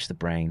and reach the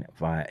brain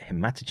via a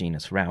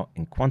hematogenous route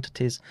in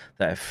quantities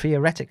that are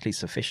theoretically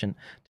sufficient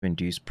to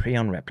induce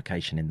prion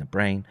replication in the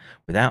brain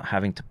without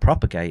having to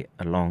propagate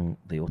along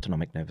the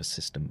autonomic nervous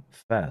system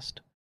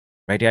first.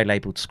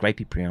 Radio-labeled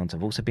scrapie prions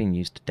have also been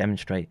used to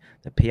demonstrate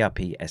that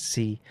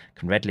PRP-SC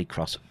can readily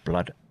cross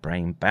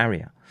blood-brain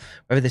barrier.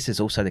 Whether this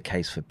is also the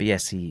case for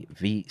BSE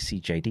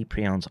v-CJD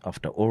prions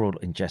after oral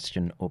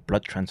ingestion or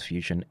blood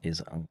transfusion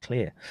is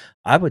unclear.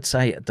 I would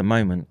say at the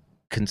moment,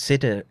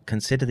 consider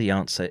the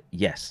answer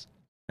yes,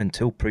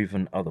 until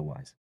proven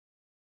otherwise.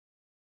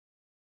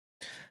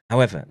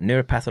 However,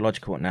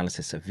 neuropathological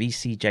analysis of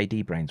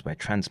VCJD brains where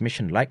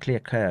transmission likely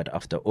occurred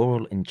after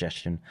oral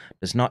ingestion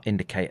does not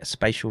indicate a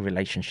spatial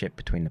relationship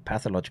between the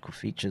pathological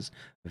features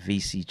of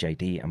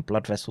VCJD and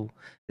blood vessel.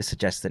 This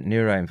suggests that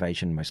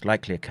neuroinvasion most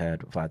likely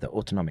occurred via the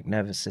autonomic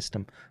nervous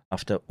system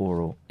after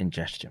oral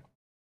ingestion.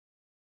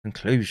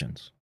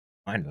 Conclusions.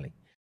 Finally.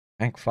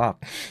 Thank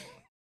fuck.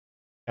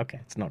 Okay,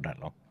 it's not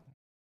that long.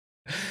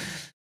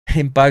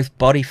 In both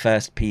Body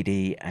First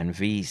PD and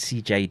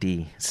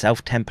VCJD,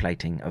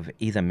 self-templating of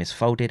either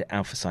misfolded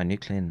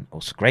alpha-synuclein or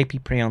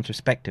scrapie prions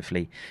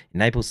respectively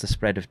enables the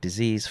spread of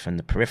disease from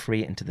the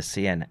periphery into the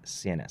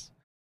CNS.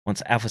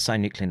 Once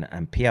alpha-synuclein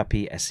and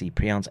PRP-SC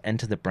prions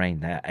enter the brain,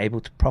 they are able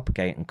to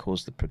propagate and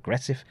cause the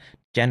progressive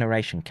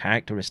degeneration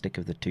characteristic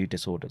of the two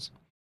disorders.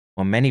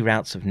 While many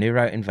routes of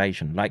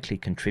neuroinvasion likely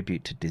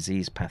contribute to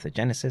disease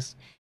pathogenesis,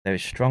 there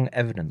is strong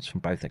evidence from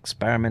both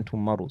experimental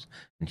models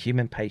and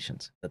human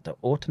patients that the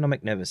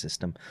autonomic nervous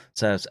system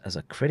serves as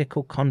a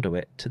critical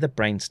conduit to the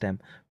brainstem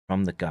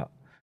from the gut.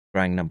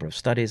 Growing number of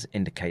studies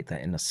indicate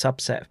that in a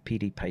subset of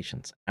PD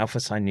patients,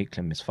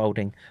 alpha-synuclein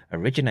misfolding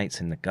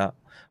originates in the gut,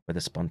 whether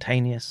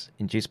spontaneous,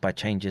 induced by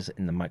changes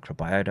in the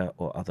microbiota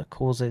or other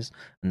causes,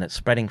 and that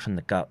spreading from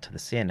the gut to the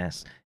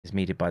CNS is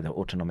mediated by the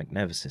autonomic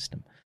nervous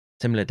system.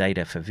 Similar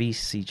data for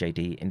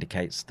VCJD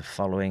indicates the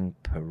following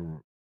per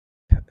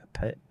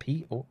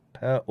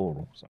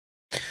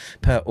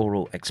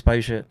oral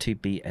exposure to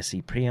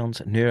BSE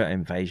prions,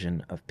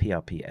 neuroinvasion of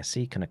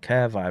PRP-SE can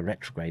occur via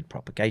retrograde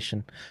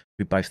propagation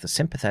through both the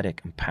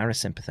sympathetic and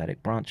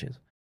parasympathetic branches,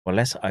 while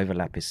less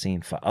overlap is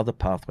seen for other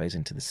pathways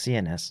into the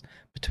CNS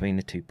between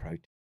the two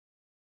proteins.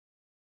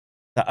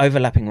 The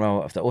overlapping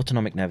role of the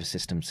autonomic nervous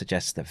system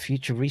suggests that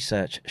future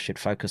research should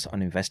focus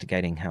on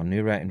investigating how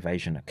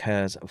neuroinvasion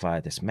occurs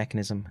via this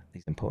mechanism.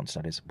 These important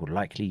studies will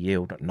likely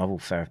yield novel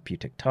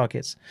therapeutic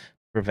targets to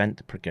prevent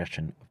the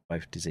progression of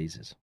both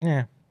diseases.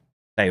 Yeah,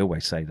 they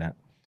always say that.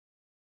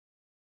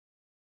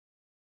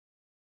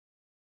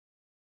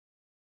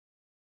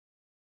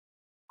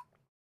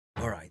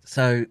 All right,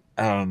 so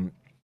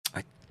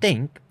I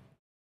think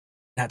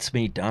that's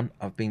me done.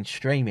 I've been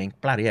streaming,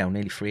 bloody hell,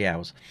 nearly 3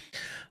 hours.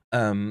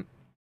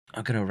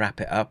 I'm going to wrap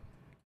it up,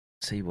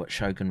 see what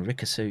Shogun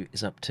Rikasu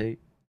is up to.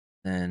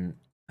 Then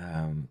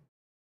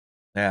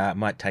I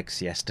might take a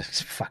siesta.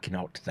 It's fucking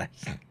hot today.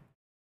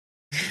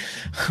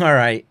 All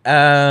right.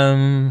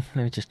 Let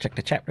me just check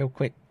the chat real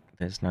quick.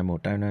 There's no more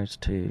donos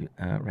to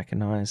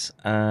recognize.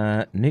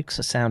 Nukes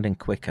are sounding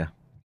quicker.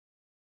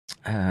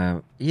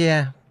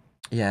 Yeah,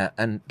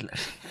 and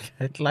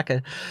like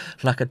a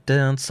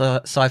darn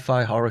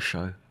sci-fi horror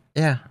show.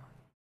 Yeah,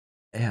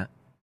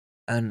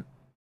 and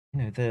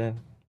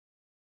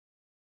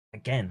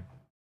again,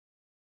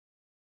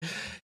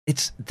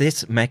 it's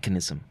this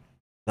mechanism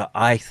that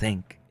I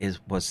think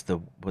was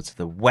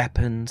the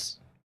weapon's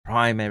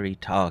primary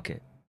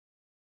target,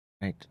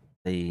 right?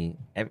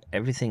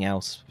 Everything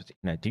else,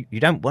 you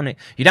don't want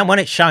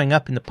it showing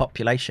up in the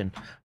population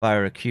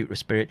via acute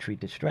respiratory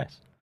distress,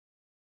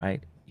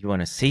 right? You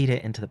want to seed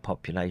it into the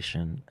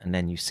population, and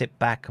then you sit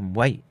back and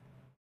wait,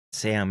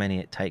 see how many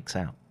it takes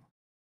out.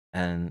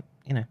 And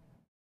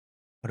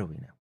what are we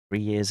now? 3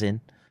 years in,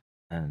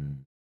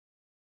 and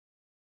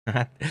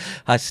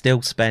I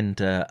still spend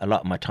a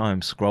lot of my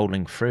time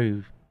scrolling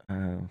through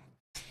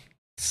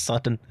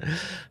sudden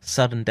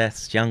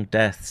deaths, young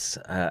deaths,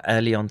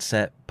 early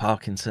onset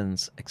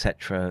Parkinson's,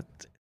 etc.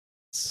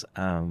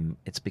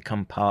 It's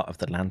become part of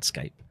the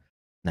landscape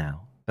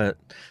now. But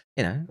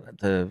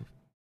the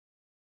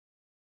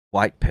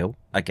white pill,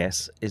 I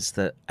guess, is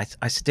that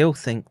I still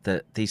think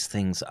that these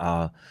things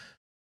are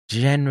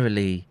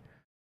generally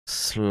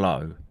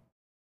slow.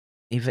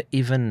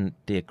 Even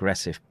the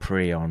aggressive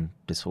prion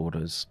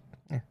disorders,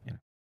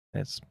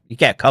 you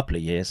get a couple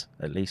of years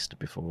at least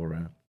before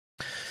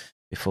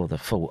the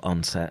full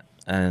onset.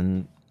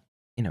 And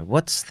I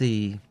was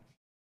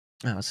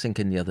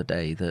thinking the other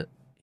day that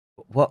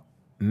what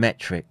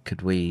metric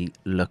could we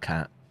look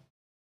at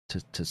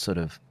to sort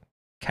of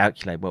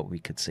calculate what we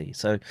could see?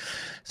 So,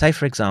 say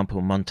for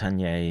example,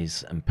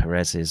 Montagnier's and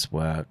Perez's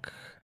work.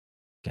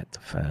 Get the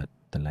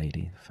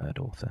third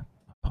author.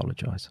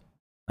 Apologize.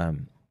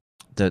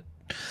 That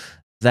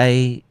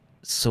they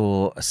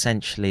saw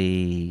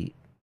essentially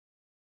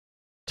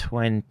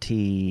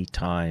 20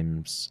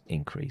 times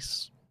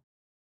increase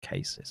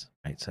cases,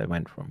 right? So it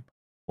went from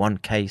 1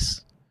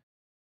 case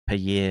per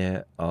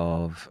year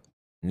of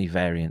new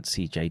variant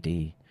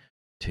CJD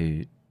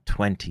to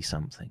 20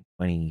 something,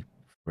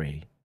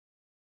 23,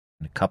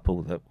 and a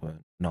couple that were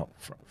not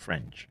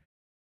French,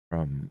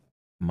 from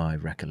my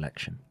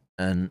recollection.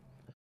 And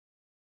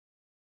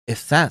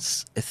if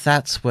that's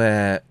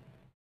where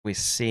we're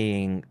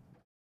seeing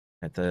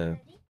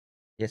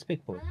yes,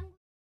 big boy.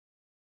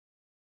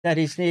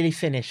 Daddy's nearly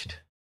finished.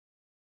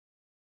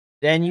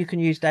 Then you can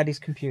use Daddy's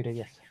computer.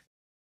 Yes.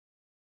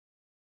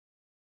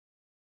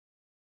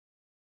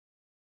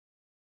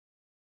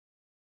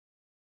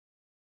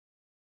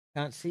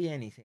 Can't see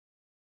anything.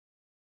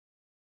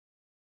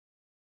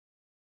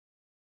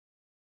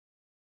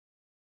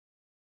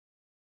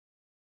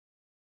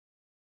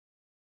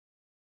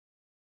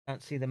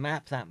 Can't see the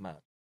map that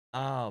much.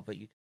 Oh, but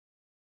you.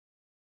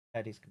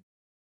 Daddy's computer.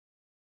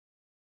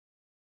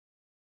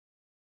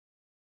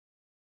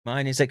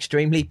 Mine is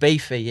extremely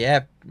beefy.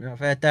 Yeah, I've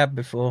heard that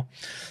before.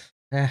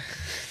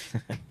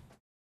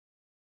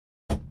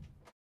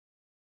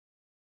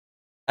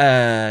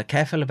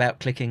 Careful about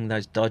clicking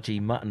those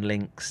dodgy mutton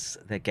links.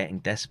 They're getting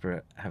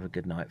desperate. Have a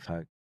good night,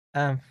 folks.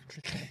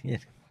 Yeah.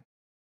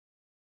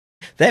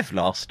 They've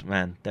lost,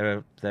 man.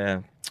 They're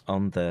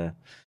on the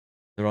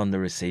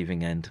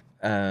receiving end.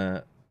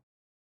 And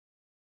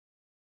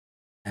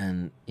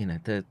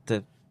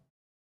the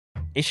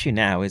issue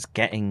now is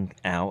getting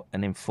out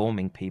and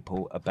informing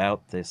people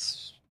about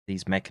these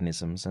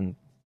mechanisms, and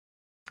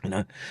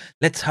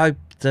let's hope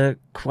the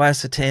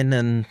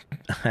quercetin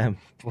and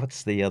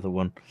what's the other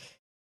one,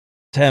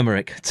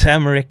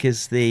 turmeric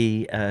is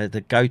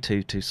the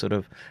go-to to sort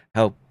of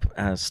help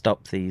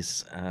stop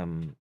these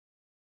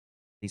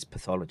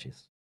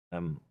pathologies.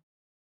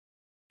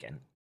 Again,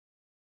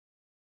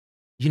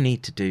 you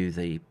need to do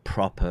the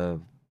proper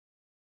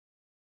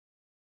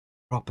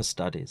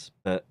studies.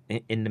 But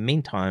in the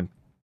meantime,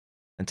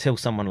 until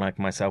someone like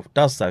myself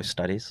does those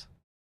studies,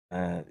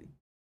 I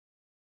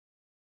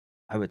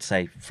would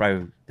say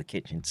throw the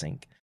kitchen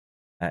sink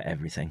at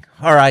everything.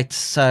 All right,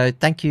 so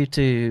thank you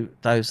to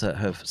those that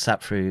have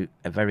sat through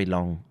a very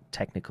long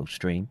technical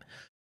stream.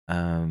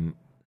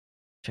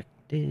 Check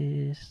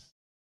this.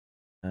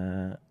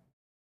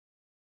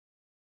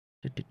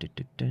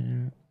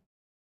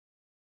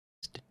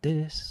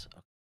 This.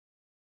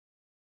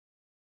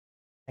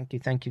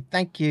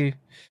 Thank you.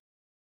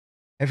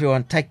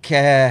 Everyone, take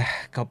care.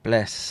 God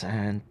bless,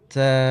 and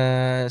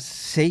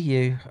see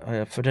you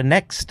for the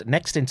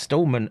next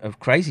installment of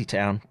Crazy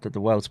Town that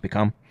the world's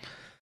become.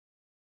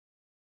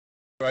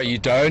 Bro, you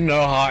don't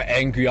know how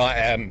angry I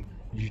am.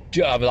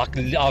 I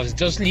was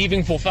just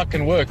leaving for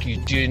fucking work. You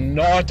do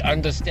not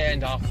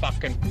understand how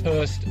fucking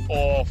pissed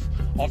off.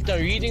 After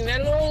reading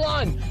that little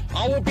line,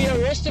 I will be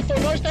arrested for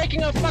not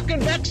taking a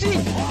fucking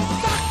vaccine.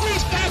 Fuck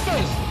these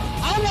cappers!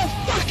 I will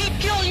fucking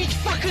kill each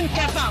fucking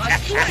capper, I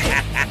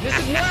swear! This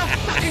is not a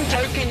fucking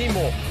joke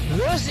anymore.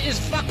 This is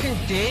fucking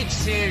dead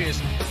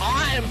serious.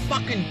 I am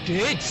fucking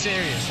dead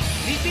serious.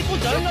 These people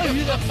don't know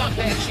who the fuck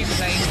they're actually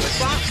playing with.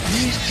 Fuck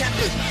these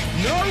cappers.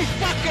 No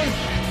fucking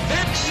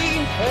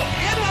vaccine or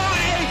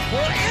MRA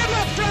will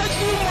ever flow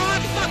through my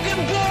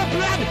fucking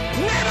blood.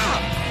 Never!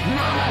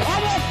 I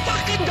will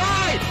fucking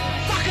die!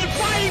 Fucking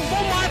fighting for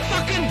my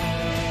fucking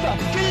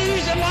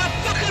beliefs and my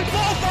fucking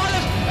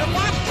forefathers and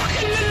my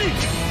fucking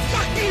lineage!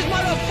 Fuck these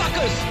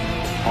motherfuckers!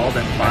 All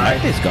that I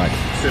like this guy.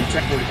 Send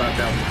check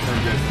 45,000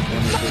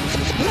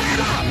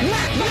 Never!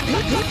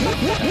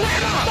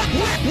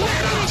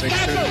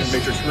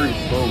 Matrix root,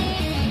 boom.